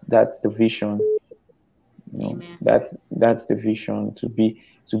 That's the vision. You know, that's the vision,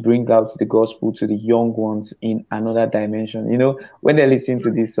 to to bring out the gospel to the young ones in another dimension. You know, when they listen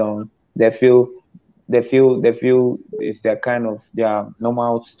to this song, they feel it's their kind of their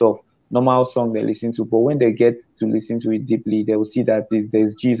normal stuff, normal song they listen to. But when they get to listen to it deeply, they will see that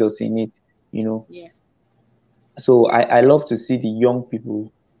there's Jesus in it, you know. Yes. So I love to see the young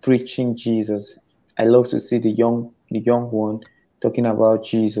people preaching Jesus. I love to see the young one talking about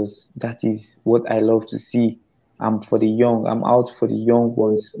Jesus. That is what I love to see. I'm for the young. I'm out for the young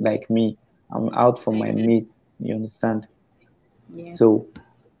ones like me. I'm out for my mate. You understand? Yes. So,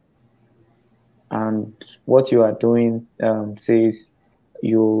 and what you are doing says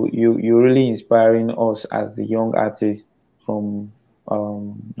you're really inspiring us as the young artists from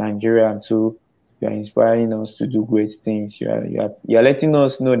Nigeria too. You are inspiring us to do great things. You're letting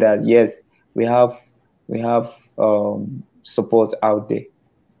us know that yes, we have support out there.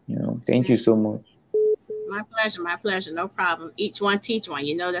 You know, thank you so much. My pleasure, my pleasure. No problem. Each one teach one.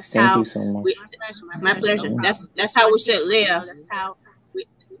 You know, that's Thank how. you so much. My pleasure. That's how we should live. That's how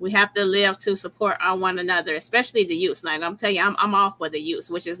we have to live to support our one another, especially the youth. Like I'm telling you, I'm all for the youth,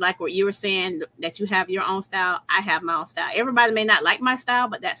 which is like what you were saying, that you have your own style. I have my own style. Everybody may not like my style,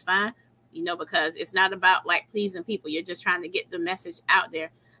 but that's fine. You know, because it's not about like pleasing people. You're just trying to get the message out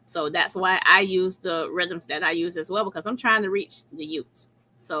there. So that's why I use the rhythms that I use as well, because I'm trying to reach the youths.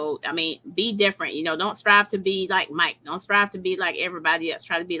 So, I mean, be different. You know, don't strive to be like Mike. Don't strive to be like everybody else.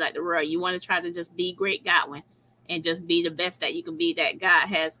 Try to be like the world. You want to try to just be great Godwin and just be the best that you can be, that God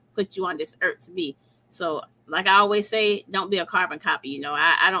has put you on this earth to be. So, like I always say, don't be a carbon copy. You know,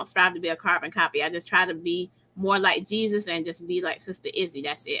 I don't strive to be a carbon copy. I just try to be more like Jesus and just be like Sister Izzy.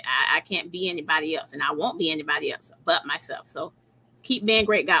 That's it. I can't be anybody else, and I won't be anybody else but myself. So keep being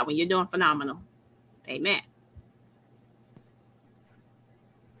great Godwin. You're doing phenomenal. Amen.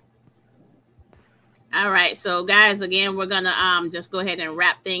 All right, so guys, again, we're gonna just go ahead and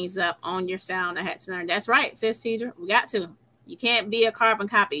wrap things up on your sound. I had to learn. That's right, sis teacher. We got to. You can't be a carbon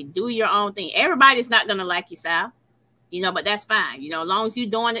copy. Do your own thing. Everybody's not gonna like your style, you know, but that's fine. You know, as long as you're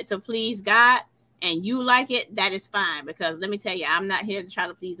doing it to please God and you like it, that is fine. Because let me tell you, I'm not here to try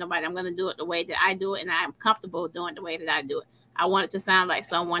to please nobody. I'm gonna do it the way that I do it, and I'm comfortable doing it the way that I do it. I want it to sound like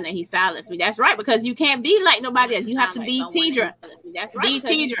someone that he silenced me. That's right, because you can't be like nobody else. You have to be Tidra. That's right, be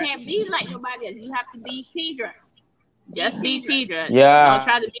Tidra. You can't be like nobody else. You have to be Tidra. Just be Tidra. Yeah. Don't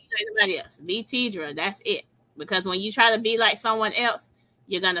try to be like nobody else. Be Tidra. That's it. Because when you try to be like someone else,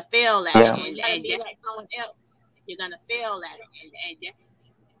 you're gonna fail at it. And be like someone else, you're gonna fail at it.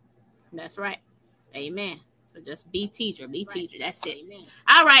 And that's right. Amen. So just be Tidra, be Tidra. That's it. Amen.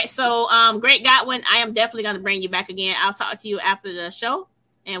 All right. So, great Godwin, I am definitely going to bring you back again. I'll talk to you after the show,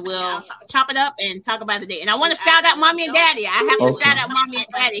 and we'll chop it up and talk about the day. And I want to shout out Mommy and Daddy. I have to shout out Mommy and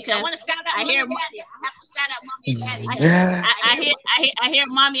Daddy because I hear I hear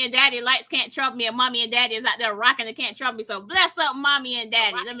Mommy and Daddy lights can't trouble me, and Mommy and Daddy is out there rocking and can't trouble me. So bless up Mommy and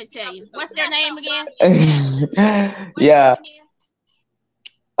Daddy. Let me tell you, what's their name again? Yeah.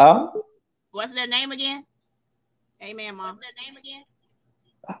 What's their name again? Amen, Mom. What's their name again?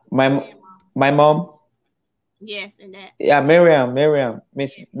 My mom. Yes, and that. Yeah, Miriam,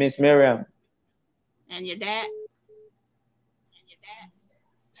 Miss Miriam. And your dad?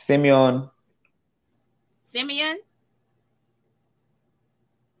 Simeon. Simeon?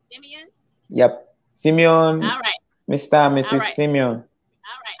 Yep. Simeon. All right. Mr. and Mrs. Simeon.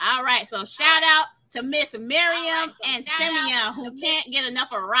 All right. So shout out to Miss Miriam and Simeon, who can't get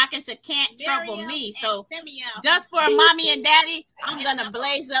enough of rocking to Can't Trouble Me. So just for Mommy and Daddy, I'm going to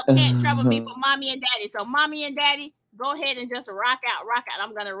blaze up Can't Trouble Me for Mommy and Daddy. So Mommy and Daddy, go ahead and just rock out.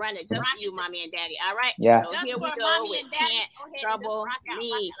 I'm going to run it just for you, Mommy and Daddy. All right? Yeah. So here we go with Can't Trouble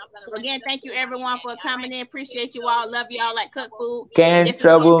Me. So again, thank you everyone for coming in. Appreciate you all. Love you all like cook food. Can't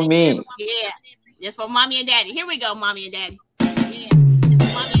Trouble Me. Yeah. Just for Mommy and Daddy. Here we go, Mommy and Daddy.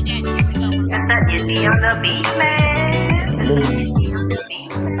 You be on the beat, man.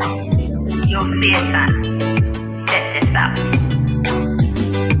 Your fear, check this out.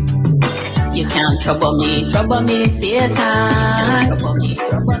 You can't trouble me, Satan. Trouble me,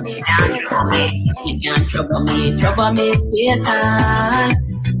 you can't trouble me, Satan.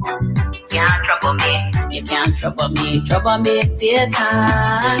 Can't trouble me. You can't trouble me, Satan.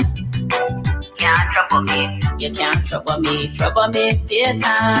 Can't trouble me. You can't trouble me, Satan.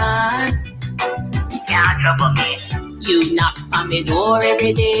 Can't trouble me. You knock on my door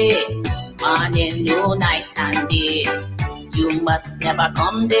every day, morning, noon, night, and day. You must never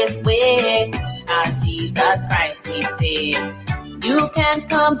come this way, as Jesus Christ we say. You can't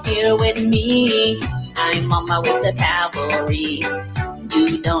come here with me, I'm on my way to Calvary.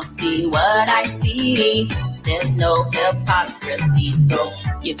 You don't see what I see, There's no hypocrisy, so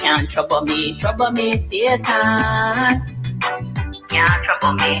you can't trouble me, Satan. Can't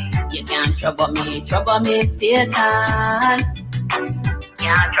trouble me. You can't trouble me, Satan.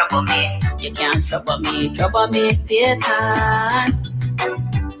 Can't trouble me. You can't trouble me, Satan.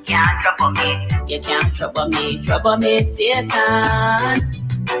 Can't trouble me. You can't trouble me, Satan.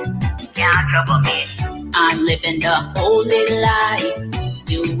 Can't trouble me. I'm living the holy life.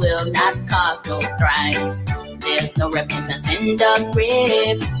 You will not cause no strife. There's no repentance in the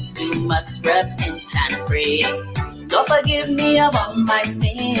grave. You must repent and pray. Lord, forgive me of all my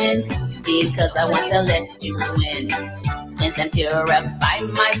sins, because I want to let you in. Cleanse and purify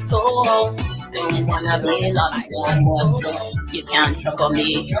my soul. Don't wanna be lost no more. You can't trouble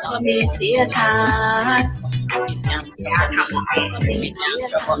me, Satan. You can't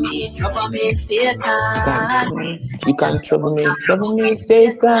trouble me, Satan. You can't trouble me,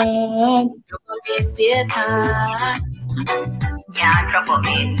 Satan. Satan. Can't trouble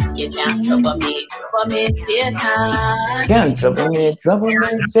me. You can't trouble me, Satan. Can't trouble me,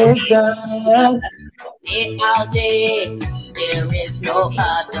 Satan. All day, there is no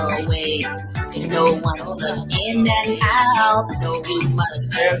other way. No one will in and out. No, you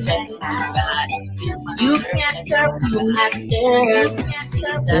must serve just one God. You can't serve two masters.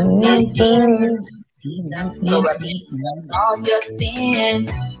 Jesus is yours. So repent of all your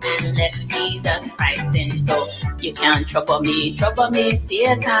sins and let Jesus Christ in. So you can't trouble me, Satan.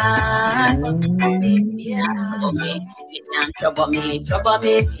 You can't trouble me, Satan.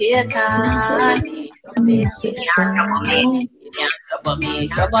 You can't trouble me. You can't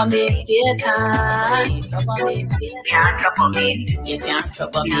trouble me, Satan. You can't trouble me. You can't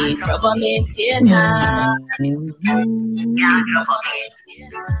trouble me, Satan. You can't trouble me.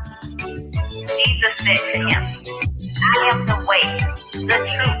 Jesus said to him, I am the way, the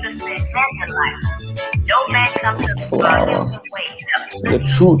truth, and the life. No man comes to the Father the way, the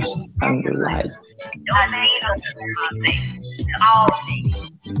truth and the life. No man comes to the Father all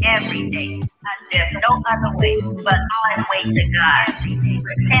things, every day. There's no other way but one way to God.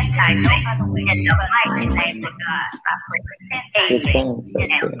 Repent, I say, in the mighty name of God. I pray, repent, amen.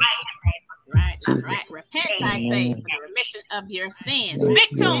 Right. Repent, I say, for the remission of your sins.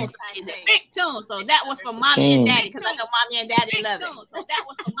 Big tunes, big tunes. So that was for mommy and daddy, because I know mommy and daddy love it.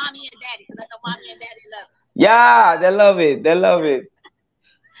 Yeah, they love it.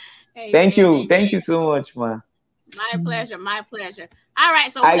 Hey, Thank you so much, man. My pleasure. All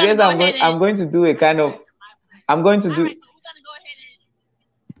right, so I guess I'm going to do a kind of. I'm going to do.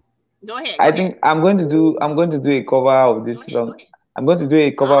 Go ahead. I think I'm going to do a cover of this song. I'm going to do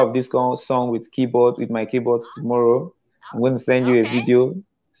a cover of this song with my keyboard tomorrow. I'm going to send you a video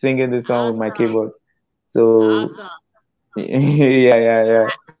singing the song with my keyboard. So yeah.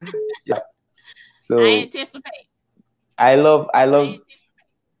 So I anticipate. I love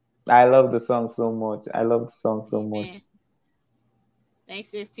the song so much. Thanks,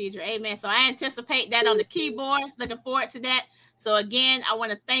 Sis Tidra. Amen. So I anticipate that on the keyboards. Looking forward to that. So again, I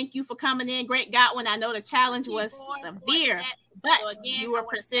want to thank you for coming in, Great Godwin. I know the challenge was severe, but you were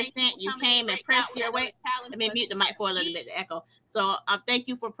persistent. You came and pressed your way. Let me mute the mic for a little bit, the echo. So thank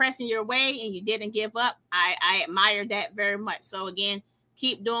you for pressing your way, and you didn't give up. I admire that very much. So again,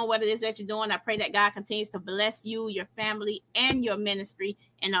 keep doing what it is that you're doing. I pray that God continues to bless you, your family, and your ministry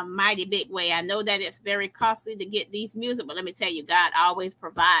in a mighty big way. I know that it's very costly to get these music, but let me tell you, God always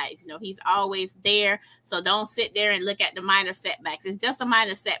provides. He's always there. So don't sit there and look at the minor setbacks. It's just a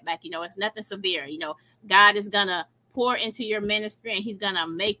minor setback. It's nothing severe. God is going to pour into your ministry, and he's going to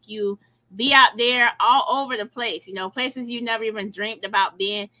make you be out there all over the place, places you never even dreamed about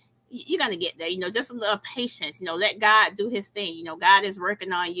being. You're going to get there, just a little patience, let God do his thing. God is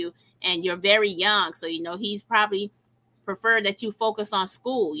working on you, and you're very young. So, he's probably prefer that you focus on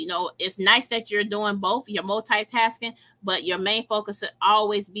school. It's nice that you're doing both. You're multitasking, but your main focus should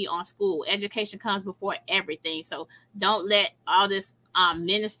always be on school. Education comes before everything. So don't let all this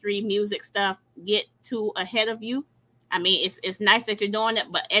ministry, music stuff get too ahead of you. I mean, it's nice that you're doing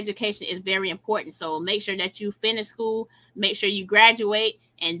it, but education is very important. So make sure that you finish school, make sure you graduate,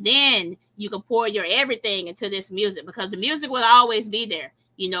 and then you can pour your everything into this music, because the music will always be there,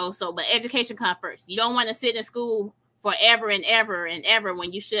 but education comes first. You don't want to sit in school forever and ever and ever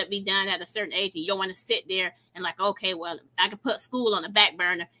when you should be done at a certain age. You don't want to sit there and okay, well, I can put school on the back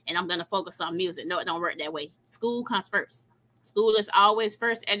burner and I'm going to focus on music. No, it don't work that way. School comes first. School is always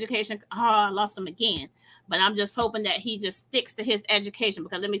first. Education. I lost him again. But I'm just hoping that he just sticks to his education,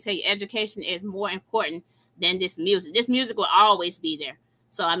 because let me tell you, education is more important than this music. This music will always be there.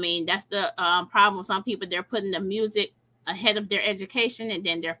 So, I mean, that's the problem with some people. They're putting the music ahead of their education, and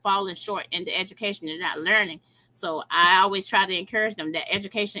then they're falling short in the education. They're not learning. So I always try to encourage them that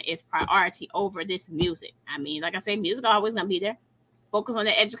education is priority over this music. I mean, like I say, music always gonna be there. Focus on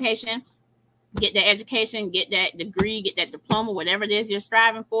the education, get the education, get that degree, get that diploma, whatever it is you're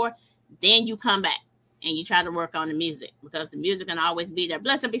striving for. Then you come back and you try to work on the music, because the music can always be there.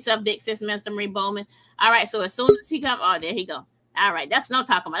 Bless up yourself, big sis, Minister Marie Bowman. All right, so as soon as he come, oh, there he go. All right, that's no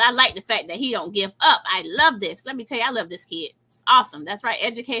talking about. I like the fact that he don't give up. I love this. Let me tell you, I love this kid. It's awesome. That's right.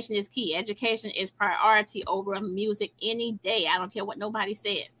 Education is key. Education is priority over music any day. I don't care what nobody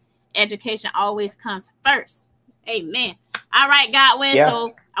says. Education always comes first. Amen. All right, Godwin. Yeah.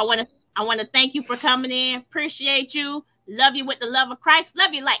 So I want to thank you for coming in. Appreciate you. Love you with the love of Christ.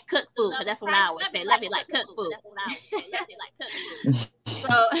 Love you like cook food. That's what I always say. Love you like cook food.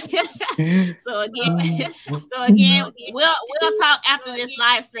 So again, we'll talk after this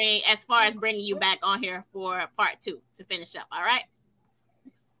live stream as far as bringing you back on here for part 2 to finish up. All right.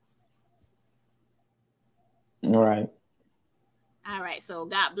 All right. All right. So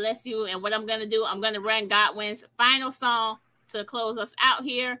God bless you. And what I'm going to do, I'm going to run Godwin's final song to close us out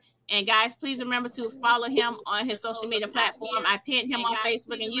here. And guys, please remember to follow him on his social media platform. I pinned him on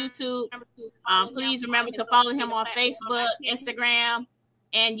Facebook and YouTube. Please remember to follow him on Facebook, Instagram,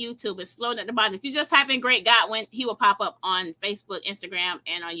 and YouTube. It's floating at the bottom. If you just type in Great Godwin, he will pop up on Facebook, Instagram,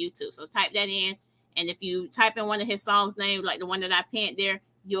 and on YouTube. So type that in. And if you type in one of his songs' names, like the one that I pinned there,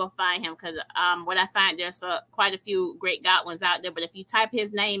 you'll find him. Because what I find, there's quite a few Great Godwins out there. But if you type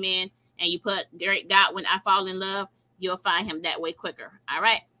his name in and you put Great Godwin, I Fall in Love, you'll find him that way quicker. All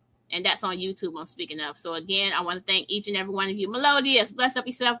right. And that's on YouTube I'm speaking of. So again, I want to thank each and every one of you. Melodious, bless up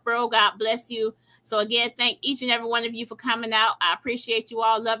yourself, bro. God bless you. So again, thank each and every one of you for coming out. I appreciate you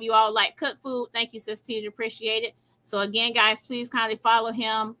all. Love you all like cook food. Thank you, Sis Teacher. Appreciate it. So again, guys, please kindly follow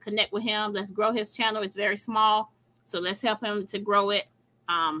him, connect with him. Let's grow his channel. It's very small. So let's help him to grow it.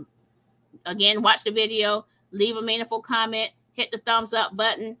 Again, watch the video, leave a meaningful comment, hit the thumbs up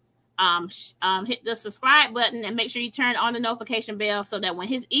button. Hit the subscribe button and make sure you turn on the notification bell so that when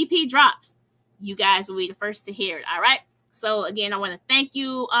his EP drops, you guys will be the first to hear it. All right. So again, I want to thank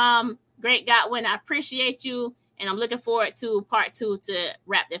you, Great Godwin. I appreciate you, and I'm looking forward to part 2 to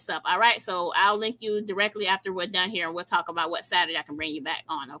wrap this up. All right. So I'll link you directly after we're done here, and we'll talk about what Saturday I can bring you back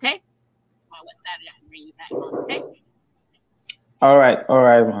on. Okay. Okay. All right,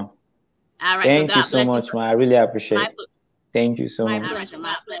 man. All right. Thank you so much, man. I really appreciate it. Thank you so much. My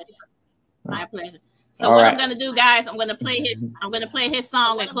pleasure. My pleasure. So all what I'm gonna do, guys, I'm gonna play his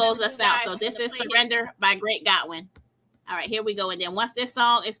song and close us out. So this is Surrender by Great Godwin. All right, here we go. And then once this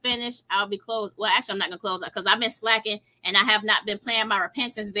song is finished, I'll be closed. Well, actually, I'm not gonna close out because I've been slacking and I have not been playing my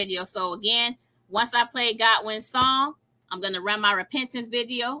repentance video. So again, once I play Godwin's song, I'm gonna run my repentance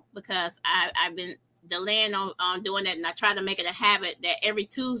video because I've been delaying on doing that, and I try to make it a habit that every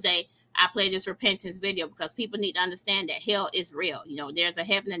Tuesday I play this repentance video because people need to understand that hell is real. You know, there's a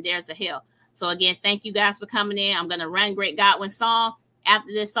heaven and there's a hell. So again, thank you guys for coming in. I'm going to run Great Godwin's song.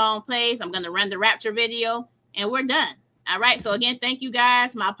 After this song plays, I'm going to run the Rapture video, and we're done. All right. So again, thank you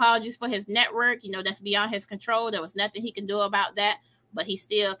guys. My apologies for his network. You know, that's beyond his control. There was nothing he can do about that, but he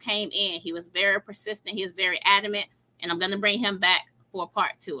still came in. He was very persistent. He was very adamant, and I'm going to bring him back for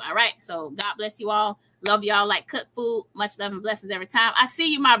part 2. All right. So God bless you all. Love y'all like cook food. Much love and blessings every time. I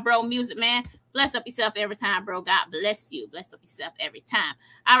see you, my bro, Music Man. Bless up yourself every time, bro. God bless you. Bless up yourself every time.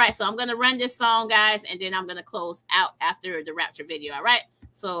 All right. So I'm going to run this song, guys, and then I'm going to close out after the Rapture video. All right.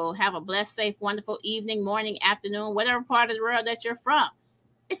 So have a blessed, safe, wonderful evening, morning, afternoon, whatever part of the world that you're from.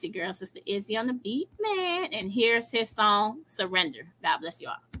 It's your girl, Sister Izzy on the beat, man. And here's his song, Surrender. God bless you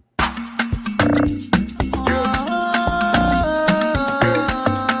all.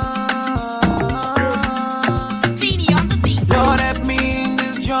 Lord, help me in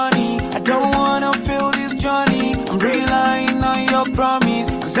this journey. I don't wanna feel this journey. I'm relying on your promise,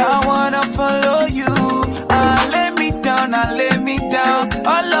 cause I wanna follow you. Let me down,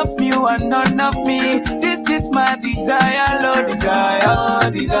 all of you and none of me. This is my desire, Lord, desire.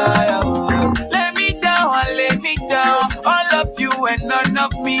 Let me down, all of you and none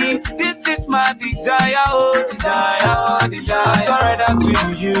of me. This is my desire, desire. I surrender to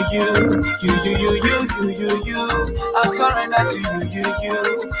you. I surrender to you.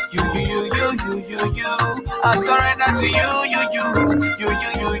 I surrender to you.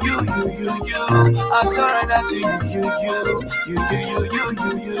 I surrender to you.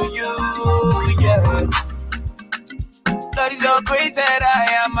 Yeah. That is your grace that I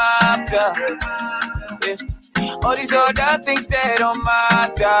am after. Yeah. All these other things that don't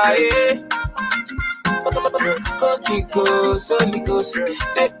matter. Yeah. Holy Ghost, Holy Ghost,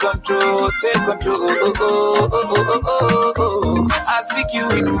 take control, take control. I seek you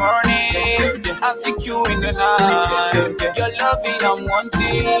in the morning, I seek you in the night. Your loving I'm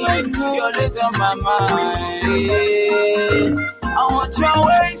wanting, your always on my mind. I want your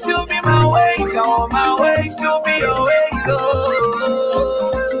ways to be my ways, I want my ways to be your ways, oh.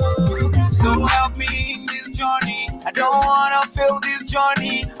 So help me in this journey, I don't wanna fail this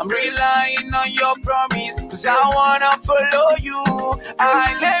journey. I'm relying on your promise, cause I wanna follow you.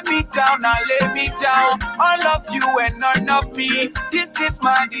 I lay me down, all of you and none of me. This is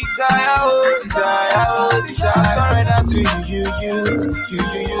my desire, oh desire, oh desire. I surrender to you.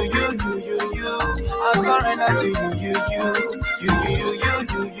 I surrender to you.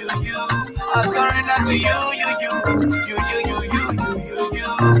 I surrender to you.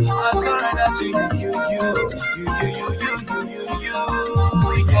 I surrender to you.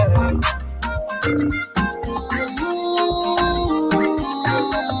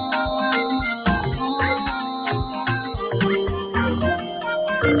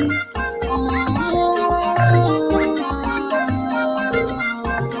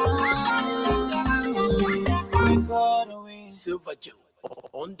 Silver Joe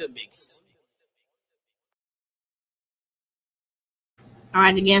on the mix. All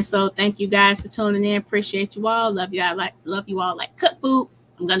right, again, so thank you guys for tuning in. Appreciate you all. Love you all like cook food.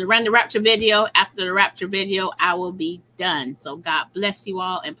 I'm going to run the Rapture video. After the Rapture video, I will be done. So God bless you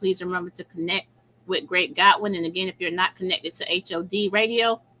all. And please remember to connect with Great Godwin. And again, if you're not connected to H.O.D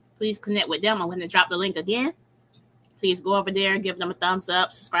radio, please connect with them. I'm going to drop the link again. Please go over there, give them a thumbs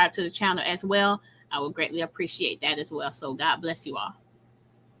up, subscribe to the channel as well. I would greatly appreciate that as well. So God bless you all.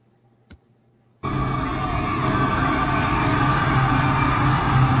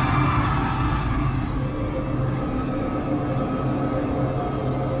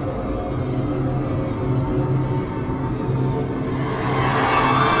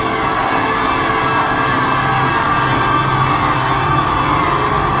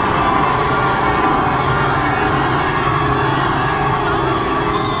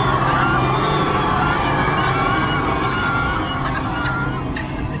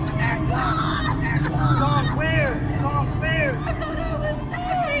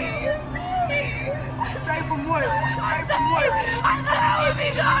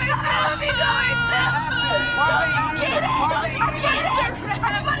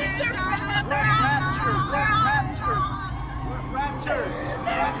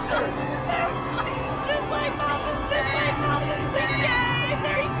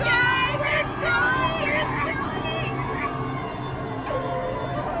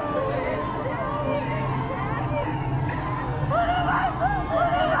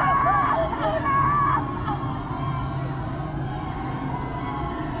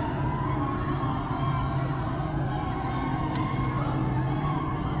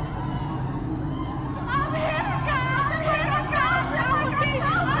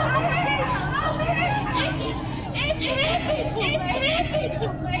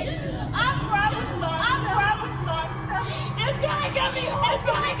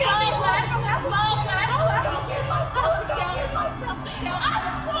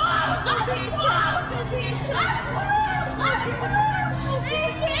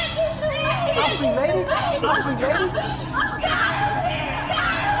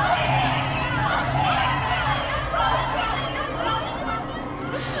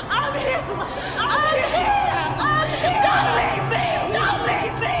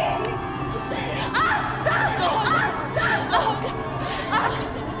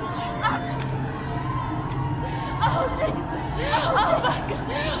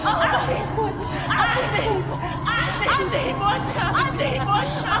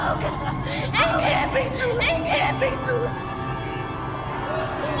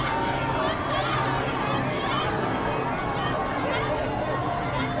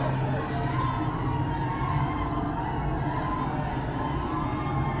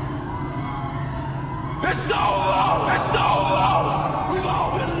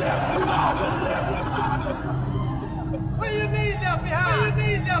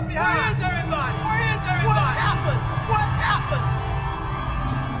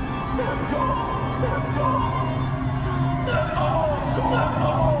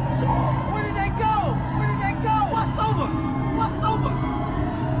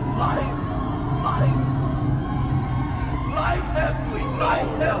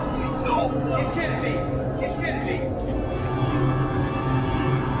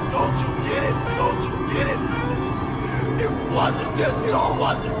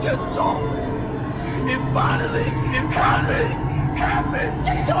 It finally happened?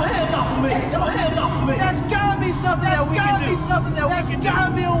 Get your hands off of me. Get your hands off of me. That's gotta be something that we can do. That's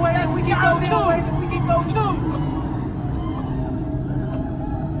gotta be a way that we can go to.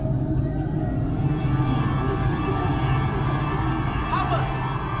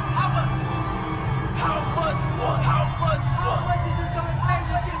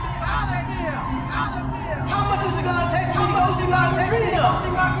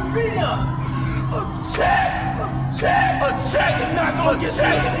 A check is not gonna get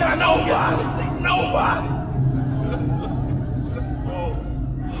paid. Nobody.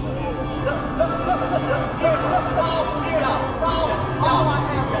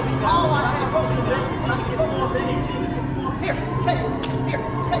 Here, take it.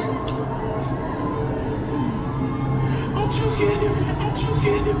 Don't you get it?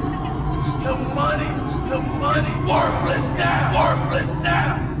 Your money, worthless now.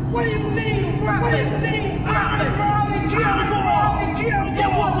 What do you mean, worthless?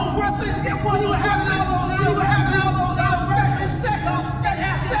 It wasn't worthless. It wasn't. You were having all those outrageous seconds that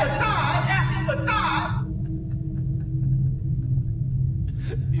asking for time.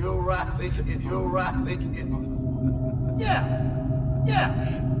 You're right. Yeah.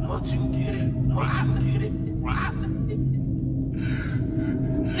 Don't you get it? You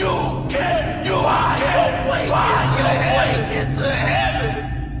can't wait into heaven.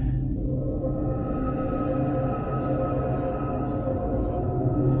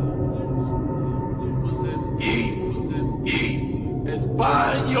 It's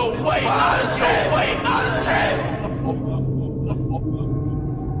buying your way out of heaven.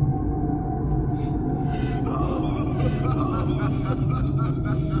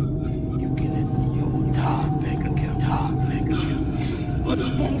 You get into your top bank account. But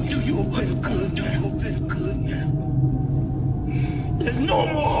it won't do you a bit of good now. There's no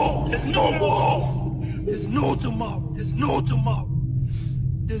more hope. There's no tomorrow.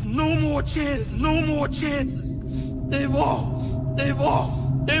 There's no more chances. They've all been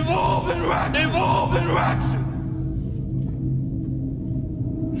raptured.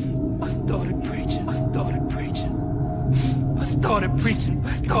 I started preaching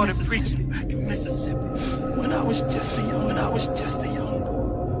back in Mississippi when I was just a young boy.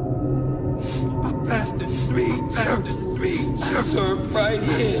 I pastored three churches. I served right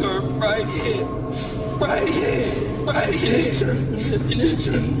here. In this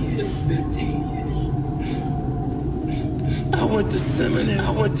church. 15 years. I went to seminary.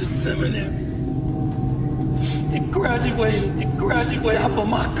 It graduated top of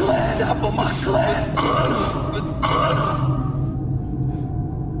my class. With honors.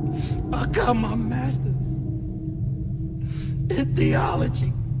 I got my master's in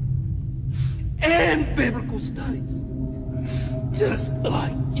theology and biblical studies. Just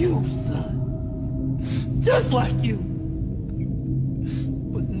like you, son. Just like you.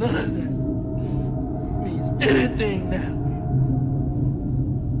 But none of that means anything now.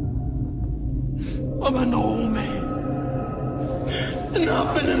 I'm an old man. And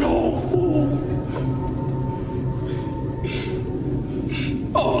I've been an old fool.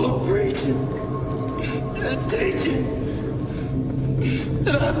 All the preaching and teaching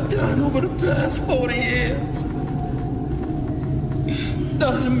that I've done over the past 40 years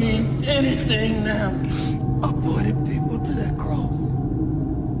doesn't mean anything now. I pointed people to that cross,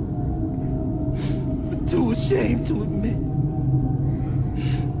 but too ashamed to admit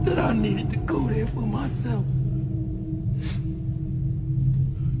that I needed to go there for myself.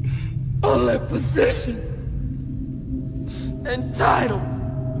 I let position and title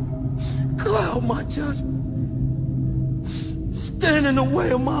cloud my judgment, stand in the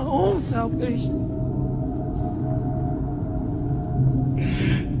way of my own salvation.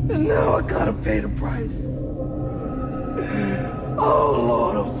 And now I gotta pay the price. Oh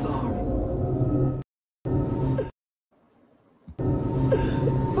Lord, I'm sorry.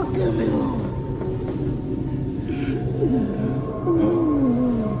 Forgive me, Lord.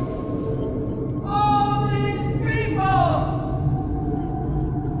 All these people!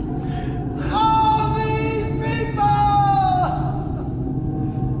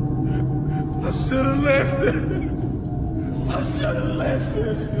 I should have listened.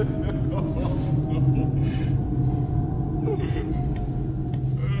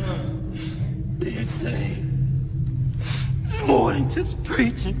 Being saved is more than just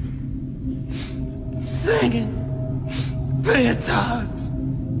preaching, singing, paying tithes.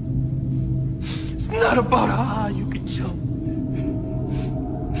 It's not about how high you can jump,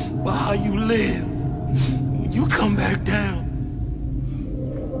 but how you live when you come back down.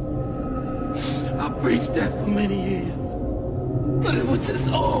 I preached that for many years, but it was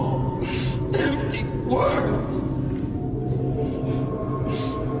just all empty words.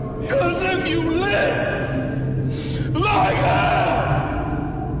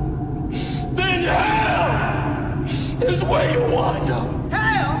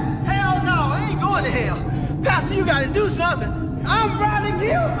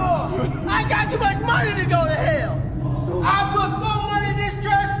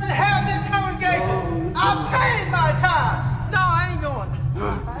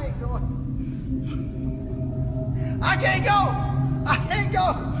 can't go. I can't go.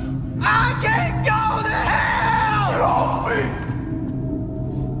 I can't go to hell. Get off me.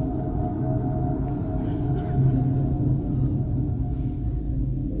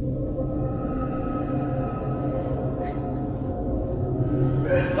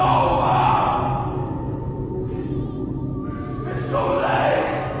 It's over. It's too late.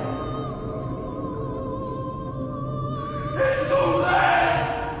 It's too late.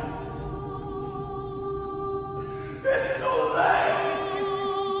 It's too late.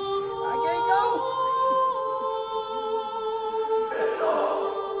 I can't go. It's over.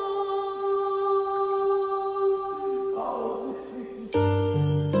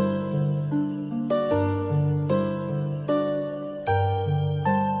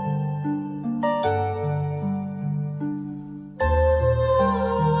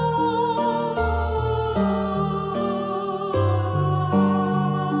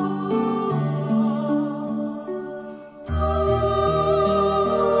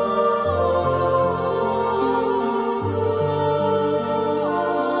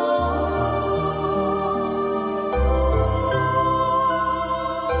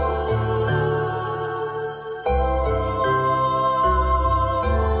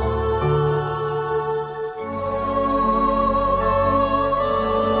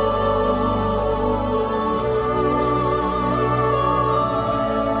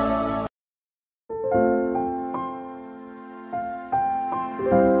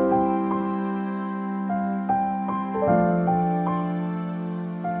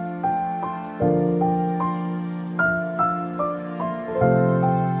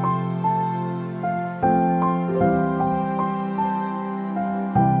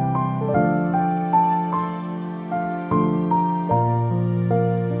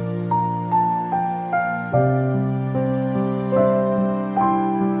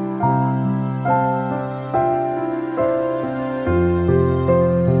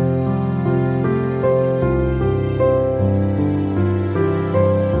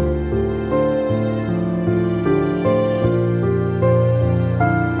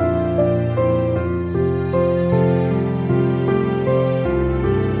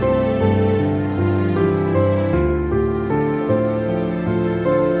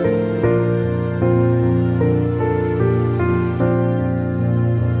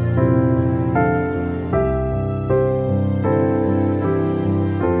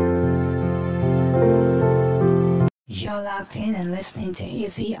 You're locked in and listening to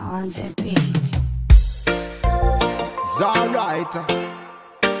Izzy on the beat. It's alright.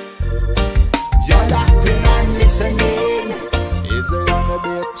 You're locked in and listening. Easy on the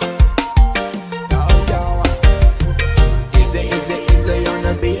beat. Easy on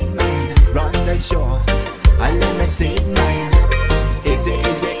the beat, man. Run the show. And let me see it, man. Easy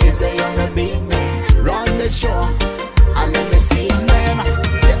on the beat, man. Run the show. And let me see it, man.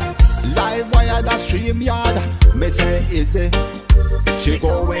 Yeah. Live wire the stream yard. Me say easy. She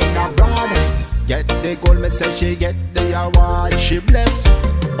going abroad. Get the gold, me say she get the award. She blessed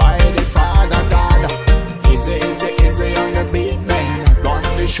by the Father God. Easy on the beat, man. Run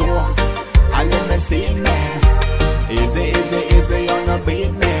the show. And let me see it, man. Easy on the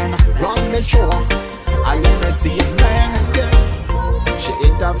beat, man. Run the show. And let me see it, man. Yeah. She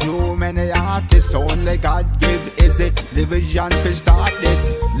interview many artists. Only God give Izzy the vision to start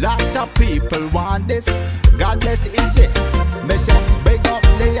this. Lot of people want this. God bless Izzy. Me say big up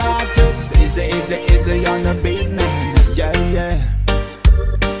the artists. Easy on the beat, man. Yeah.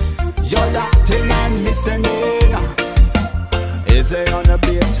 You're locked in and listening. Easy on the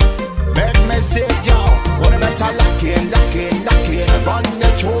beat. Make me say, yo, what better lock in. Run the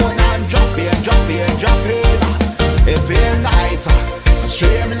tune and drop it. It feel nice,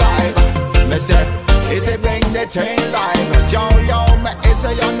 stream live. Me say, if they bring the chain live. Yo, me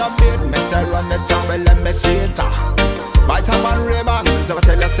Izzy on the beat. Me say, run the tower, let me see it. Right up on ribbon, so I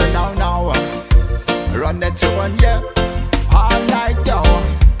tell you, say now. Run the tune, yeah. All night, yo.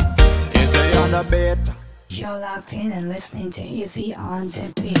 Izzy on the beat. You're locked in and listening to Izzy on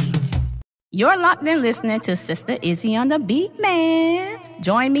the beat. You're locked in listening to Sister Izzy on the beat, man.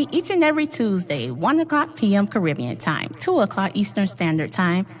 Join me each and every Tuesday, 1 o'clock p.m. Caribbean time, 2 o'clock Eastern Standard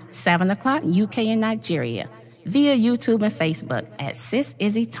Time, 7 o'clock UK and Nigeria, via YouTube and Facebook at Sis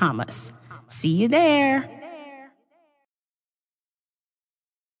Izzy Thomas. See you there.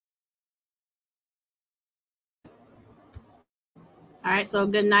 All right, so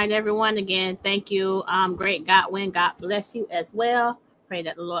good night, everyone. Again, thank you, great Godwin. God bless you as well. Pray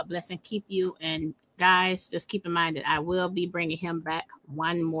that the Lord bless and keep you. And guys, just keep in mind that I will be bringing him back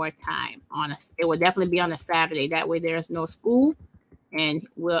one more time. It will definitely be on a Saturday. That way there's no school. and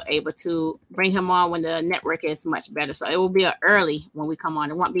we're able to bring him on when the network is much better. So it will be early when we come on.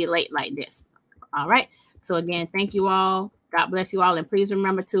 It won't be late like this. All right. So again, thank you all. God bless you all. And please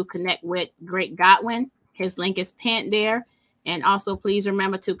remember to connect with Great Godwin. His link is pinned there. And also please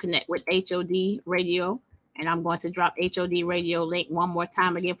remember to connect with H.O.D. Radio. And I'm going to drop H.O.D. Radio link one more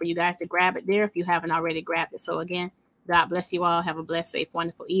time again for you guys to grab it there if you haven't already grabbed it. So again, God bless you all. Have a blessed, safe,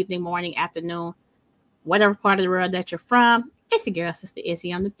 wonderful evening, morning, afternoon, whatever part of the world that you're from. It's your girl, Sister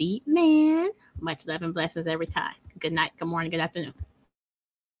Izzy on the beat, man. Much love and blessings every time. Good night, good morning, good afternoon.